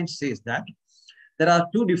lines says that there are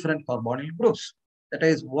two different carbonyl groups. That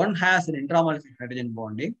is, one has an intramolecular hydrogen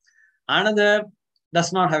bonding, another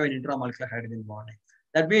does not have an intramolecular hydrogen bonding.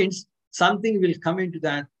 That means something will come into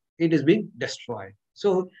that, it is being destroyed.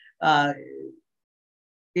 So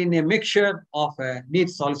in a mixture of neat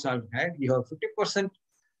solid aldehyde, you have 50%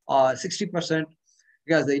 or 60%,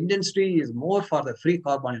 because the intensity is more for the free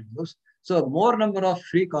carbonyl groups. So more number of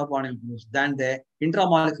free carbonyl groups than the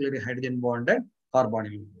intramolecular hydrogen bonded carbonyl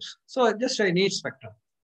groups. So just a neat spectrum.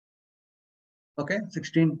 Okay,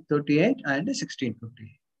 1638 and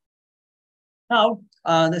 1658. Now,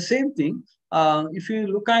 the same thing, if you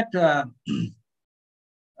look at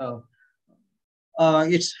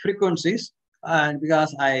its frequencies, and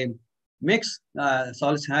because I mix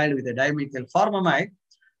salicylate with a dimethyl formamide,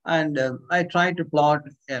 and I try to plot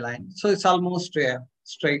a line. So it's almost a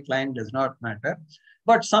straight line, does not matter.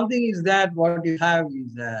 But something is that what you have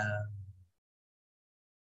is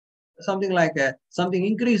something like something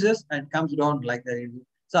increases and comes down like that.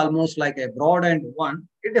 It's almost like a broadened one.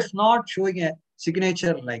 It is not showing a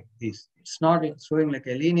signature like this. It's not showing like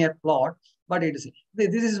a linear plot, but it is.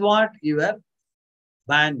 This is what your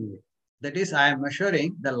bandwidth. That is, I am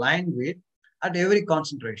measuring the line width at every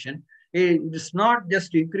concentration. It is not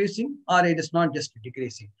just increasing or it is not just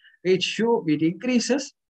decreasing. It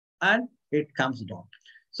increases and it comes down.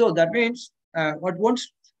 So that means at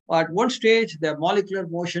one stage, the molecular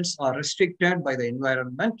motions are restricted by the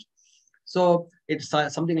environment. So it's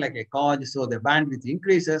something like a gauge. So the bandwidth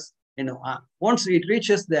increases. Once it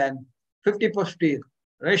reaches the 50-50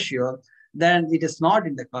 ratio, then it is not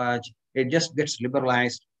in the gauge. It just gets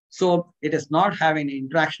liberalized. So it is not having any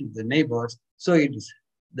interaction with the neighbors. So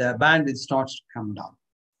the bandwidth starts to come down.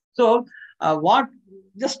 So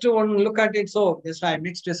just to look at it, so just I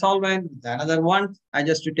mixed a solvent with another one. I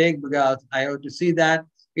just to take, because I have to see that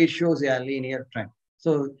it shows a linear trend.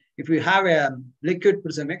 So if you have a liquid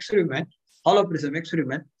prism experiment, hollow prism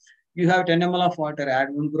experiment, you have 10 ml of water, add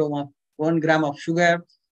 1 gram of sugar,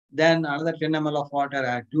 then another 10 ml of water,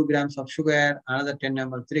 add 2 grams of sugar, another 10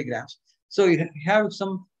 ml, 3 grams. So you have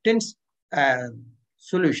some 10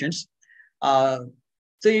 solutions.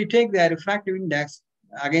 So you take the refractive index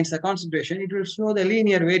against the concentration, it will show the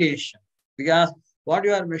linear variation, because what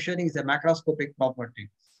you are measuring is the macroscopic property.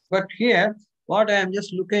 But here, what I am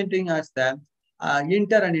just looking at the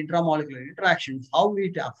inter and intramolecular interactions, how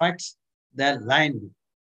it affects the line width,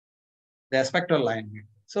 the spectral line width.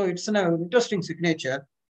 So it's an interesting signature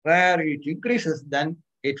where it increases, then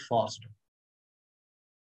it falls down.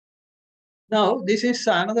 Now, this is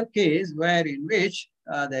another case where in which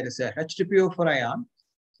there is a H2PO4 ion.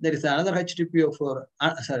 There is another H2PO4,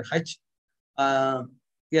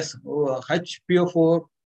 HPO4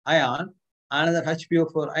 ion, another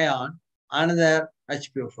HPO4 ion, another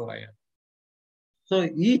HPO4 ion. So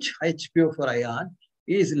each HPO4 ion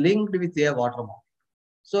is linked with a water molecule.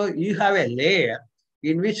 So you have a layer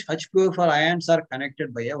in which HPO4 ions are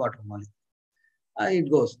connected by a water molecule. It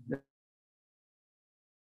goes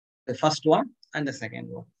the first one and the second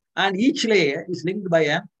one. And each layer is linked by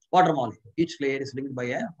a water molecule. Each layer is linked by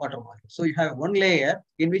a water molecule. So you have one layer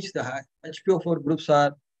in which the HPO4 groups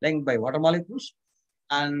are linked by water molecules,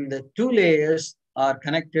 and the two layers are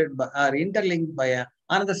connected by, are interlinked by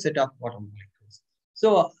another set of water molecules.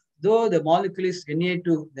 So though the molecule is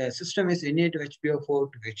Na2, the system is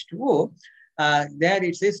Na2HPO4 to H2O, there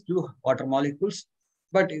it says two water molecules.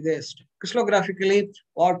 But crystallographically,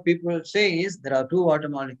 what people say is there are two water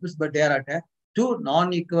molecules, but they are at two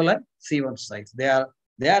non-equivalent C1 sites. They are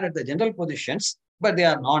at the general positions, but they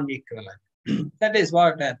are non-equivalent. That is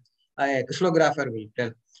what a crystallographer will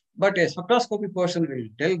tell. But a spectroscopy person will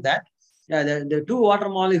tell that the two water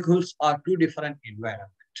molecules are two different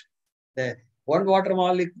environments. The one water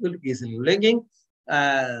molecule is linking,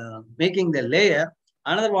 making the layer.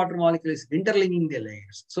 Another water molecule is interlinking the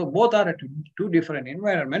layers. So both are at two different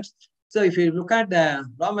environments. So if you look at the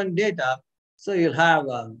Raman data, so you'll have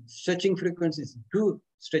stretching frequencies, two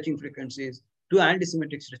stretching frequencies, two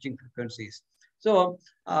antisymmetric stretching frequencies. So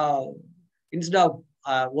instead of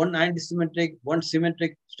one antisymmetric, one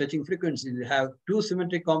symmetric stretching frequencies, you have two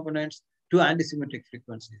symmetric components, two antisymmetric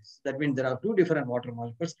frequencies. That means there are two different water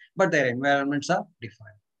molecules, but their environments are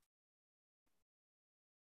different.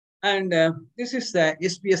 And this is the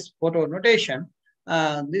SPS photo notation.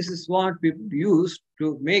 This is what people use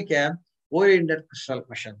to make a oriented crystal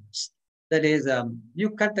measurements. That is,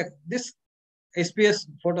 you cut this SPS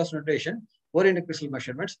photos notation, oriented crystal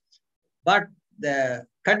measurements, but the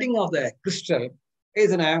cutting of the crystal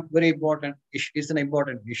is a very important issue. It's an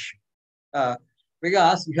important issue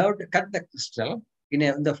because you have to cut the crystal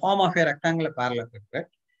in the form of a rectangular parallelepiped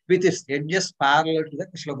with its edges parallel to the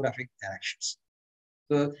crystallographic directions.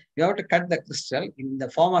 So you have to cut the crystal in the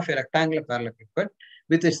form of a rectangular parallelepiped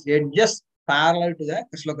with its edges parallel to the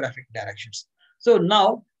crystallographic directions. So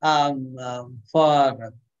now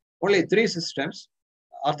for only 3 systems,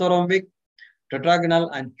 orthorhombic, tetragonal,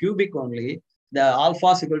 and cubic only, the alpha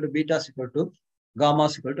is equal to beta is equal to gamma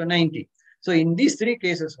is equal to 90. So in these 3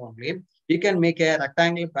 cases only, you can make a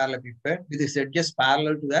rectangular parallelepiped with its edges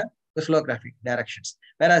parallel to the crystallographic directions.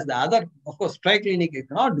 Whereas the other, of course, triclinic, you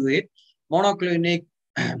cannot do it. Monoclinic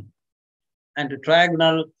and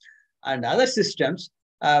trigonal and other systems,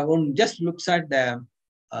 one just looks at the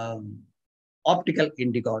optical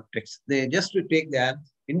indicatrix. They just to take the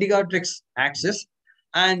indicatrix axis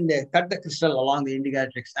and cut the crystal along the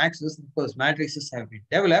indicatrix axis. Of course, matrices have been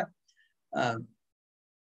developed.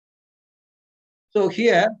 So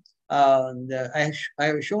here, I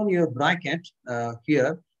have shown you a bracket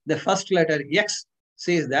here. The first letter X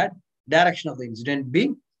says that direction of the incident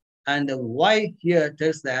beam, and the Y here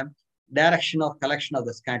tells them direction of collection of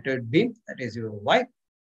the scattered beam, that is your Y.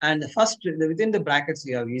 And the first, within the brackets,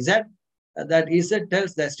 you have Z. That Z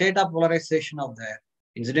tells the state of polarization of the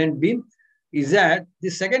incident beam. Z, the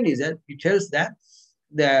second Z, it tells that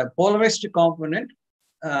the polarized component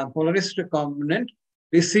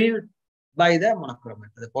received by the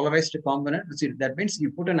monochromator. The polarized component received. That means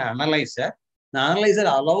you put an analyzer. The analyzer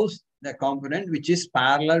allows the component which is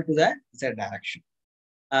parallel to the Z direction.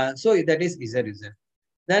 So that is Z.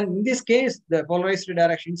 Then in this case, the polarized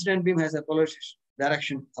direction, incident beam has a polarized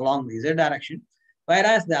direction along the Z direction,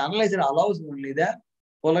 whereas the analyzer allows only the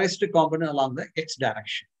polarized component along the X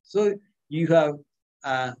direction. So you have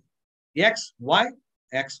X, Y,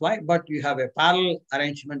 but you have a parallel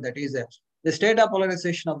arrangement, that is the state of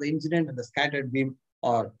polarization of the incident and the scattered beam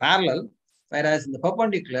are parallel, whereas in the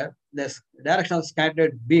perpendicular, the direction of the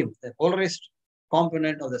scattered beam, the polarized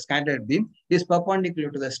component of the scattered beam is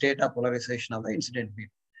perpendicular to the state of polarization of the incident beam.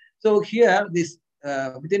 So here, this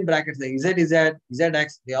within brackets, the ZZ,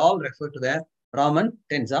 ZX, they all refer to the Raman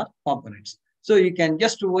tensor components. So you can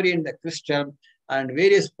just orient the crystal and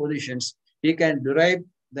various positions. You can derive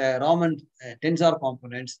the Raman tensor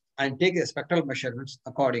components and take the spectral measurements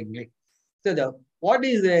accordingly. So what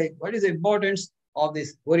is the importance of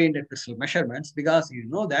these oriented crystal measurements? Because you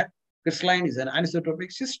know that crystalline is an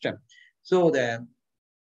anisotropic system. So the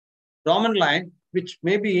Raman line, which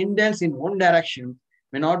may be indents in one direction,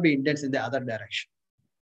 may not be indents in the other direction.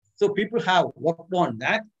 So people have worked on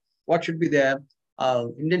that. What should be the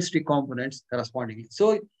intensity components correspondingly?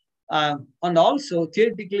 So and also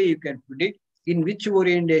theoretically, you can predict in which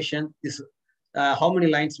orientation is how many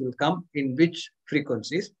lines will come in which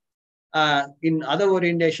frequencies. In other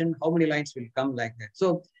orientation, how many lines will come like that.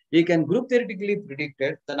 So you can group theoretically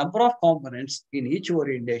predicted the number of components in each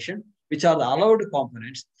orientation, which are the allowed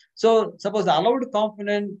components. So suppose the allowed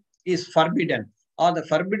component is forbidden, or the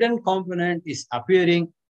forbidden component is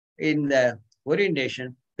appearing in the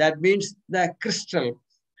orientation, that means the crystal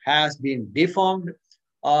has been deformed,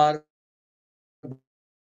 or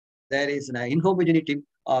there is an inhomogeneity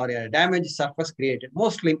or a damaged surface created.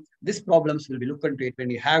 Mostly, these problems will be looked into it when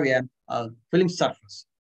you have a film surface.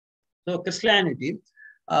 So crystallinity,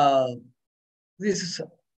 this is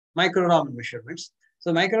micro-Raman measurements.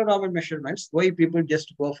 So micro-Raman measurements, why people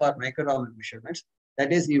just go for micro-Raman measurements?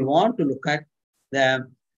 That is, you want to look at the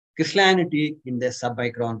crystallinity in the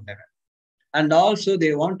submicron level. And also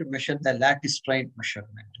they want to measure the lattice strain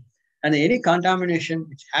measurement. And any contamination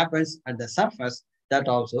which happens at the surface, that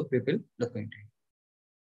also people look into it.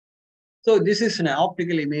 So this is an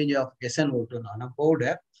optical image of SnO2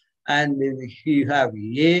 nanopowder. And you have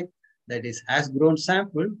A, that is has grown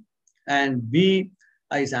sample, and B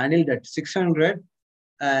is annealed at 600,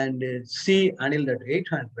 and C annealed at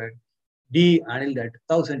 800, D annealed at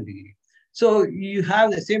 1000 degrees. So you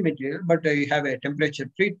have the same material, but you have a temperature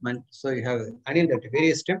treatment. So you have annealed at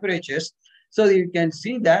various temperatures. So you can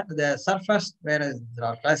see that the surface, whereas there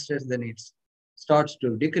are clusters, then it starts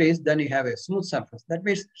to decrease. Then you have a smooth surface. That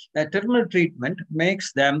means the thermal treatment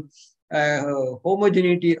makes them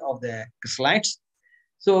homogeneity of the crystallites.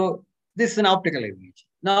 So this is an optical image.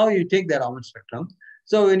 Now you take the Raman spectrum.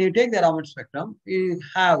 So when you take the Raman spectrum, you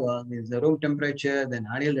have the room temperature, then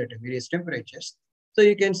annealed at various temperatures. So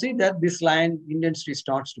you can see that this line intensity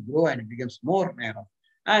starts to grow and it becomes more narrow.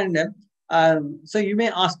 And so you may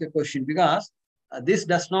ask a question, because this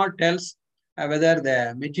does not tell whether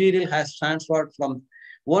the material has transferred from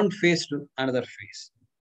one phase to another phase.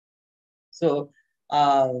 So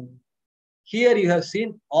here you have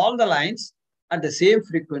seen all the lines at the same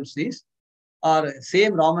frequencies or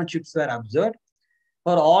same Raman shifts were observed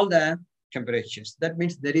for all the temperatures. That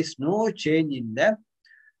means there is no change in the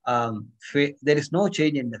there is no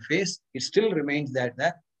change in the phase. It still remains that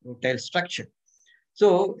the rutile structure.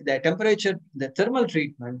 So the temperature, the thermal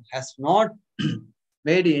treatment has not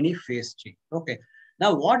made any phase change. Okay.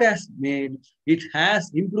 Now what has made, it has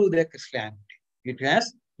improved the crystallinity. It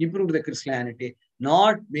has improved the crystallinity,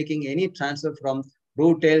 not making any transfer from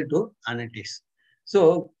rutile to anatics.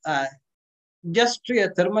 So just a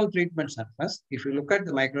thermal treatment surface, if you look at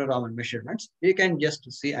the micro Raman measurements, you can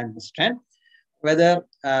just see and understand whether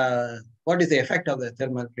what is the effect of the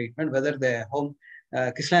thermal treatment, whether the home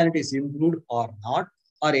crystallinity is improved or not,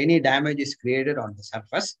 or any damage is created on the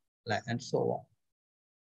surface, and so on.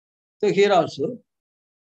 So here also,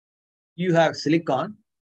 you have silicon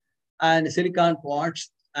and silicon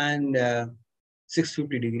quartz and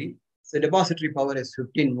 650 degree. So depository power is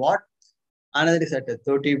 15 watt, another is at a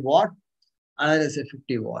 30 watt, another is a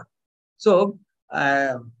 50 watt. So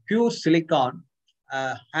pure silicon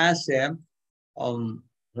has a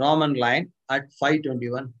Raman line at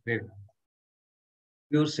 521 wave number.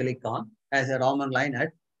 Pure silicon has a Raman line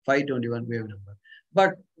at 521 wave number.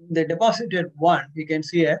 But the deposited one, you can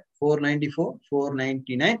see a 494,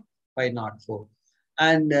 499, 504.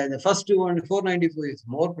 And the first one, 494 is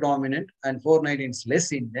more prominent and 419 is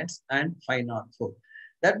less intense and 504.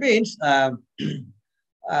 That means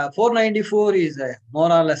 494 is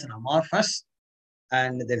more or less an amorphous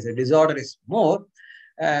and there is a disorder is more.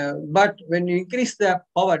 But when you increase the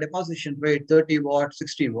power deposition rate 30 watt,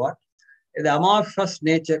 60 watt, the amorphous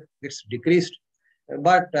nature gets decreased.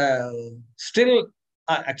 But still,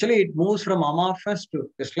 actually it moves from amorphous to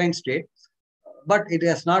crystalline state, but it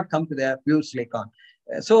has not come to the pure silicon.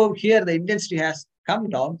 So here the intensity has come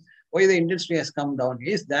down. Why the intensity has come down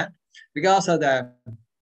is that because of the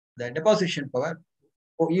deposition power,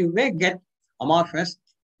 you may get amorphous,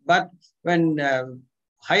 but when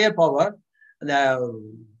higher power, the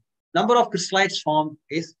number of crystallites formed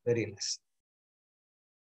is very less.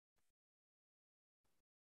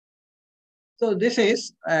 So this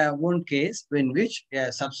is one case in which a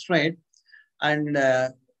substrate and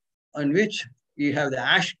on which you have the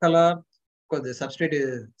ash color, because the substrate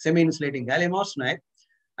is semi-insulating gallium arsenide,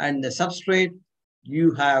 and the substrate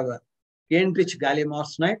you have N-rich gallium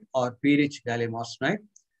arsenide or P-rich gallium arsenide,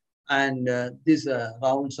 and this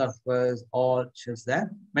round surface all shows the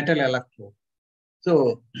metal electrode.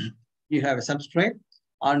 So you have a substrate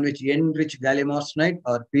on which N-rich gallium arsenide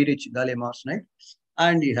or P-rich gallium arsenide,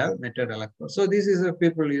 and you have metal electrode. So this is a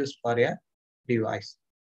people used for a device.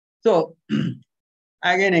 So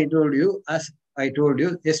again, I told you, as I told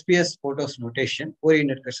you, SPS photos notation,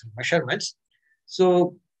 oriented crystal measurements.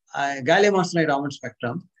 So gallium arsenide Raman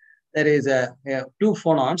spectrum, there is two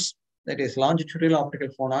phonons, that is longitudinal optical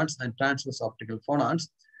phonons and transverse optical phonons.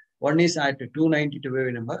 One is at 292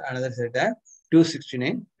 wave number, another is at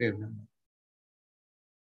 269 wave number.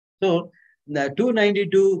 So the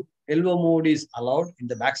 292 LO mode is allowed in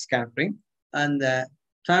the backscattering, and the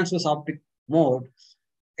transverse optic mode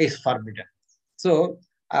is forbidden. So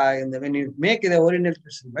when you make the oriented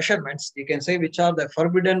measurements, you can say which are the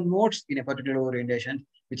forbidden modes in a particular orientation,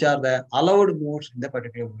 which are the allowed modes in the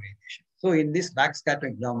particular orientation. So in this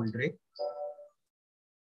backscattering geometry,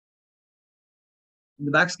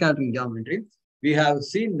 we have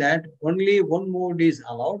seen that only one mode is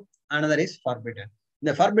allowed, another is forbidden.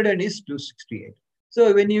 The forbidden is 268.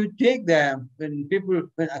 So when you take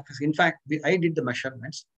in fact, I did the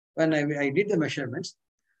measurements. When I did the measurements,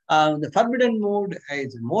 the forbidden mode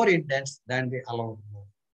is more intense than the allowed mode.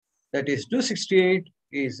 That is 268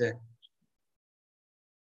 is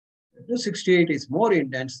more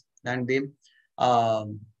intense than the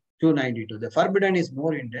 292. The forbidden is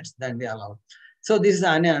more intense than the allowed. So this is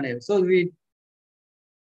annealing. So we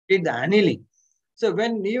did the annealing. So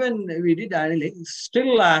when even we did annealing,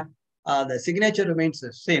 still the signature remains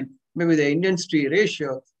the same. Maybe the intensity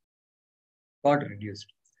ratio got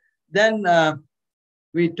reduced. Then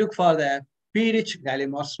we took for the P-rich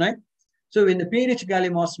gallium arsenide. So in the P-rich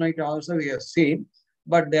gallium arsenide also we have seen,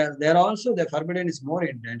 but there also the forbidden is more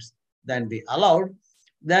intense than the allowed.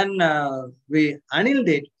 Then we annealed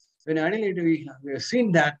it. When annealed it, we have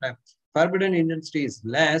seen that forbidden intensity is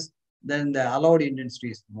less than the allowed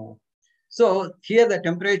intensity is more. So here the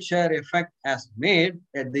temperature effect has made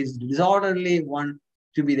this disorderly one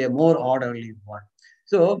to be the more orderly one.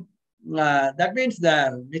 So that means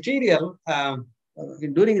the material,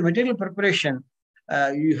 during the material preparation,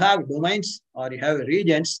 you have domains or you have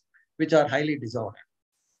regions which are highly disordered.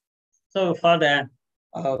 So for the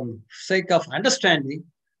sake of understanding,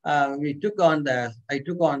 I took on the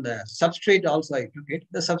substrate also, I took it.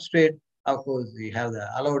 The substrate, of course, we have the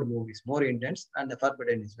allowed move is more intense and the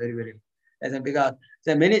forbidden is very, very less. Because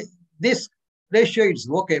there are many, this ratio is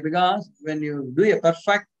okay, because when you do a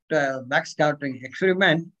perfect backscattering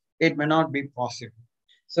experiment, it may not be possible.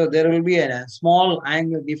 So there will be a small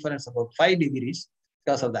angle difference about 5 degrees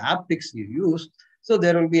because of the optics you use. So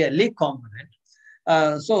there will be a leak component.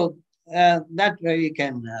 That way you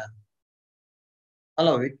can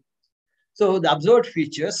allow it. So the observed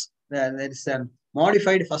features, there is a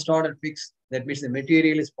modified first order fix. That means the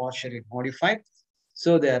material is partially modified.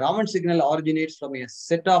 So the Raman signal originates from a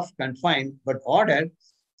set of confined but ordered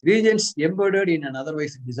regions embedded in an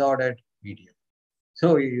otherwise disordered medium.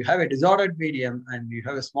 So you have a disordered medium and you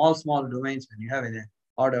have a small domains when you have an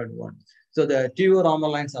ordered one. So the TU Raman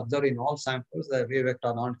lines observed in all samples, the wave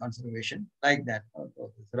vector non-conservation, like that.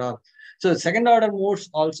 So second order modes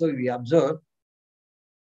also we observe.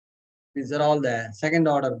 These are all the second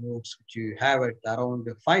order modes which you have at around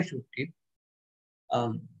 550,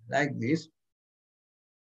 like this.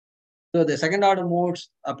 So the second order modes,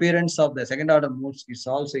 appearance of the second order modes is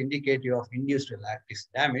also indicative of induced lattice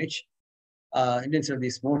damage. Intensity of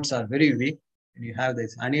these modes are very weak. And you have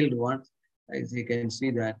this annealed one, as you can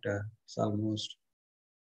see that it's almost.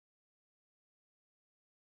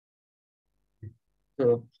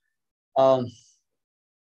 So,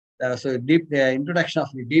 the introduction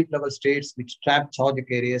of the deep level states which trap charge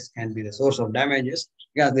carriers can be the source of damages,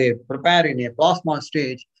 because they prepare in a plasma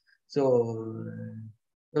stage. So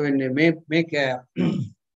when you make a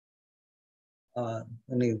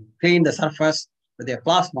when you clean the surface with a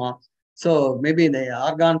plasma, so maybe the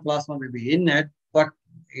argon plasma may be in it, but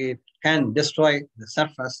it can destroy the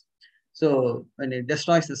surface. So when it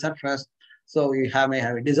destroys the surface, so you may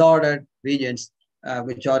have disordered regions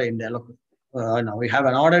which are in the local. We have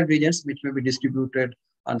an ordered regions which may be distributed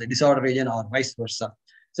on the disordered region or vice versa.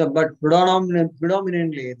 So, but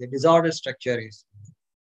predominantly the disordered structure is.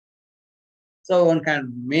 So one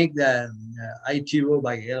can make the ITO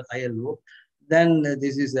by ILO. Then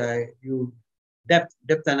this is a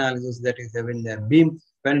depth analysis, that is when the beam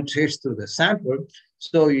penetrates through the sample.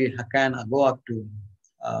 So you can go up to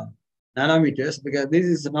nanometers, because this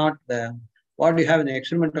is not the what you have in the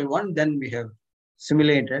experimental one. Then we have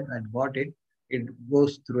simulated and got it. It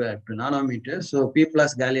goes through to nanometers. So P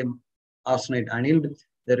plus gallium arsenide annealed,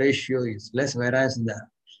 the ratio is less, whereas the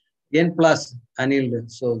N plus annealed,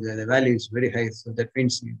 so the value is very high. So that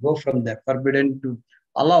means you go from the forbidden to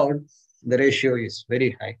allowed, the ratio is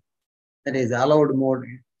very high. That is, the allowed mode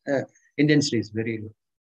intensity is very low.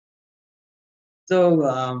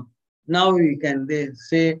 So now you can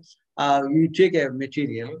say you take a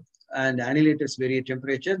material and annihilate its very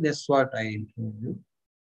temperature. That's what I told you.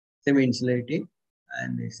 Semi-insularity,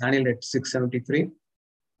 and it's annealed at 673.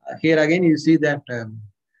 Here again, you see that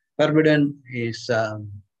forbidden is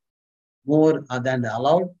more than the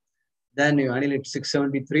allowed. Then you annihilate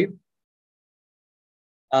 673.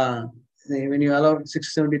 When you allow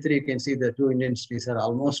 673, you can see the two intensities are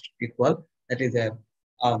almost equal. That is a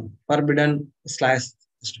forbidden slash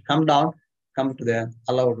come down, come to the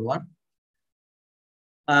allowed one.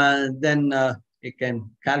 Then you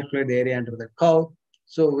can calculate the area under the curve.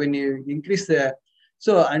 So when you increase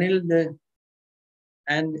so annealed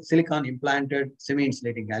and silicon implanted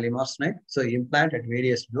semi-insulating gallium arsenide. So implant at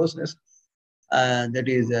various doses. That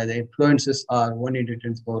is, the influences are 1 ×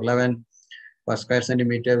 10⁻11 per square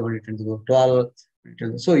centimeter, 1 ×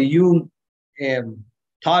 10⁻12. So you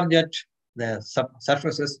target the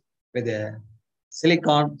surfaces with a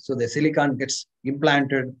silicon. So the silicon gets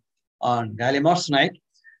implanted on gallium arsenide.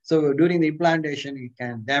 So during the implantation, you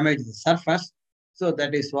can damage the surface. So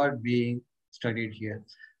that is what we studied here.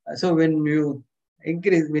 So when you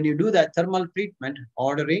do that thermal treatment,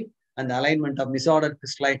 ordering and the alignment of misordered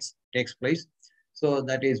crystallites takes place. So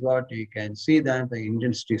that is what you can see, that the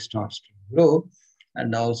intensity starts to grow,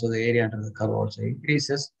 and also the area under the curve also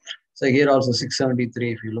increases. So here also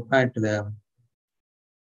 673, if you look at the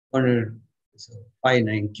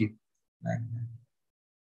 590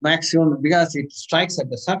 maximum, because it strikes at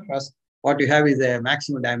the surface. What you have is a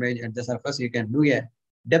maximum damage at the surface. You can do a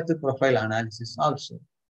depth profile analysis also.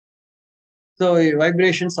 So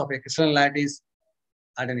vibrations of a crystalline lattice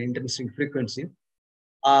at an interesting frequency.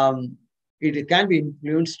 It can be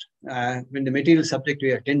influenced when the material is subject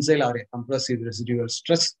to a tensile or a compressive residual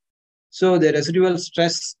stress. So the residual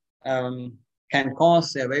stress can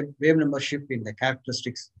cause a wave number shift in the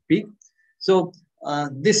characteristics peak. So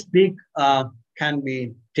this peak can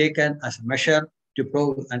be taken as a measure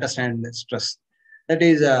to understand the stress. That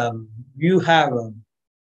is, you have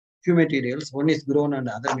few materials, one is grown on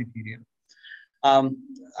the other material.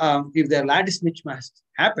 If the lattice mismatch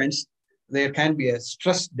happens, there can be a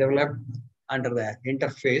stress developed under the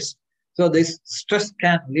interface. So this stress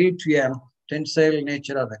can lead to a tensile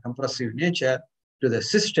nature or the compressive nature to the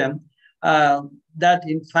system that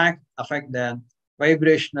in fact affect the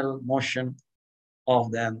vibrational motion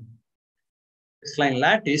of the crystalline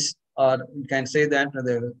lattice, or you can say that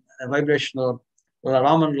the vibrational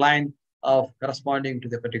Raman line of corresponding to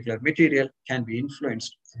the particular material can be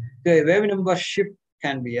influenced. The wave number shift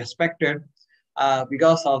can be expected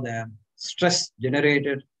because of the stress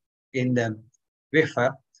generated in the wafer.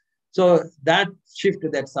 So that shift,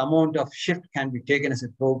 that amount of shift can be taken as a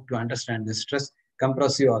probe to understand the stress,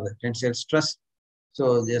 compressive or the tensile stress.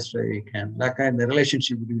 So just you can, like the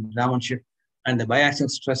relationship between Raman shift and the biaxial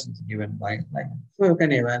stress is given by, like, so you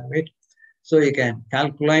can evaluate. So you can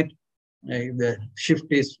calculate if the shift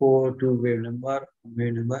is 4 to wave number,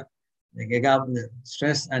 the giga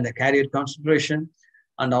stress and the carrier concentration,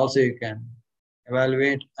 and also you can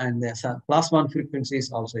evaluate, and the plasma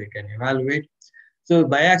frequencies also you can evaluate. So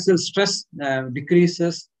biaxial stress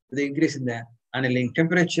decreases with the increase in the annealing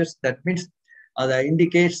temperatures. That means that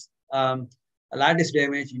indicates lattice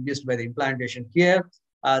damage induced by the implantation. Here,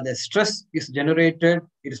 the stress is generated.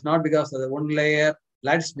 It is not because of the one layer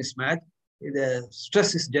lattice mismatch. The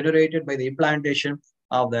stress is generated by the implantation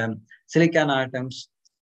of the silicon atoms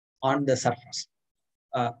on the surface.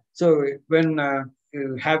 So when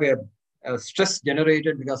you have a stress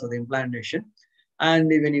generated because of the implantation, and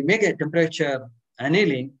when you make a temperature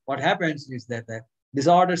annealing, what happens is that the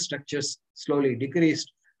disordered structures slowly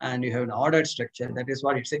decreased and you have an ordered structure. That is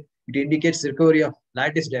what it says. It indicates recovery of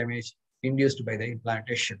lattice damage induced by the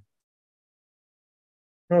implantation.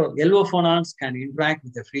 So LO phonons can interact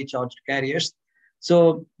with the free charged carriers.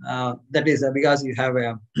 So that is because you have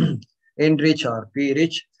a N-rich or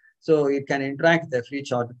P-rich. So it can interact with the free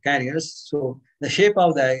charged carriers. So the shape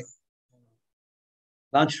of the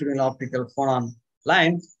longitudinal optical phonon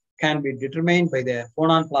line can be determined by the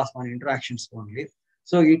phonon-plasma interactions only.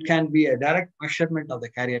 So it can be a direct measurement of the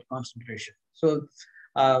carrier concentration. So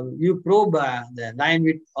you probe the line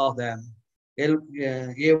width of the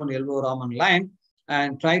A1 LO Raman line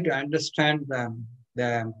and try to understand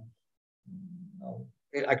the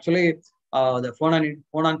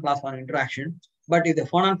phonon-plasma interaction. But if the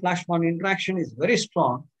phonon-plasma interaction is very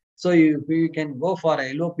strong, so you can go for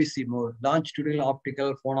a LOPC mode, longitudinal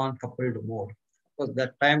optical phonon coupled mode. Because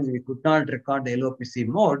that time we could not record the LOPC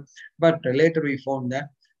mode, but later we found that.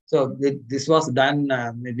 So this was done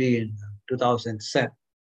maybe in 2007.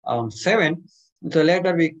 So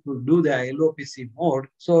later we could do the LOPC mode.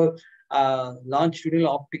 So longitudinal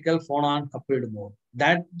optical phonon coupled mode.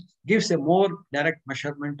 That gives a more direct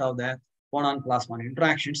measurement of the phonon-plasma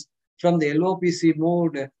interactions. From the LOPC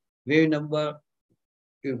mode, wave number,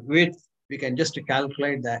 width, we can just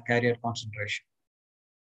calculate the carrier concentration.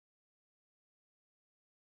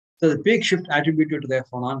 So the peak shift attributed to the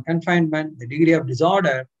phonon confinement, the degree of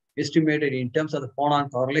disorder estimated in terms of the phonon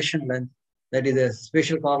correlation length, that is a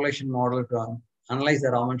spatial correlation model to analyze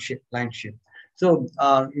the Raman line shift. So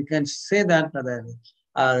you can say that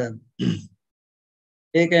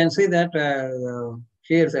you can see that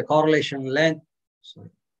here's a correlation length. Sorry.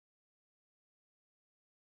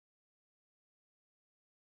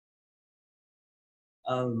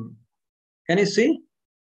 Can you see?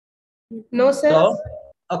 No, sir. So,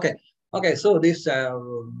 okay. So this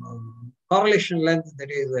correlation length,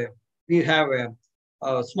 that is, we have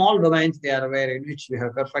a small domains there where in which we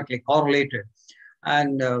have perfectly correlated,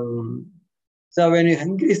 and so when you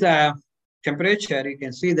increase the temperature, you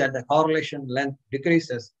can see that the correlation length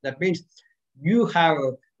decreases. That means you have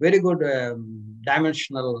a very good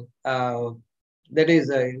dimensional. That is,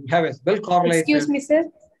 you have a well correlated. Excuse me, sir.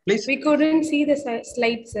 Please. We couldn't see the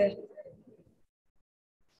slide, sir.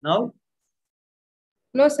 No?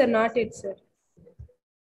 No, sir, not it, sir.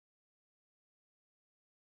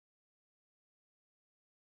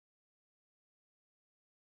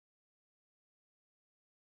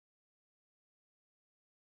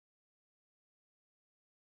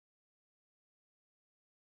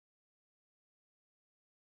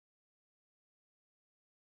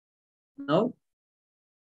 No?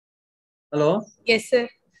 Hello? Yes, sir.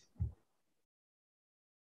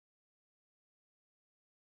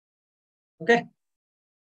 Okay.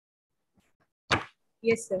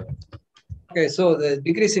 Yes, sir. Okay, so the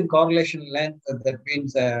decrease in correlation length, that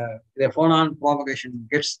means the phonon propagation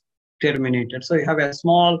gets terminated. So you have a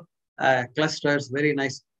small clusters, very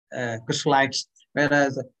nice crystallites,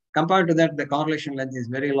 whereas compared to that, the correlation length is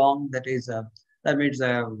very long. That is, that means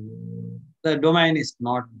the domain is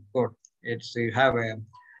not good. It's, you have a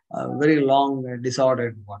very long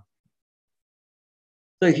disordered one.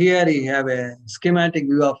 So here you have a schematic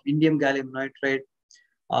view of indium gallium nitride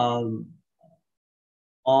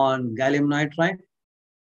on gallium nitride.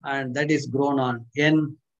 and that is grown on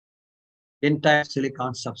N-type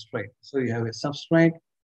silicon substrate. So you have a substrate,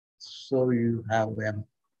 so you have a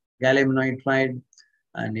gallium nitride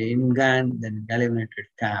and InGaN, then gallium nitride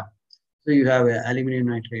cap. So you have an aluminum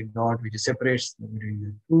nitride dot which separates between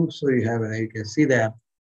the two. So you have, you can see the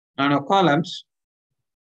nanocolumns.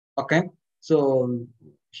 Okay, so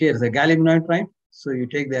here's the gallium nitride. So you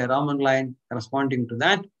take the Raman line corresponding to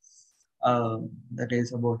that. That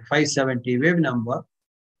is about 570 wave number.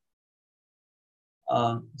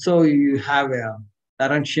 So you have a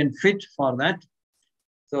Lorentzian fit for that.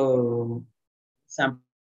 So sample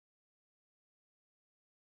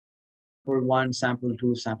 1, sample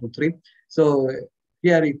 2, sample 3. So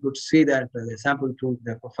here you could see that the sample 2,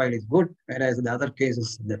 the profile is good, whereas in the other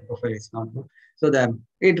cases, the profile is not good. So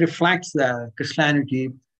it reflects the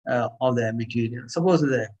crystallinity of the material. Suppose,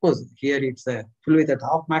 of course, here it's a full width at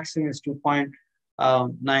half maximum is 2.9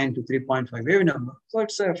 to 3.5 wave number. So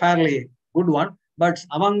it's a fairly good one. But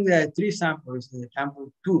among the 3 samples, the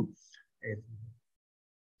sample 2,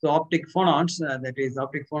 so optic phonons, that is,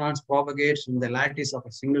 optic phonons propagates in the lattice of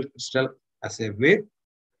a single crystal as a wave.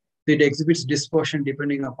 It exhibits dispersion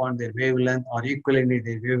depending upon their wavelength or equivalently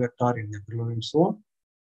their wave vector in the Brillouin zone.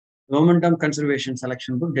 Momentum conservation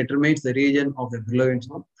selection book determines the region of the Brillouin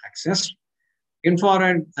zone accessed.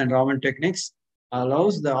 Infrared and Raman techniques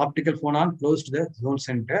allows the optical phonon close to the zone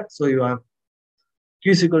center. So you have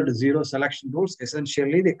Q is equal to 0 selection rules,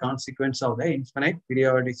 essentially the consequence of the infinite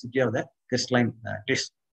periodicity of the crystalline lattice.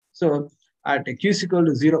 So at Q is equal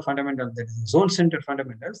to 0 fundamental, that is zone center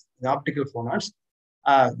fundamentals, the optical phonons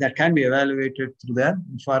that can be evaluated through the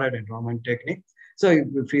infrared and Raman technique. So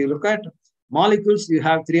if you look at molecules, you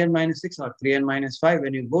have 3n-6 or 3n-5.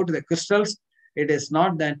 When you go to the crystals, it is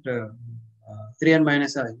not that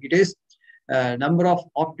 3n-, it is number of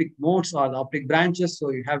optic modes or the optic branches. So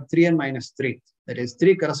you have 3n-3. That is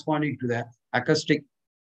 3 corresponding to the acoustic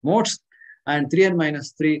modes and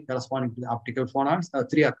 3n-3 corresponding to the optical phonons,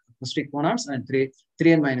 3 acoustic phonons and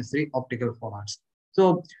 3n-3 optical phonons.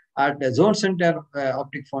 So at the zone center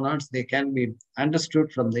optic phonons, they can be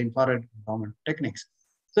understood from the infrared Raman techniques.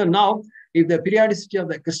 So now, if the periodicity of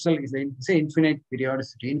the crystal is, say, infinite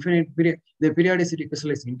periodicity, the periodicity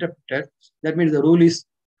crystal is interpreted, that means the rule is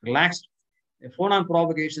relaxed. A phonon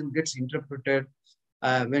propagation gets interpreted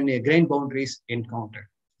when a grain boundary is encountered.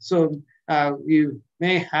 So you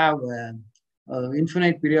may have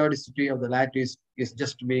infinite periodicity of the lattice is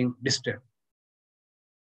just being disturbed.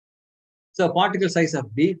 So particle size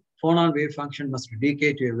of D, phonon wave function must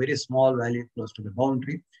decay to a very small value close to the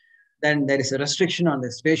boundary. Then there is a restriction on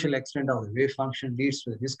the spatial extent of the wave function leads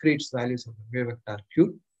to the discrete values of the wave vector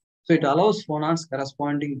Q. So it allows phonons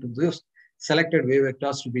corresponding to those selected wave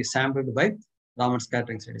vectors to be sampled by Raman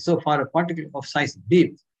scattering study. So for a particle of size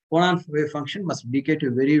D, phonon wave function must decay to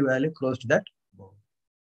a very value close to that boundary.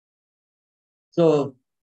 So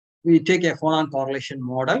we take a phonon correlation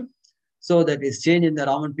model. So that is change in the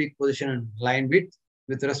Raman peak position and line width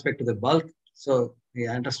with respect to the bulk. So we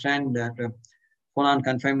understand that phonon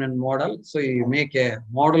confinement model. So you make a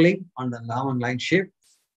modeling on the Raman line shape.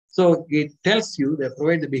 So it tells you they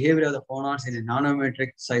provide the behavior of the phonons in a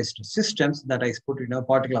nanometric sized systems that I put in a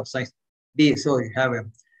particle of size D. So you have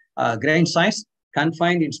a grain size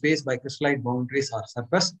confined in space by crystalline boundaries or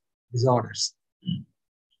surface disorders.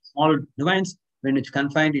 Small domains when it's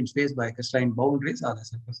confined in space by crystalline boundaries or the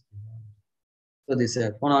surface disorders. So this is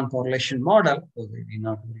a phonon correlation model. So we need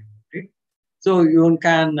not worry about it. So you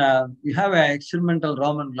can you have an experimental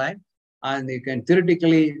Raman line, and you can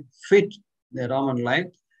theoretically fit the Raman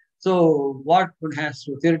line. So what one has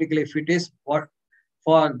to theoretically fit is what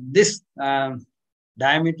for this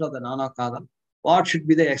diameter of the nanocolumn, what should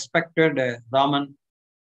be the expected Raman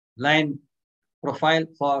line profile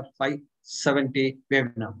for 570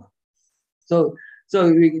 wave number. So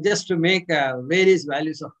we just to make various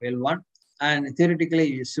values of L1, and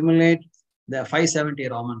theoretically you simulate the 570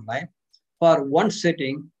 Raman line. For one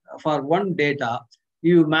setting, for one data,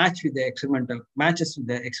 you match with the experimental, matches with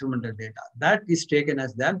the experimental data. That is taken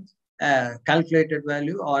as the calculated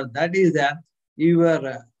value, or that is the your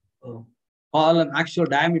column, actual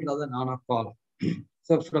diameter of the nanocolumn.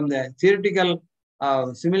 So from the theoretical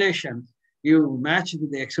simulation, you match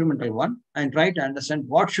with the experimental one and try to understand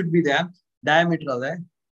what should be the diameter of the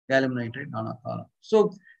gallium nitride nanocolumn.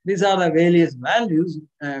 So these are the various values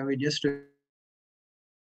we just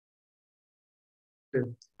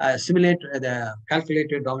simulate the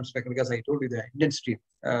calculated Raman spectrum, because I told you the intensity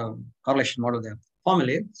correlation model there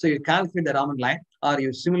formally. So you calculate the Raman line or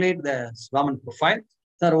you simulate the Raman profile.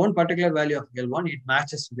 So one particular value of L1, it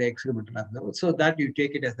matches the experimental level. So that you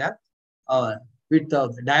take it as that width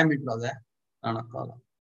of the diameter of the nanocolumn.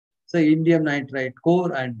 So indium nitride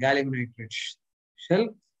core and gallium nitride shell.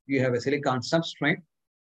 You have a silicon substrate.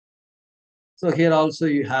 So here also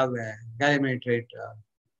you have a gallium nitride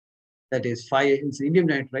that is 5, it's indium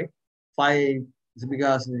nitride. 5 is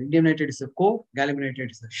because indium nitride is a core, gallium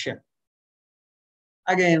nitride is a shell.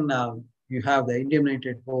 Again, you have the indium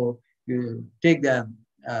nitride core. You take the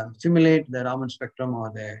simulate the Raman spectrum or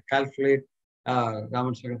the calculate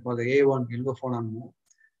Raman spectrum for the A1 yellow phonon mode,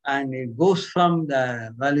 and it goes from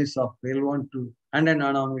the values of L1 to 100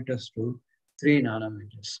 nanometers to 3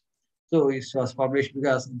 nanometers. So it was published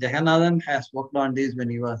because Jagannathan has worked on this when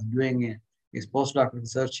he was doing his postdoctoral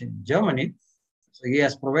research in Germany. So he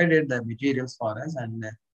has provided the materials for us, and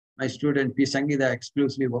my student P. Sangeeta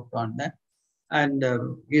exclusively worked on that. And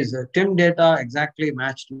his TIM data exactly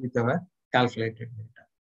matched with our calculated data.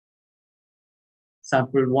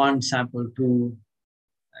 Sample 1, sample 2.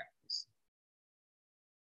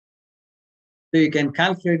 So you can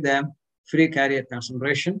calculate the free carrier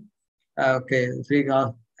concentration. Free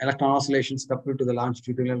electron oscillations coupled to the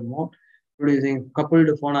longitudinal mode, producing coupled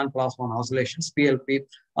phonon plasmon oscillations, PLP,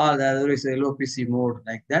 or the other is a LOPC mode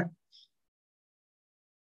like that.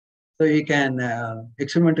 So you can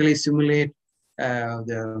experimentally simulate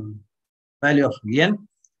the value of n,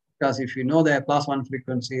 because if you know the plasmon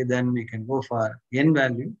frequency, then we can go for n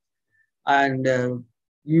value. And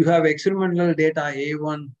you have experimental data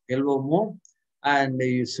A1 LO mode, and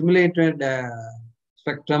you simulated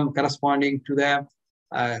spectrum corresponding to the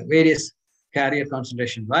various carrier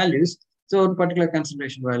concentration values. So in particular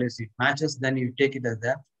concentration values, it matches, then you take it as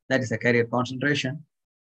that is the carrier concentration.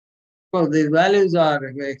 So these values are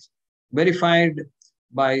verified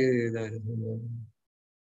by the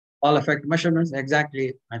Hall effect measurements,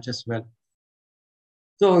 exactly matches well.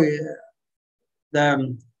 So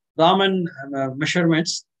the Raman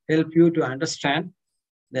measurements help you to understand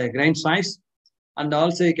the grain size, and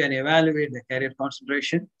also you can evaluate the carrier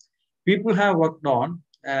concentration. People have worked on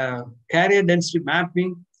carrier density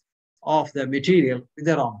mapping of the material with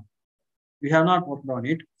the Raman. We have not worked on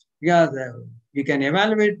it because you can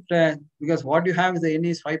evaluate, because what you have is the N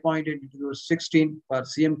is 5.8 into 16 per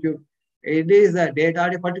cm cube. It is the data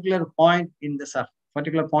at a particular point in the surface,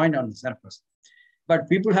 particular point on the surface. But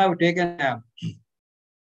people have taken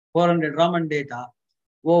 400 Raman data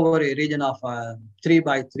over a region of 3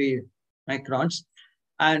 by 3 microns,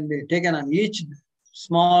 and taken on each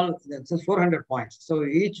small, so 400 points. So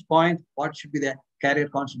each point, what should be the carrier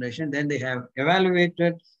concentration? Then they have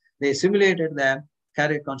evaluated, they simulated the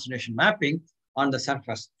carrier concentration mapping on the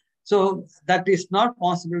surface. So that is not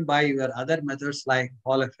possible by your other methods like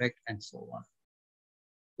Hall effect and so on.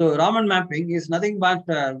 So Raman mapping is nothing but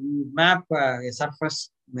map a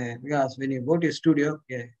surface, because when you go to a studio,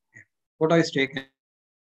 a photo is taken,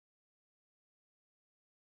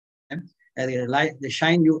 they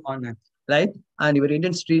shine you on a light, and your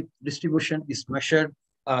intensity distribution is measured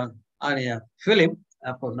on a film.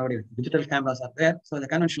 Of course, nowadays digital cameras are there. So the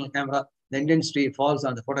conventional camera, the intensity falls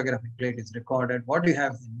on the photographic plate, is recorded. What you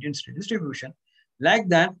have is the intensity distribution. Like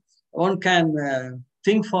that, one can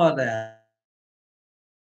think for the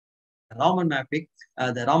Raman mapping,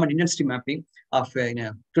 the Raman intensity mapping of in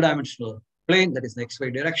a two-dimensional plane, that is the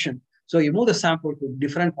XY direction. So you move the sample to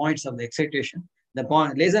different points of the excitation. The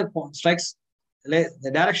laser point strikes,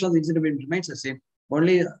 the direction of the incident beam remains the same.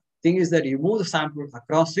 Only thing is that you move the sample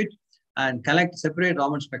across it and collect separate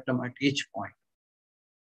Raman spectrum at each point.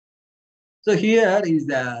 So here is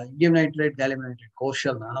the indium nitride, gallium nitride core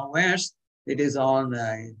shell nanowires. It is on,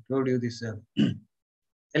 I told you this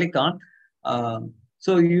silicon.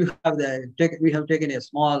 So you have we have taken a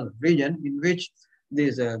small region in which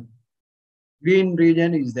this green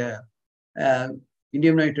region is the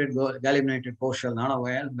indium nitride, gallium nitride core shell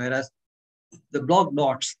nanowire, whereas the block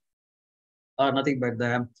dots are nothing but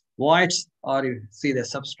the voids, or you see the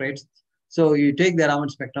substrates. So you take the Raman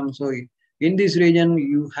spectrum. So in this region,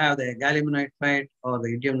 you have the gallium nitride or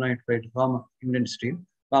the indium nitride Raman intensity,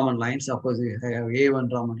 Raman lines. Of course, you have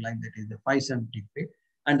A1 Raman line, that is the 573.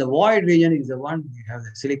 And the void region is the one you have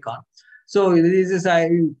the silicon. So this is,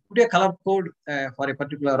 you put a color code for a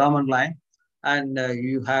particular Raman line, and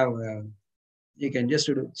you have, you can just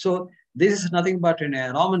do. So this is nothing but a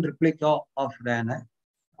Raman replica of an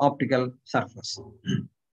optical surface.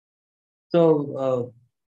 So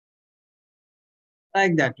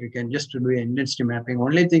like that, you can just do an intensity mapping.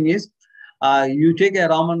 Only thing is, you take a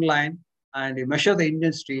Raman line and you measure the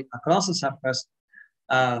intensity across the surface.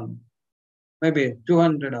 Maybe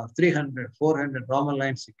 200 or 300, 400 Raman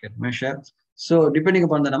lines you can measure. So depending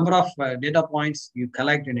upon the number of data points you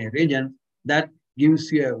collect in a region, that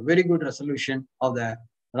gives you a very good resolution of the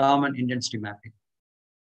Raman intensity mapping.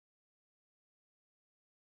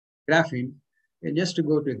 graphene, you just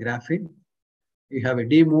go to graphene. You have a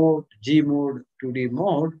D mode, G mode, 2D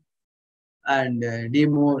mode, and D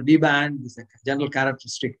mode, D band is a general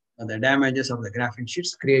characteristic of the damages of the graphene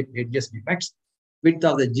sheets create edges defects. Width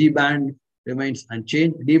of the G band remains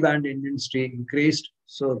unchanged. D band intensity increased.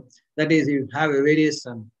 So that is, you have a various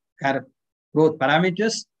growth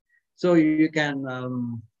parameters. So you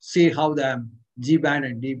can see how the G band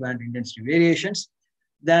and D band intensity variations.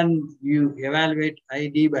 Then you evaluate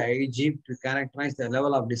ID by IG to characterize the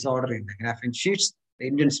level of disorder in the graphene sheets, the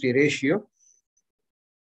intensity ratio.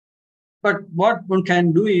 But what one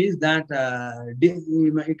can do is that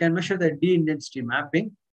you can measure the D intensity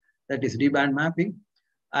mapping, that is D band mapping,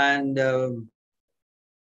 and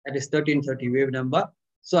that is 1330 wave number.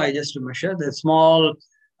 So I just measure the small,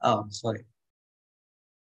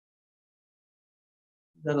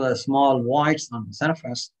 there are small voids on the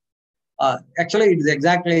surface. Actually, it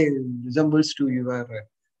exactly resembles to your.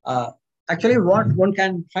 Actually, what one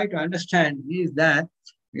can try to understand is that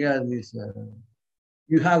you have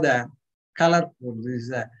the color code.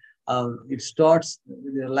 It starts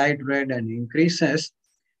with a light red and increases,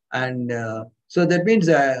 and so that means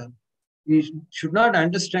you should not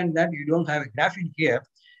understand that you don't have a graphene here,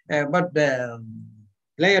 but the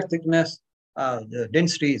layer thickness, the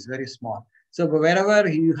density is very small. So wherever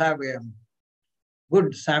you have a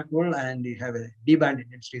good sample and you have a D band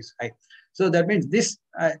intensity is high. So that means this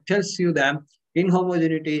tells you the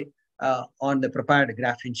inhomogeneity on the prepared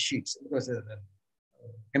graphene sheets because of the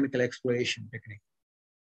chemical exploration technique.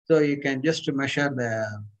 So you can just measure the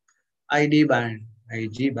ID band,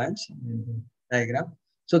 IG bands in the diagram.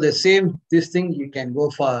 So the same, this thing you can go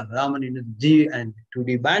for Raman in G and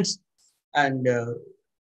 2D bands. And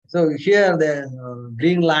so here the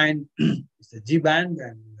green line is the G band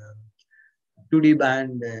and 2D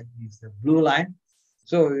band is the blue line.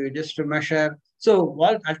 So you just measure. So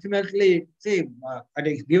what ultimately, see, at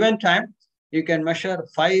a given time, you can measure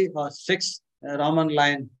 5 or 6 Raman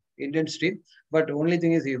line intensity. But the only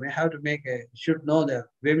thing is you may have to should know the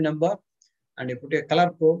wave number and you put a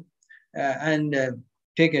color code and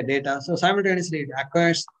take a data. So simultaneously it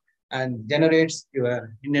occurs and generates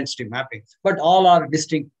your intensity mapping. But all are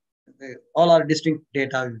distinct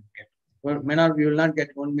data you get. Well, you will not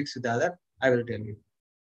get one mixed with the other. I will tell you.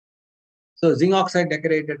 So zinc oxide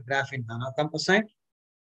decorated graphene nanocomposite.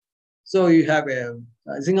 So you have a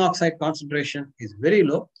zinc oxide concentration is very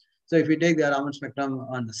low. So if you take the Raman spectrum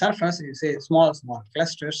on the surface, you say small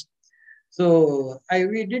clusters. So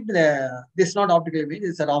we did this is not optical image,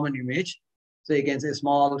 it's a Raman image. So you can say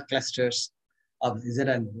small clusters of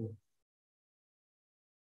ZNO.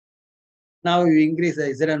 Now you increase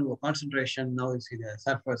the ZNO concentration. Now you see the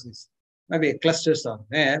surface is maybe clusters are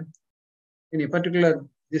there. In a particular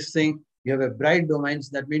this thing, you have a bright domains.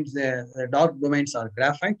 That means the dark domains are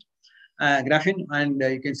graphene, and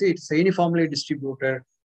you can see it's uniformly distributed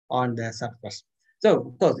on the surface. So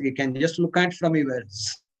of course you can just look at from your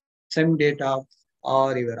SEM data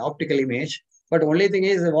or your optical image. But the only thing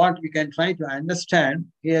is what we can try to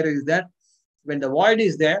understand here is that when the void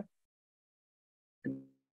is there,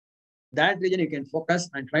 that region you can focus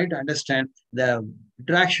and try to understand the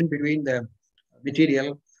interaction between the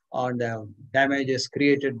material or the damages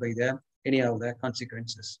created by any of the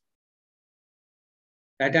consequences.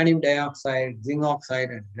 Titanium dioxide, zinc oxide,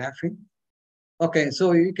 and graphene. Okay,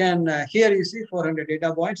 so you can, here you see 400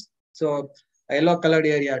 data points. So yellow colored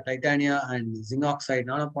area, titania and zinc oxide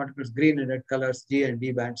nanoparticles, green and red colors, G and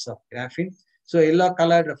D bands of graphene. So yellow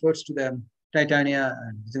color refers to the titania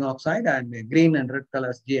and zinc oxide, and green and red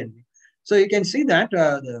colors, G and D. So you can see that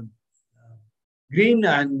the green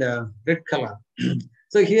and red color.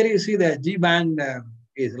 So here you see the G band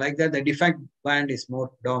is like that. The defect band is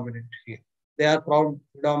more dominant here. They are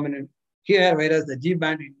predominant here, whereas the G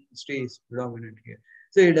band intensity is predominant here.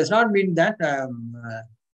 So it does not mean that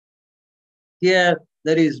here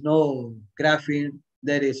there is no graphene,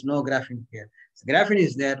 there is no graphene here. So graphene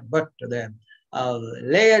is there, but the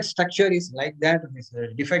layered structure is like that.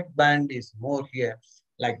 The defect band is more here,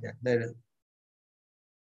 like that.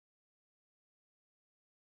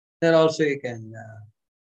 There also you can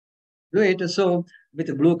do it. So with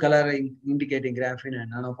the blue color indicating graphene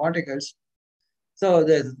and nanoparticles. So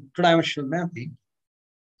there's two-dimensional mapping.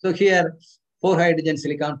 So here, 4-hydrogen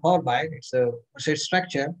silicon carbide, it's a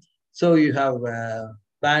structure. So you have a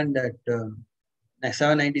band at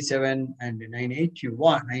 797 and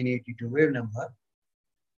 982 wave number.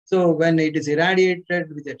 So when it is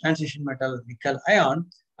irradiated with a transition metal nickel ion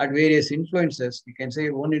at various influences, you can say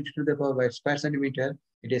 1 into 10 to the power by square centimeter.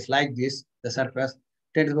 It is like this, the surface.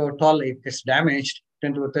 10 to the power 12, it gets damaged.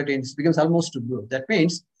 10 to the 13, it becomes almost blue. That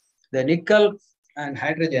means the nickel and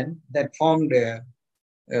hydrogen that formed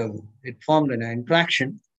an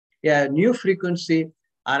interaction. A new frequency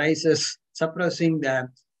arises, suppressing the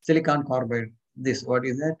silicon carbide. This, what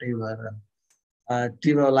is that? Your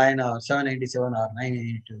TiO line or 797 or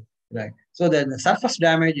 982, right? So then the surface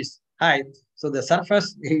damage is high. So the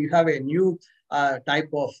surface, you have a new type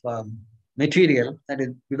of material that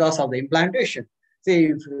is because of the implantation. Say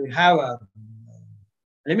if you have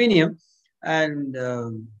aluminum and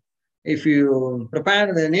if you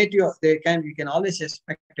prepare the native, you can always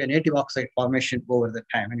expect a native oxide formation over the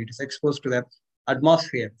time, and it is exposed to the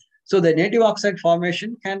atmosphere. So the native oxide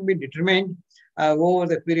formation can be determined over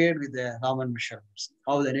the period with the Raman measurements,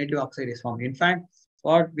 how the native oxide is formed. In fact,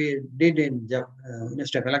 what we did in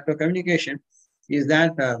Ministry of Electrocommunication is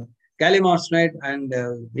that gallium arsenide and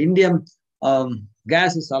indium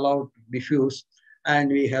gas is allowed to diffuse, and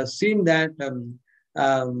we have seen that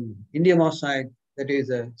indium arsenide, that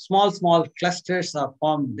is small clusters are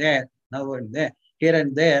formed there, now and there, here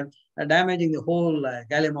and there, damaging the whole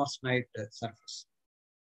gallium arsenide surface.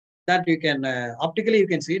 That you can optically you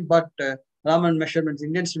can see it, but Raman measurements,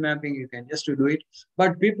 intensity mapping, you can just do it.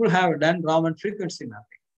 But people have done Raman frequency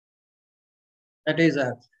mapping. That is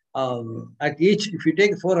at each, if you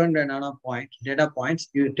take 400 data points,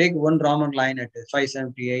 you take one Raman line at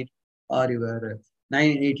 578 or your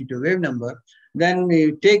 982 wave number. Then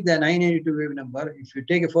you take the 982 wave number. If you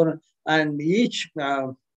take a 400, and each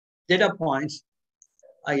data points,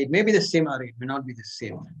 it may be the same or it may not be the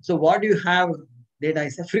same. So what you have data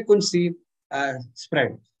is a frequency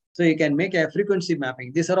spread. So you can make a frequency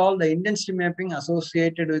mapping. These are all the intensity mapping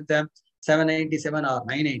associated with the 797 or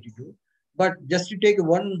 982. But just to take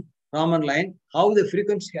one Raman line, how the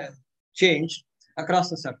frequency has changed across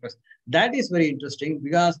the surface. That is very interesting,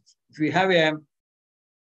 because if we have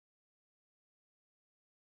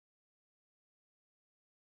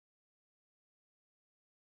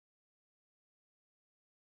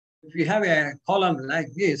a column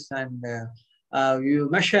like this, and you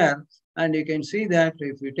measure, and you can see that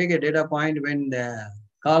if you take a data point when the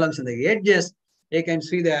columns and the edges, you can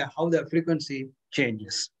see how the frequency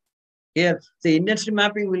changes. Here, the intensity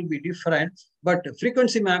mapping will be different, but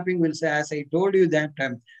frequency mapping will say, as I told you, that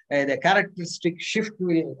the characteristic shift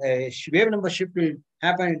will, wave number shift will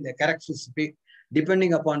happen in the characteristic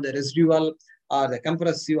depending upon the residual or the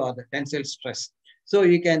compressive or the tensile stress. So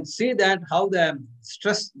you can see that how the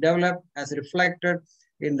stress developed as reflected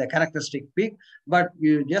in the characteristic peak, but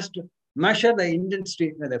you just measure the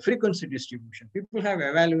intensity, the frequency distribution. People have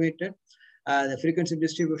evaluated the frequency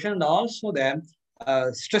distribution and also the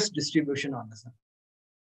stress distribution on the sun.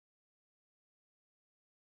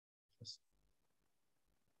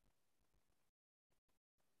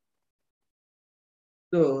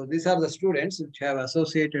 So these are the students which have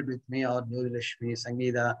associated with me, or Jyoti,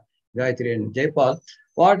 Sangeeta, Gayatri, and Jaipal.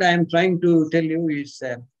 What I am trying to tell you is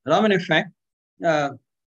Raman effect.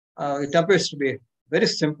 It appears to be very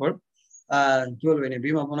simple. When a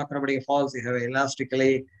beam of monochromatics falls, you have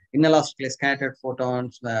inelastically scattered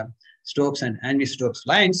photons, Stokes and anti-Stokes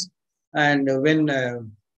lines. And when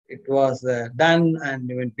it was done, and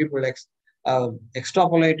when people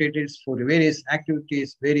extrapolated it for various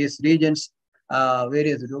activities, various regions,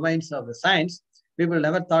 various domains of the science, people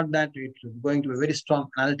never thought that it was going to be a very strong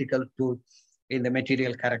analytical tool in the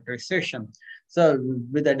material characterization. So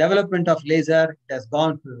with the development of laser, it has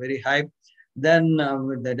gone to very high. Then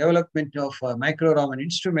with the development of micro-Raman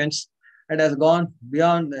instruments, it has gone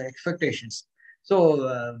beyond the expectations.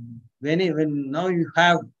 So when now you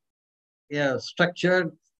have a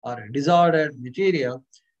structured or a disordered material,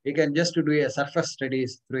 you can just do a surface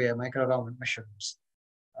studies through a micro-Raman measurements.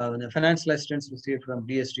 The financial assistance received from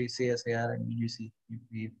DST, CSIR, and UGC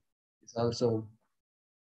is also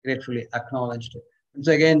gratefully acknowledged. And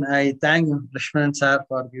so again, I thank Lakshman sir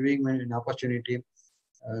for giving me an opportunity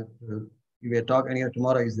to give a talk. And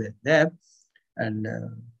tomorrow is there. And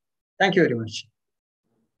thank you very much.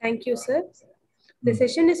 Thank you, sir. The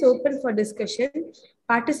session is open for discussion.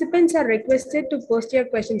 Participants are requested to post your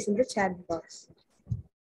questions in the chat box.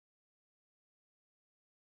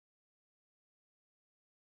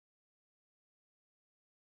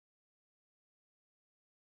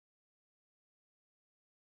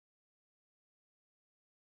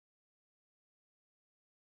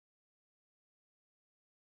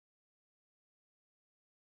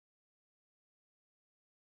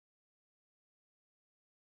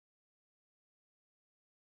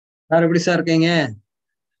 Sir, எப்படி sir இருக்கீங்க?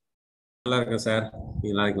 நல்லா இருக்கேன் sir.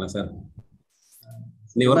 நீங்க நல்லா இருக்கீங்களா sir?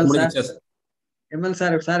 நீ work முடிஞ்சிச்சா sir? ML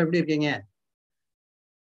sir எப்படி இருக்கீங்க?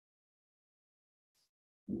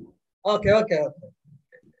 Okay.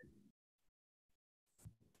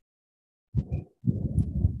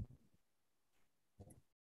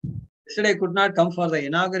 Yesterday I could not come for the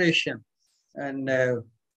inauguration, and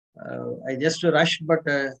I just rushed, but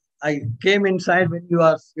I came inside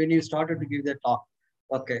when you started to give the talk.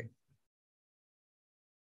 Okay.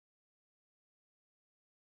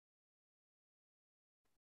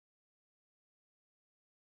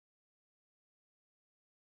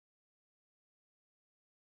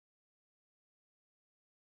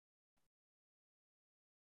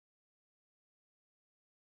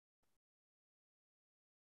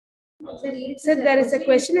 Sir, there is a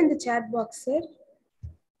question in the chat box, sir.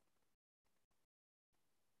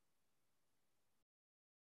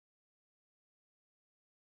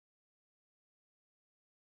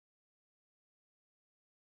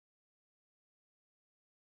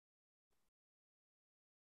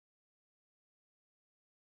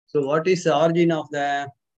 So what is the origin of the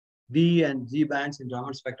D and G bands in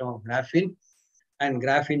Raman spectrum of graphene and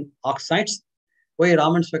graphene oxides? Why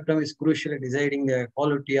Raman spectrum is crucial in deciding the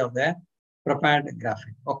quality of the prepared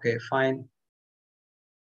graphene? Okay, fine.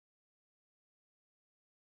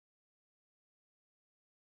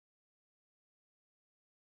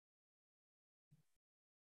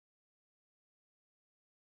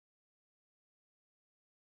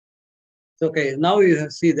 Okay, now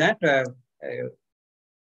you see that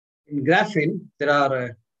in graphene, there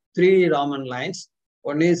are three Raman lines.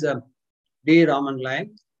 One is a D Raman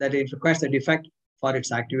line that it requires the defect for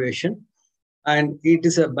its activation. And it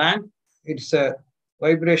is a band, it's a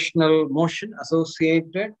vibrational motion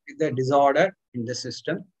associated with the disorder in the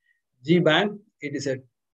system. G band, it is a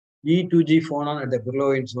E2G phonon at the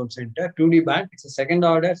Brillouin zone center. 2D band, it's a second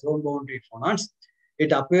order zone boundary phonons.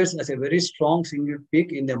 It appears as a very strong single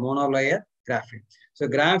peak in the monolayer graphene. So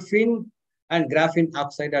graphene and graphene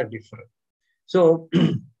oxide are different. So,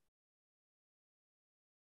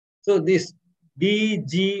 so these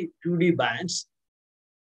DG2D bands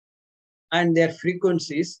and their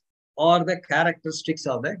frequencies are the characteristics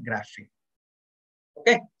of the graphene.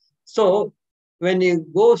 Okay. So when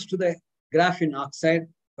it goes to the graphene oxide,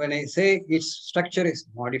 when I say its structure is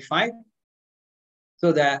modified,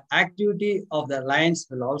 so the activity of the lines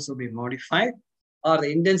will also be modified, or the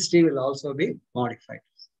intensity will also be modified.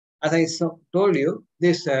 As I told you,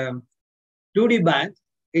 this 2D band,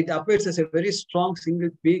 it appears as a very strong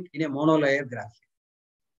single peak in a monolayer graphene,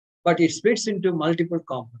 but it splits into multiple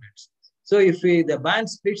components. So if the band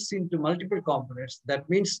splits into multiple components, that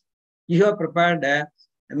means you have prepared a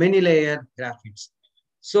many layer graphenes.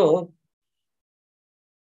 So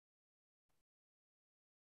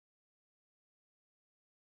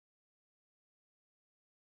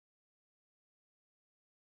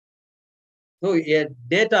a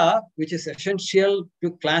data which is essential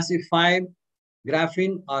to classify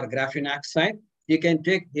graphene or graphene oxide, you can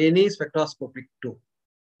take any spectroscopic tool.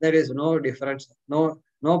 There is no difference,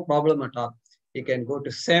 no problem at all. You can go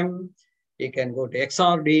to SEM, you can go to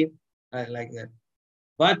XRD, like that.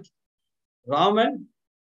 But Raman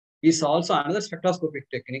is also another spectroscopic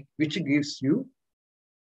technique which gives you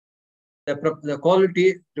the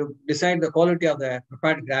quality to decide the quality of the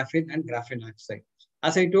prepared graphene and graphene oxide.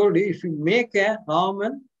 As I told you, if you make a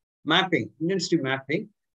Raman mapping, intensity mapping,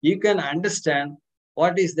 you can understand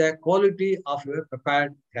what is the quality of your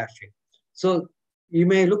prepared graphene. So you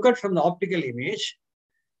may look at from the optical image,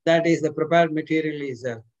 that is the prepared material is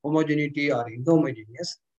a homogeneity or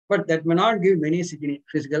inhomogeneous, but that may not give many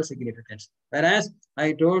physical significance. Whereas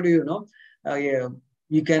I told you,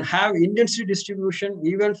 you can have intensity distribution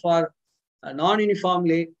even for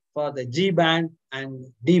non-uniformly for the G band and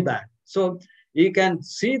D band. So you can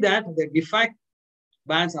see that the defect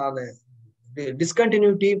bands are the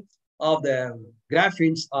discontinuity of the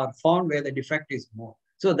graphenes are found where the defect is more.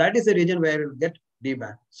 So that is the region where you get D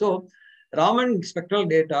band. So Raman spectral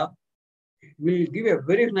data will give a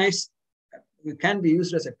very nice, it can be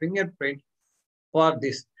used as a fingerprint for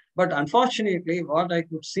this. But unfortunately, what I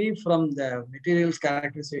could see from the materials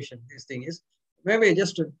characterization, this thing is, maybe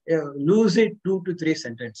just lose it 2 to 3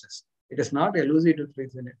 sentences. It is not a lose it 2 to 3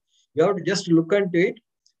 sentences. You have to just look into it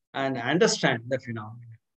and understand the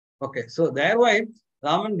phenomenon. Okay, so thereby,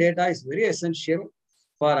 Raman data is very essential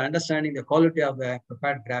for understanding the quality of the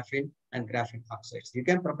prepared graphene and graphene oxides. You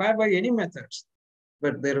can prepare by any methods,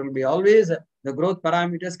 but there will be always the growth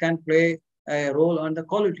parameters can play a role on the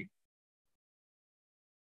quality.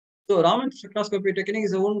 So Raman spectroscopy technique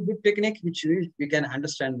is a one good technique which we can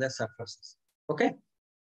understand the surfaces. Okay.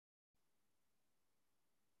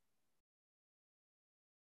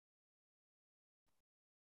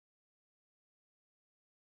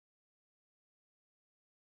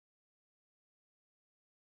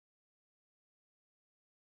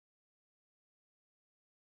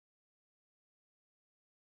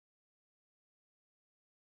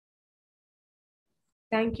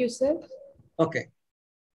 Thank you, sir. Okay.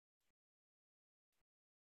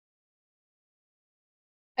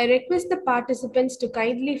 I request the participants to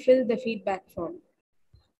kindly fill the feedback form.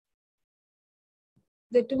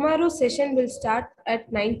 The tomorrow session will start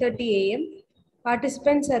at 9:30 a.m.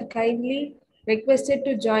 Participants are kindly requested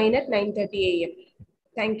to join at 9:30 a.m.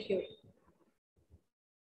 Thank you.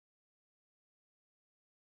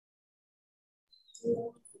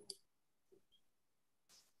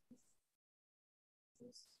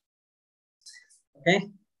 Okay.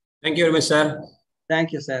 Thank you very much, sir.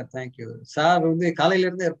 Thank you, sir. Thank you. Sir, வந்து காலையில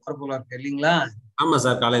இருந்தே இருப்பார் போல இருக்கு இல்லீங்களா? ஆமா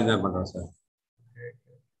sir, காலையில தான் பண்றோம் சார்.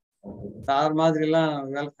 சார் மாதிரி எல்லாம்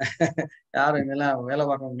யாரும் இதெல்லாம் வேலை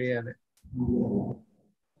பார்க்க முடியாது.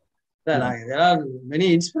 There are many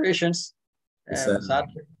inspirations. Sir,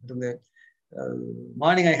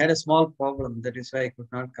 morning I had a small problem. That is why I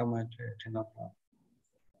could not come at 10 o'clock.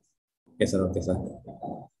 Okay, sir. Okay, sir.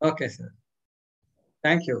 Okay, sir.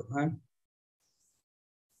 Thank you.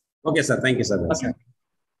 Okay, sir. Thank you, sir. Okay.